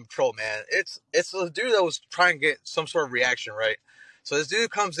consider him a troll, man. It's a dude that was trying to get some sort of reaction, right? So this dude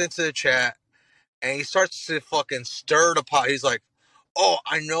comes into the chat and he starts to fucking stir the pot. He's like, "Oh,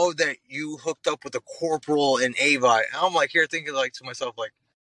 I know that you hooked up with a corporal in Avi." And I'm like here thinking like to myself, like,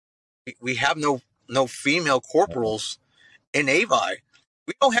 we have no female corporals in Avi.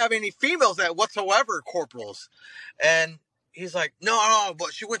 We don't have any females that whatsoever corporals. And he's like, no,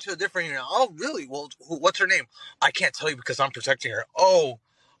 but she went to a different unit. Oh, really? Well, what's her name? I can't tell you because I'm protecting her. Oh,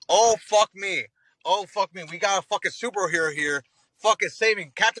 fuck me. Oh, fuck me. We got a fucking superhero here. Fucking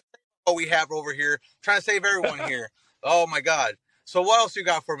saving Captain. Oh, we have over here trying to save everyone here. Oh my god. So what else you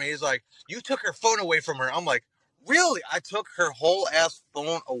got for me? He's like, you took her phone away from her. I'm like, really? I took her whole ass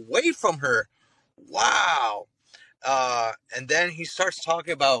phone away from her. Wow. And then he starts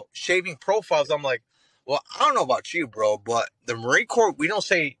talking about shaving profiles. I'm like, well, I don't know about you, bro, but the Marine Corps, we don't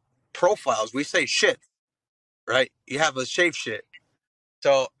say profiles, we say shit, right? You have a shave shit.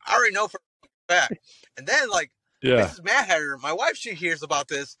 So I already know for a fact. And then, like, Yeah. Mrs. Mad Hatter, my wife, she hears about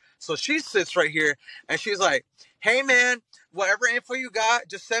this. So she sits right here and she's like, hey, man, whatever info you got,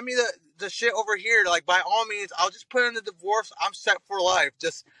 just send me the shit over here. Like, by all means, I'll just put in the divorce. I'm set for life.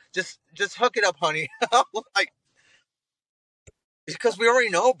 Just hook it up, honey. Like, because we already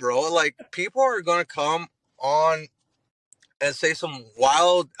know, bro. Like people are gonna come on and say some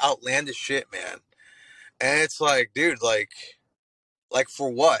wild, outlandish shit, man. And it's like, dude, like for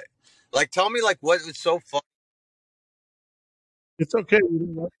what? Like, tell me, like, what was so fun? It's okay.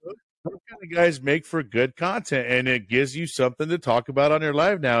 Those kind of guys make for good content, and it gives you something to talk about on your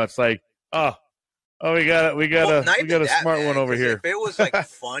live now. It's like, oh, we got a That, smart one man. over Because here. if it was like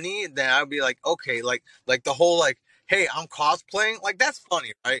funny, then I'd be like, okay, like the whole like, hey, I'm cosplaying, like that's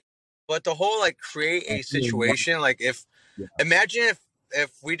funny, right? But the whole like create a situation, like if imagine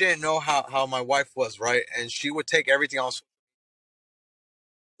if we didn't know how my wife was, right, and she would take everything else,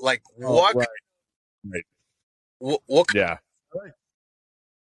 like Oh, what, right. what Yeah.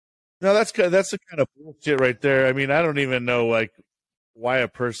 No, that's the kind of bullshit right there. I mean, I don't even know like why a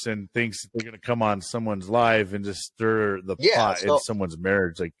person thinks they're going to come on someone's live and just stir the yeah. pot in someone's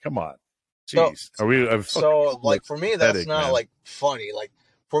marriage. Like, come on, So jeez, are we? so like for me, that's Pathetic, not man. like funny. Like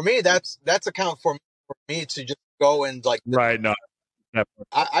for me, that's account for me to just go and like Right? No,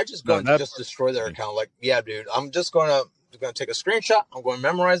 I just go no, and that just destroy their account. Like, yeah, dude, I'm just gonna take a screenshot. I'm going to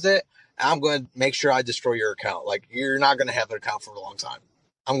memorize it. And I'm going to make sure I destroy your account. Like, you're not going to have an account for a long time.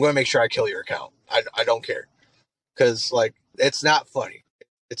 I'm going to make sure I kill your account. I don't care because like it's not funny.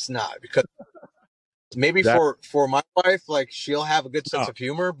 It's not because maybe that for my wife, like she'll have a good sense of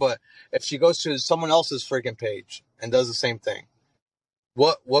humor, but if she goes to someone else's freaking page and does the same thing,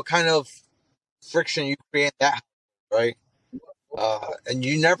 what kind of friction you create that, right? And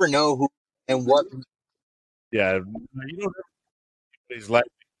you never know who and what. yeah, you don't have anybody's livelihood.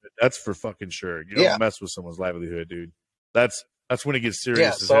 That's for fucking sure. You Yeah, don't mess with someone's livelihood, dude. That's when it gets yeah.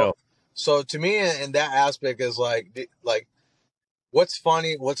 serious as hell. So to me, in that aspect, is like what's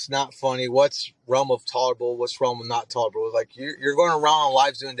funny, what's not funny, what's realm of tolerable, what's realm of not tolerable. Like you're going around on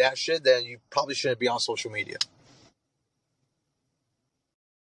lives doing that shit, then you probably shouldn't be on social media.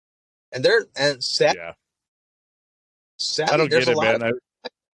 And Yeah, I sadly, don't there's get a it, lot of man.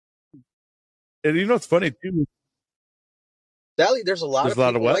 And you know what's funny too? sadly there's a lot There's of a lot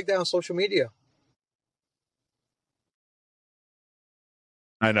of people what? like that on social media.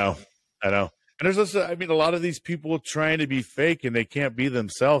 I know. And there's also, I mean, a lot of these people trying to be fake and they can't be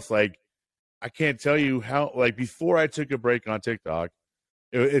themselves. Like, I can't tell you how, like, before I took a break on TikTok,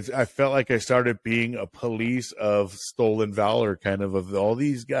 I felt like I started being a police of stolen valor, kind of all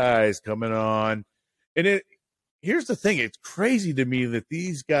these guys coming on. And here's the thing, it's crazy to me that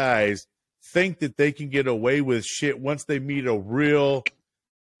these guys think that they can get away with shit once they meet a real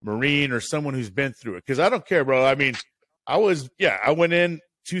Marine or someone who's been through it. Because I don't care, bro. I mean, I went in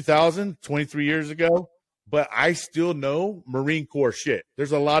 2000, 23 years ago, but I still know Marine Corps shit.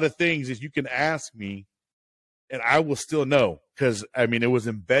 There's a lot of things that you can ask me and I will still know because, I mean, it was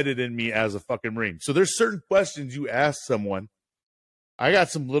embedded in me as a fucking Marine. So there's certain questions you ask someone. I got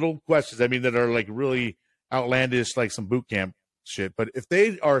some little questions, I mean, that are like really outlandish, like some boot camp shit. But if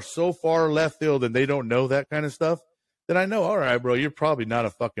they are so far left field and they don't know that kind of stuff, then I know, all right, bro, you're probably not a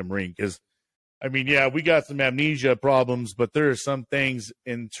fucking Marine. Because, I mean, yeah, we got some amnesia problems, but there are some things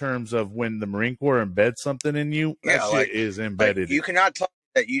in terms of when the Marine Corps embeds something in you, that shit is embedded. You cannot tell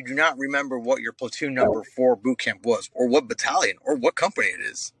that you do not remember what your platoon number for boot camp was, or what battalion, or what company it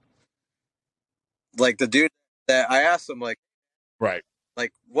is. Like the dude that I asked him, like, Right.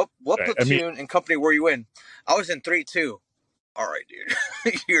 Like what Right. platoon and company were you in? I was in 3-2. All right,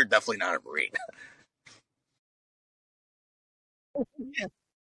 dude, you're definitely not a Marine.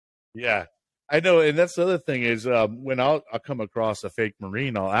 Yeah, I know. And that's the other thing is when I'll come across a fake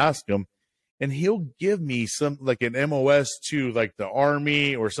Marine, I'll ask him, and he'll give me some like an MOS to like the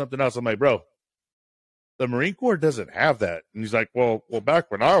Army or something else. I'm like, bro, the Marine Corps doesn't have that. And he's like, well, back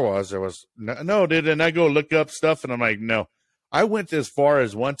when I was, there was no, dude. And I go look up stuff, and I'm like, no. I went as far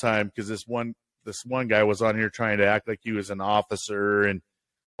as one time because this one guy was on here trying to act like he was an officer and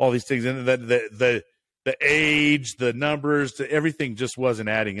all these things, and the age, the numbers, everything just wasn't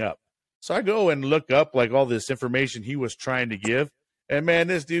adding up. So I go and look up like all this information he was trying to give, and man,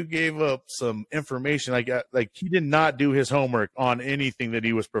 this dude gave up some information like he did not do his homework on anything that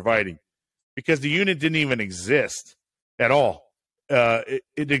he was providing because the unit didn't even exist at all.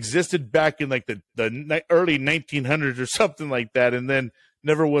 It existed back in like the early 1900s or something like that, and then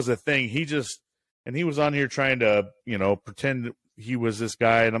never was a thing. He was on here trying to pretend he was this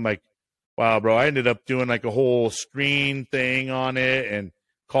guy, and I'm like, wow, bro. I ended up doing like a whole screen thing on it and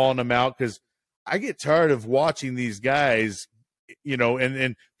calling them out because I get tired of watching these guys,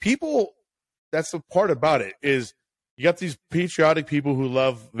 and people. That's the part about it is you got these patriotic people who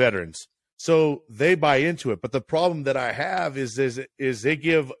love veterans. So they buy into it. But the problem that I have is they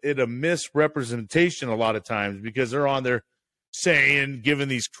give it a misrepresentation a lot of times because they're on there giving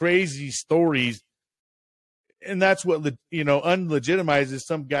these crazy stories. and that's what, unlegitimizes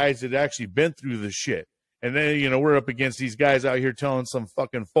some guys that actually been through the shit. And then, we're up against these guys out here telling some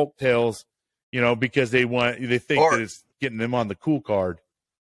fucking folk tales, because they think that it's getting them on the cool card.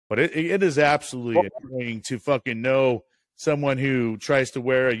 But it is absolutely annoying to fucking know someone who tries to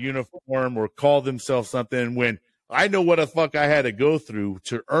wear a uniform or call themselves something when I know what the fuck I had to go through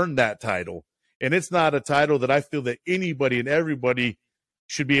to earn that title. And it's not a title that I feel that anybody and everybody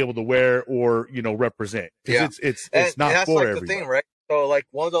should be able to wear or, represent. Because it's not that's for like everybody. The thing, right? So like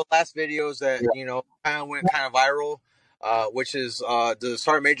one of the last videos that, kind of went kind of viral, which is the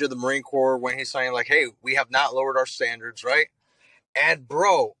Sergeant Major of the Marine Corps when he's saying like, hey, we have not lowered our standards, right? And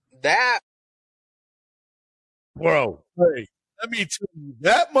bro, hey, let me tell you,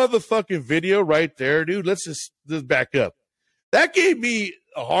 that motherfucking video right there, dude, let's just back up. That gave me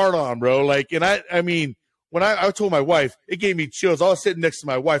a hard on, bro. Like, and I mean, when I told my wife, it gave me chills. I was sitting next to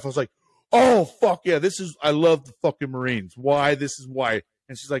my wife. I was like, oh, fuck yeah, I love the fucking Marines. Why? This is why.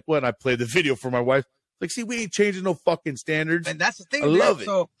 And she's like, what? And I played the video for my wife. Like, see, we ain't changing no fucking standards. And that's the thing. I love it.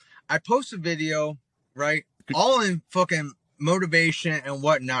 So I post a video, right? All in fucking motivation and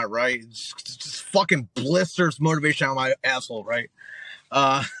whatnot, right? Just fucking blisters motivation on my asshole, right?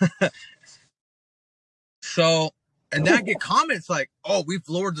 So, and then I get comments like, oh, we've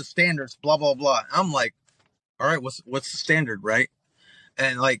lowered the standards, blah, blah, blah. I'm like, all right, what's the standard, right?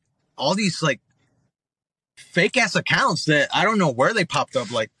 And like all these like fake ass accounts that I don't know where they popped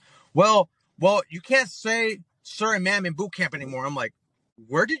up. Like, well, you can't say sir and ma'am in boot camp anymore. I'm like,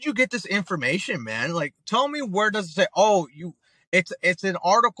 where did you get this information, man? Like, tell me where does it say? Oh, it's an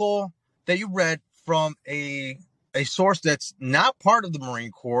article that you read from a source that's not part of the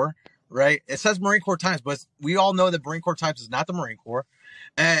Marine Corps, right? It says Marine Corps Times, but we all know that Marine Corps Times is not the Marine Corps,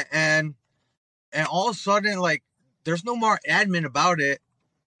 and all of a sudden, like, there's no more admin about it,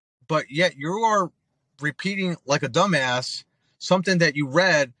 but yet you are repeating like a dumbass something that you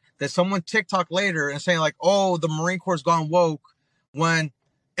read that someone TikTok later and saying like, oh, the Marine Corps has gone woke when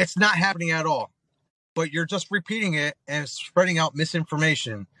it's not happening at all. But you're just repeating it and spreading out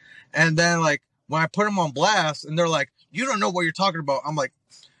misinformation. And then like when I put them on blast and they're like, you don't know what you're talking about. I'm like,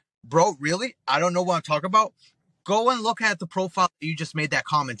 bro, really? I don't know what I'm talking about? Go and look at the profile that you just made that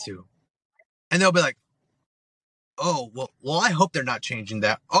comment to. And they'll be like, oh, well, I hope they're not changing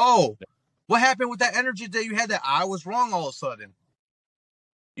that. Oh, what happened with that energy that you had that I was wrong all of a sudden?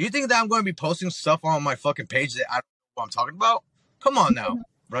 You think that I'm going to be posting stuff on my fucking page that I don't know what I'm talking about? Come on now,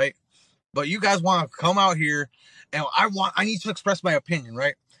 right? But you guys want to come out here and I need to express my opinion,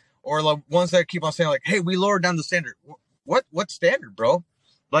 right? Or the ones that keep on saying like, hey, we lowered down the standard. What standard, bro?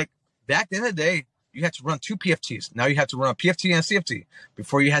 Like back in the day, you had to run 2 PFTs. Now you have to run a PFT and a CFT.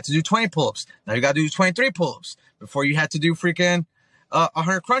 Before you had to do 20 pull-ups. Now you got to do 23 pull-ups. Before you had to do freaking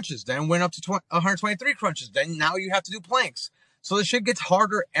 100 crunches. Then went up to 123 crunches. Then now you have to do planks. So the shit gets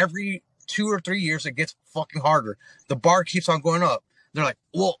harder every 2 or 3 years. It gets fucking harder. The bar keeps on going up. They're like,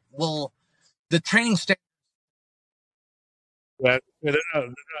 well, the training standard.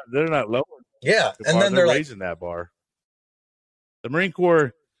 They're not lowering. Yeah, and then they're raising that bar. The Marine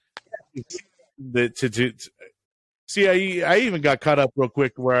Corps. See, I even got caught up real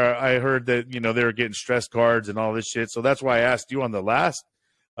quick where I heard that, they were getting stress cards and all this shit. So that's why I asked you on the last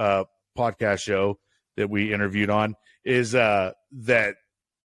podcast show that we interviewed on is that,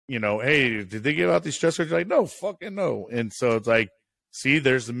 hey, did they give out these stress cards? You're like, no, fucking no. And so it's like, see,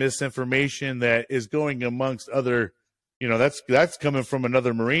 there's the misinformation that is going amongst other, that's coming from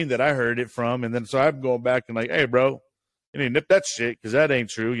another Marine that I heard it from. And then so I'm going back and like, hey, bro, you need to nip that shit because that ain't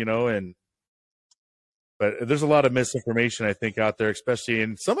true, But there's a lot of misinformation, I think, out there, especially,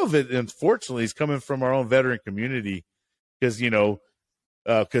 and some of it, unfortunately, is coming from our own veteran community because,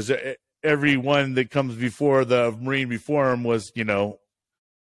 because everyone that comes before the Marine before him was,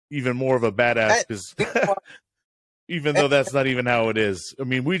 even more of a badass because even though that's not even how it is. I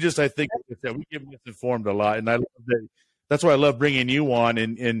mean, I think we get misinformed a lot, and I love that. That's why I love bringing you on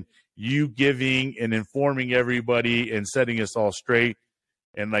and you giving and informing everybody and setting us all straight.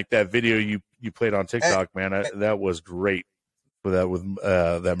 And like that video you played on TikTok, man, that was great. For that with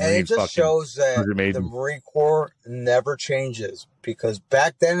that Marine. And it just shows that the Marine Corps never changes because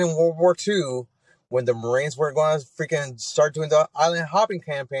back then in World War II, when the Marines were going to freaking start doing the island hopping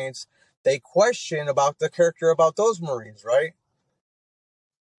campaigns, they questioned about the character about those Marines, right?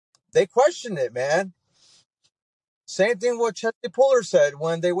 They questioned it, man. Same thing what Chesley Puller said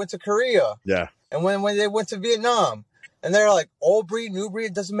when they went to Korea. Yeah. And when they went to Vietnam. And they're like, old breed, new breed,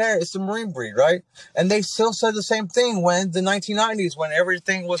 it doesn't matter. It's the Marine breed, right? And they still said the same thing when the 1990s, when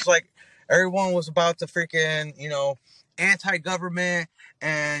everything was like, everyone was about to freaking, anti-government.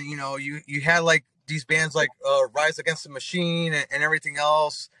 And, you had like these bands like Rise Against the Machine and everything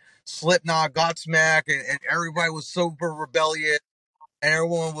else, Slipknot, Godsmack, and everybody was super rebellious, and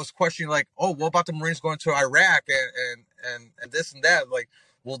everyone was questioning like, oh, what about the Marines going to Iraq and this and that? Like,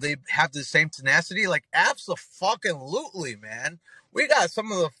 will they have the same tenacity? Like, abso-fucking-lutely, man. We got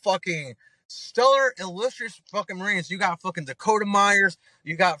some of the fucking stellar, illustrious fucking Marines. You got fucking Dakota Myers.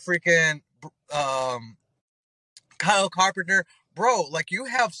 You got freaking Kyle Carpenter. Bro, like, you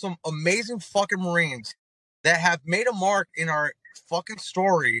have some amazing fucking Marines that have made a mark in our fucking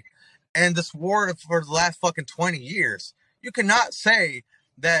story and this war for the last fucking 20 years. You cannot say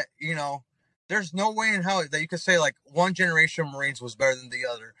that, you know, there's no way in hell that you could say, like, one generation of Marines was better than the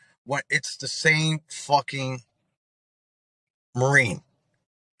other when it's the same fucking Marine.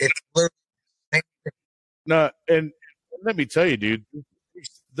 It's literally the same. No, and let me tell you, dude,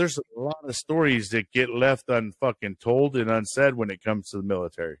 there's a lot of stories that get left unfucking told and unsaid when it comes to the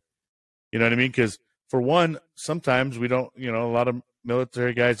military. You know what I mean? Because for one, sometimes we don't, you know, a lot of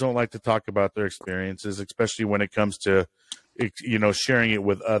military guys don't like to talk about their experiences, especially when it comes to, you know, sharing it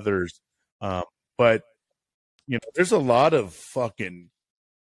with others. But, you know, there's a lot of fucking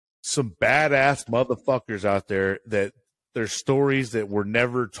some badass motherfuckers out there that there's stories that were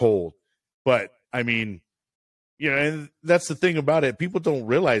never told. But, I mean, you know, and that's the thing about it. People don't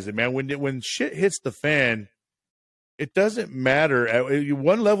realize it, man. When shit hits the fan, it doesn't matter. At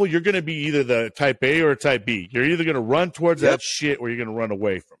one level, you're going to be either the type A or type B. You're either going to run towards that shit or you're going to run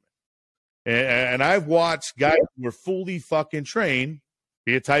away from it. And I've watched guys who were fully fucking trained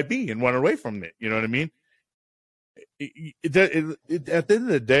be a type B and run away from it. You know what I mean? At the end of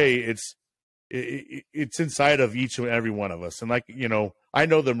the day, it's inside of each and every one of us. And like, you know, I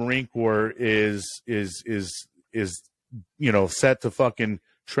know the Marine Corps is you know, set to fucking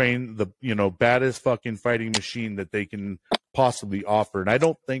train the, you know, baddest fucking fighting machine that they can possibly offer. And I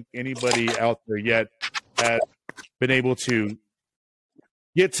don't think anybody out there yet has been able to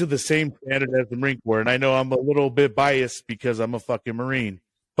get to the same standard as the Marine Corps. And I know I'm a little bit biased because I'm a fucking Marine,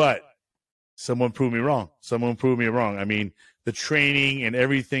 but someone prove me wrong. Someone prove me wrong. I mean, the training and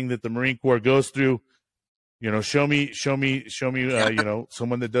everything that the Marine Corps goes through, you know, show me, you know,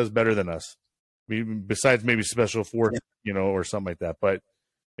 someone that does better than us. I mean, besides maybe Special Force, you know, or something like that. But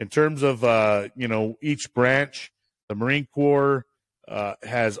in terms of, you know, each branch, the Marine Corps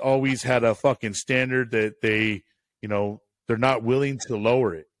has always had a fucking standard that they, you know, they're not willing to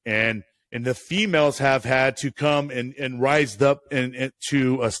lower it. And the females have had to come and rise up and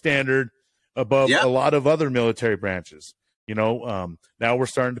to a standard above a lot of other military branches. You know, now we're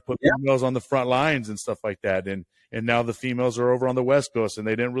starting to put females on the front lines and stuff like that. And now the females are over on the West Coast, and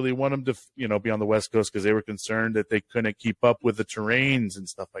they didn't really want them to, you know, be on the West Coast because they were concerned that they couldn't keep up with the terrains and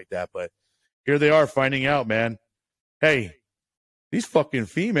stuff like that. But here they are finding out, man. Hey, these fucking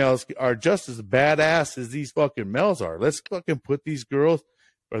females are just as badass as these fucking males are. Let's fucking put these girls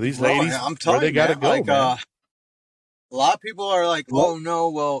or these ladies where they got to go, like, man. A lot of people are like, oh no,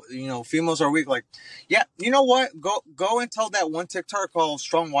 well, you know, females are weak. Like, yeah, you know what? Go and tell that one TikTok called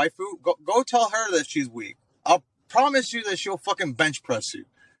Strong Waifu. Go tell her that she's weak. I'll promise you that she'll fucking bench press you,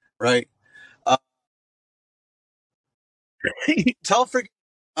 right? Tell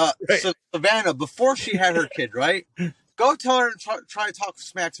freaking Savannah before she had her kid, right? Go tell her and try to talk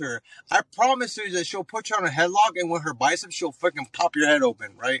smack to her. I promise you that she'll put you on a headlock, and with her biceps, she'll fucking pop your head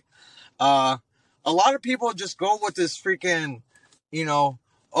open, right? A lot of people just go with this freaking, you know,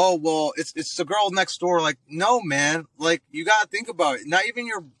 oh, well, it's the girl next door. Like, no, man. Like, you got to think about it. Not even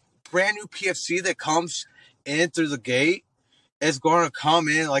your brand new PFC that comes in through the gate is going to come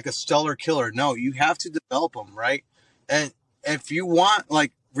in like a stellar killer. No, you have to develop them, right? And if you want,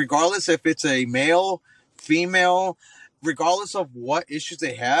 like, regardless if it's a male, female, regardless of what issues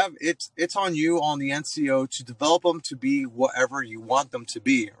they have, it's on you, on the NCO, to develop them to be whatever you want them to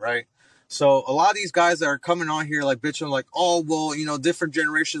be, right? So a lot of these guys that are coming on here like bitching like, oh, well, you know, different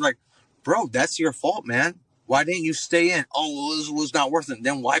generations, like, bro, that's your fault, man. Why didn't you stay in? Oh, well, this was not worth it.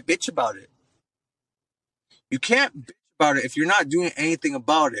 Then why bitch about it? You can't bitch about it if you're not doing anything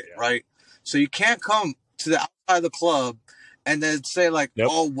about it, right? So you can't come to the outside of the club and then say like,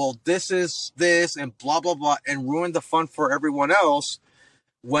 oh, well, this is this and blah, blah, blah, and ruin the fun for everyone else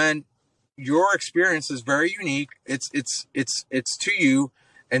when your experience is very unique. It's to you.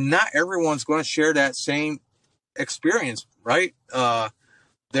 And not everyone's going to share that same experience, right?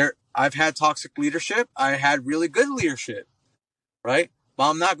 I've had toxic leadership. I had really good leadership, right? But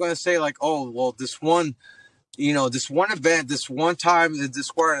I'm not going to say like, oh, well, this one event, this one time, this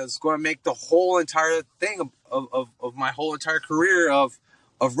square is going to make the whole entire thing of my whole entire career of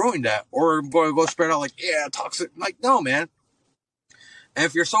ruining that. Or I'm going to go spread out like, yeah, toxic. Like, no, man. And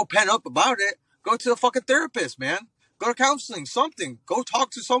if you're so pent up about it, Go to a fucking therapist, man. Go to counseling, something. Go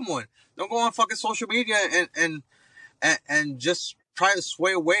talk to someone. Don't go on fucking social media and just try to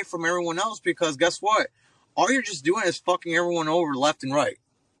sway away from everyone else, because guess what? All you're just doing is fucking everyone over left and right,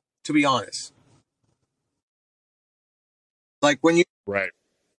 to be honest. Like when you... Right.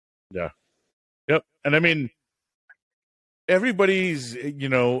 Yeah. Yep. And I mean, everybody's,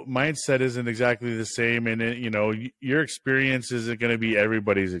 mindset isn't exactly the same. And, your experience isn't going to be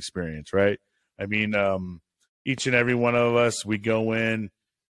everybody's experience, right? I mean, each and every one of us, we go in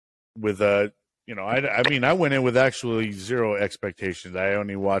with I went in with actually zero expectations. I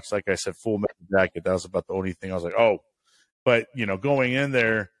only watched, like I said, Full Metal Jacket. That was about the only thing I was like, oh. But, going in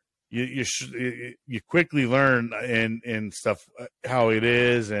there, you quickly learn and stuff, how it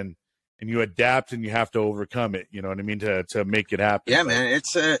is, and you adapt, and you have to overcome it. You know what I mean? To make it happen. Yeah, man.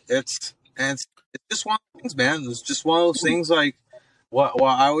 It's just one of those things, man. It's just one of those things, like what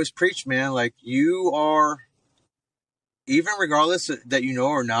I always preach, man. Like, you are, even regardless that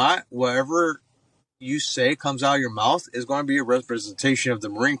or not, whatever you say comes out of your mouth is going to be a representation of the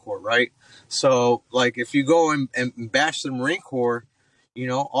Marine Corps, right? So, like, if you go and bash the Marine Corps,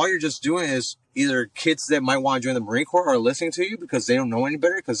 all you're just doing is either kids that might want to join the Marine Corps are listening to you because they don't know any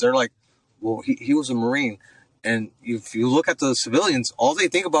better, because they're like, well, he was a Marine. And if you look at the civilians, all they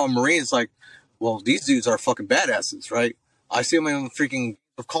think about Marines is like, well, these dudes are fucking badasses, right? I see them in freaking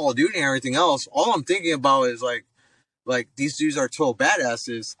Call of Duty and everything else. All I'm thinking about is like these dudes are total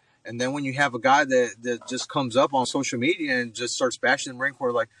badasses. And then when you have a guy that just comes up on social media and just starts bashing the Marine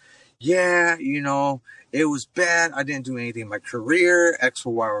Corps, like, yeah, it was bad. I didn't do anything in my career, X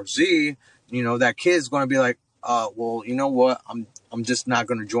or Y or Z. That kid's going to be like, well, you know what? I'm just not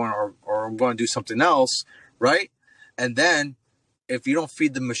going to join, or I'm going to do something else, right? And then if you don't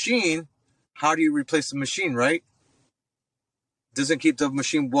feed the machine, how do you replace the machine, right? Doesn't keep the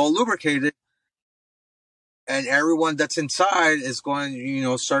machine well lubricated, and everyone that's inside is going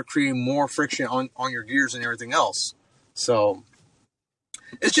to, start creating more friction on your gears and everything else. So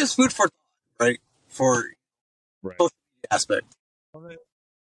it's just food for thought, right? For social aspect. The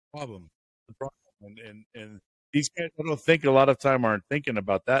problem. And these guys, I don't think a lot of time aren't thinking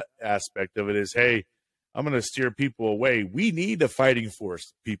about that aspect of it. Is, hey, I'm going to steer people away. We need a fighting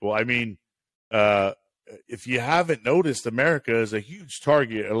force, people. I mean, if you haven't noticed, America is a huge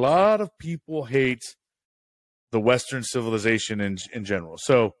target. A lot of people hate the Western civilization in general.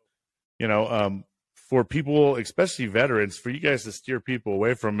 So, for people, especially veterans, for you guys to steer people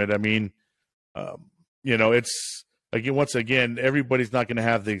away from it, I mean, it's, again, once again, everybody's not going to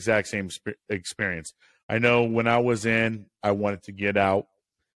have the exact same experience. I know when I was in, I wanted to get out,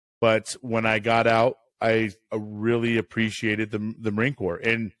 but when I got out, I really appreciated the Marine Corps,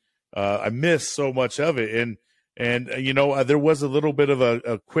 and I missed so much of it. And there was a little bit of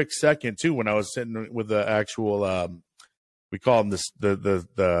a quick second too when I was sitting with the actual we call him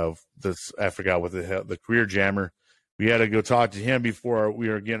the I forgot what the career jammer. We had to go talk to him before we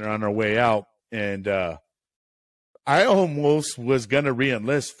were getting on our way out, and I almost was gonna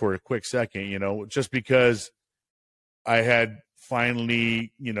re-enlist for a quick second, just because I had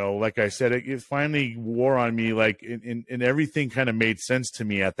finally, like I said, it finally wore on me, like, and everything kind of made sense to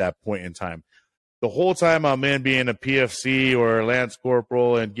me at that point in time. The whole time I'm in being a PFC or a Lance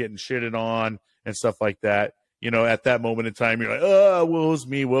Corporal and getting shitted on and stuff like that, at that moment in time, you're like, oh, woe's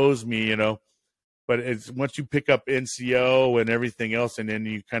me. But it's once you pick up NCO and everything else, and then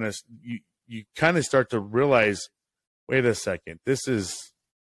you kind of start to realize, wait a second, there's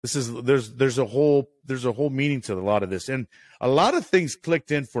a whole meaning to a lot of this, and a lot of things clicked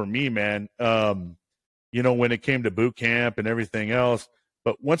in for me, man. When it came to boot camp and everything else,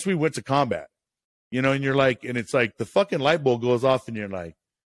 but once we went to combat, and you're like, and it's like the fucking light bulb goes off, and you're like,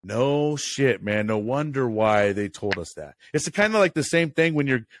 no shit, man. No wonder why they told us that. It's kind of like the same thing when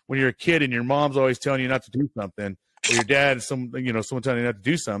you're a kid and your mom's always telling you not to do something, or your dad, someone telling you not to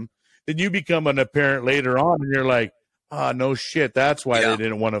do something. Then you become an parent later on, and you're like, no shit. That's why they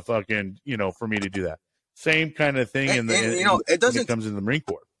didn't want to fucking, for me to do that. Same kind of thing. It doesn't, when it comes in the Marine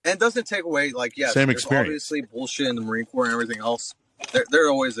Corps. And it doesn't take away, like, yes, same there's experience. Obviously bullshit in the Marine Corps and everything else. There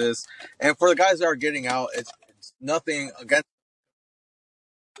always is. And for the guys that are getting out, it's nothing against.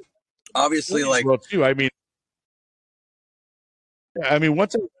 Obviously, like, well, too. I mean,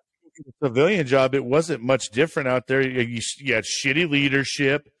 once I was in a civilian job, it wasn't much different out there. You had shitty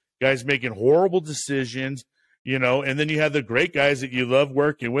leadership, guys making horrible decisions, and then you had the great guys that you love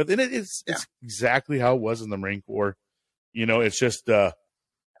working with, and it's exactly how it was in the Marine Corps. It's just,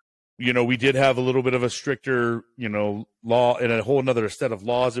 we did have a little bit of a stricter, law and a whole another set of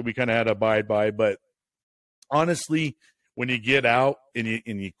laws that we kind of had to abide by. But honestly, when you get out and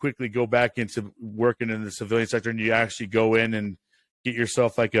you quickly go back into working in the civilian sector, and you actually go in and get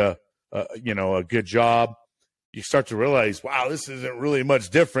yourself like a good job, you start to realize, wow, this isn't really much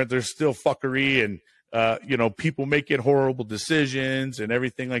different. There's still fuckery and people making horrible decisions and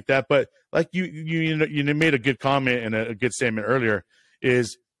everything like that. But like you made a good comment and a good statement earlier,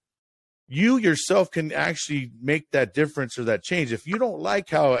 is you yourself can actually make that difference or that change. If you don't like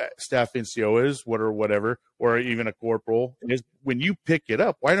how staff NCO is, whatever, or even a corporal is, when you pick it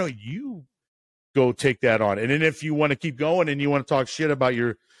up, why don't you go take that on? And then if you want to keep going and you want to talk shit about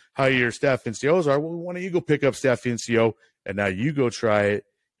how your staff NCOs are, well, why don't you go pick up staff NCO and now you go try it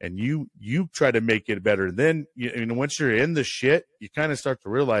and you try to make it better. And then once you're in the shit, you kind of start to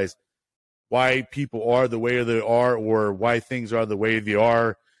realize why people are the way they are, or why things are the way they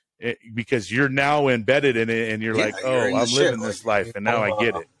are, because you're now embedded in it, and you're like, oh, I'm living this life, and now I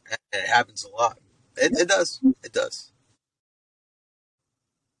get it. It happens a lot. It does. It does.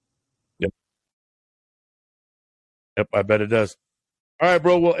 Yep, I bet it does. All right,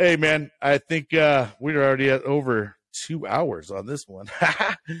 bro. Well, hey, man, I think we're already at over 2 hours on this one.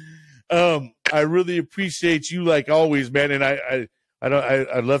 I really appreciate you, like always, man, and I'd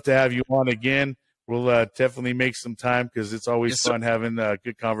love to have you on again. We'll definitely make some time, because it's always fun having a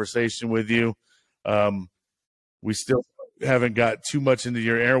good conversation with you. We still haven't got too much into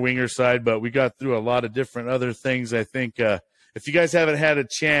your air winger side, but we got through a lot of different other things. I think if you guys haven't had a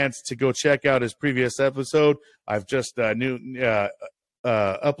chance to go check out his previous episode, I've just uploaded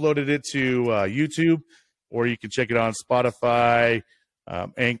it to YouTube, or you can check it on Spotify,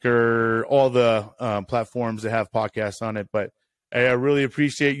 Anchor, all the platforms that have podcasts on it. But hey, I really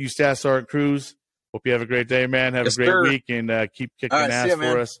appreciate you, Staff Sergeant Cruz. Hope you have a great day, man. Have a great week, and keep kicking ass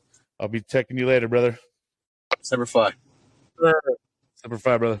for us. I'll be checking you later, brother. Semper Fi. Semper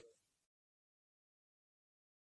Fi, brother.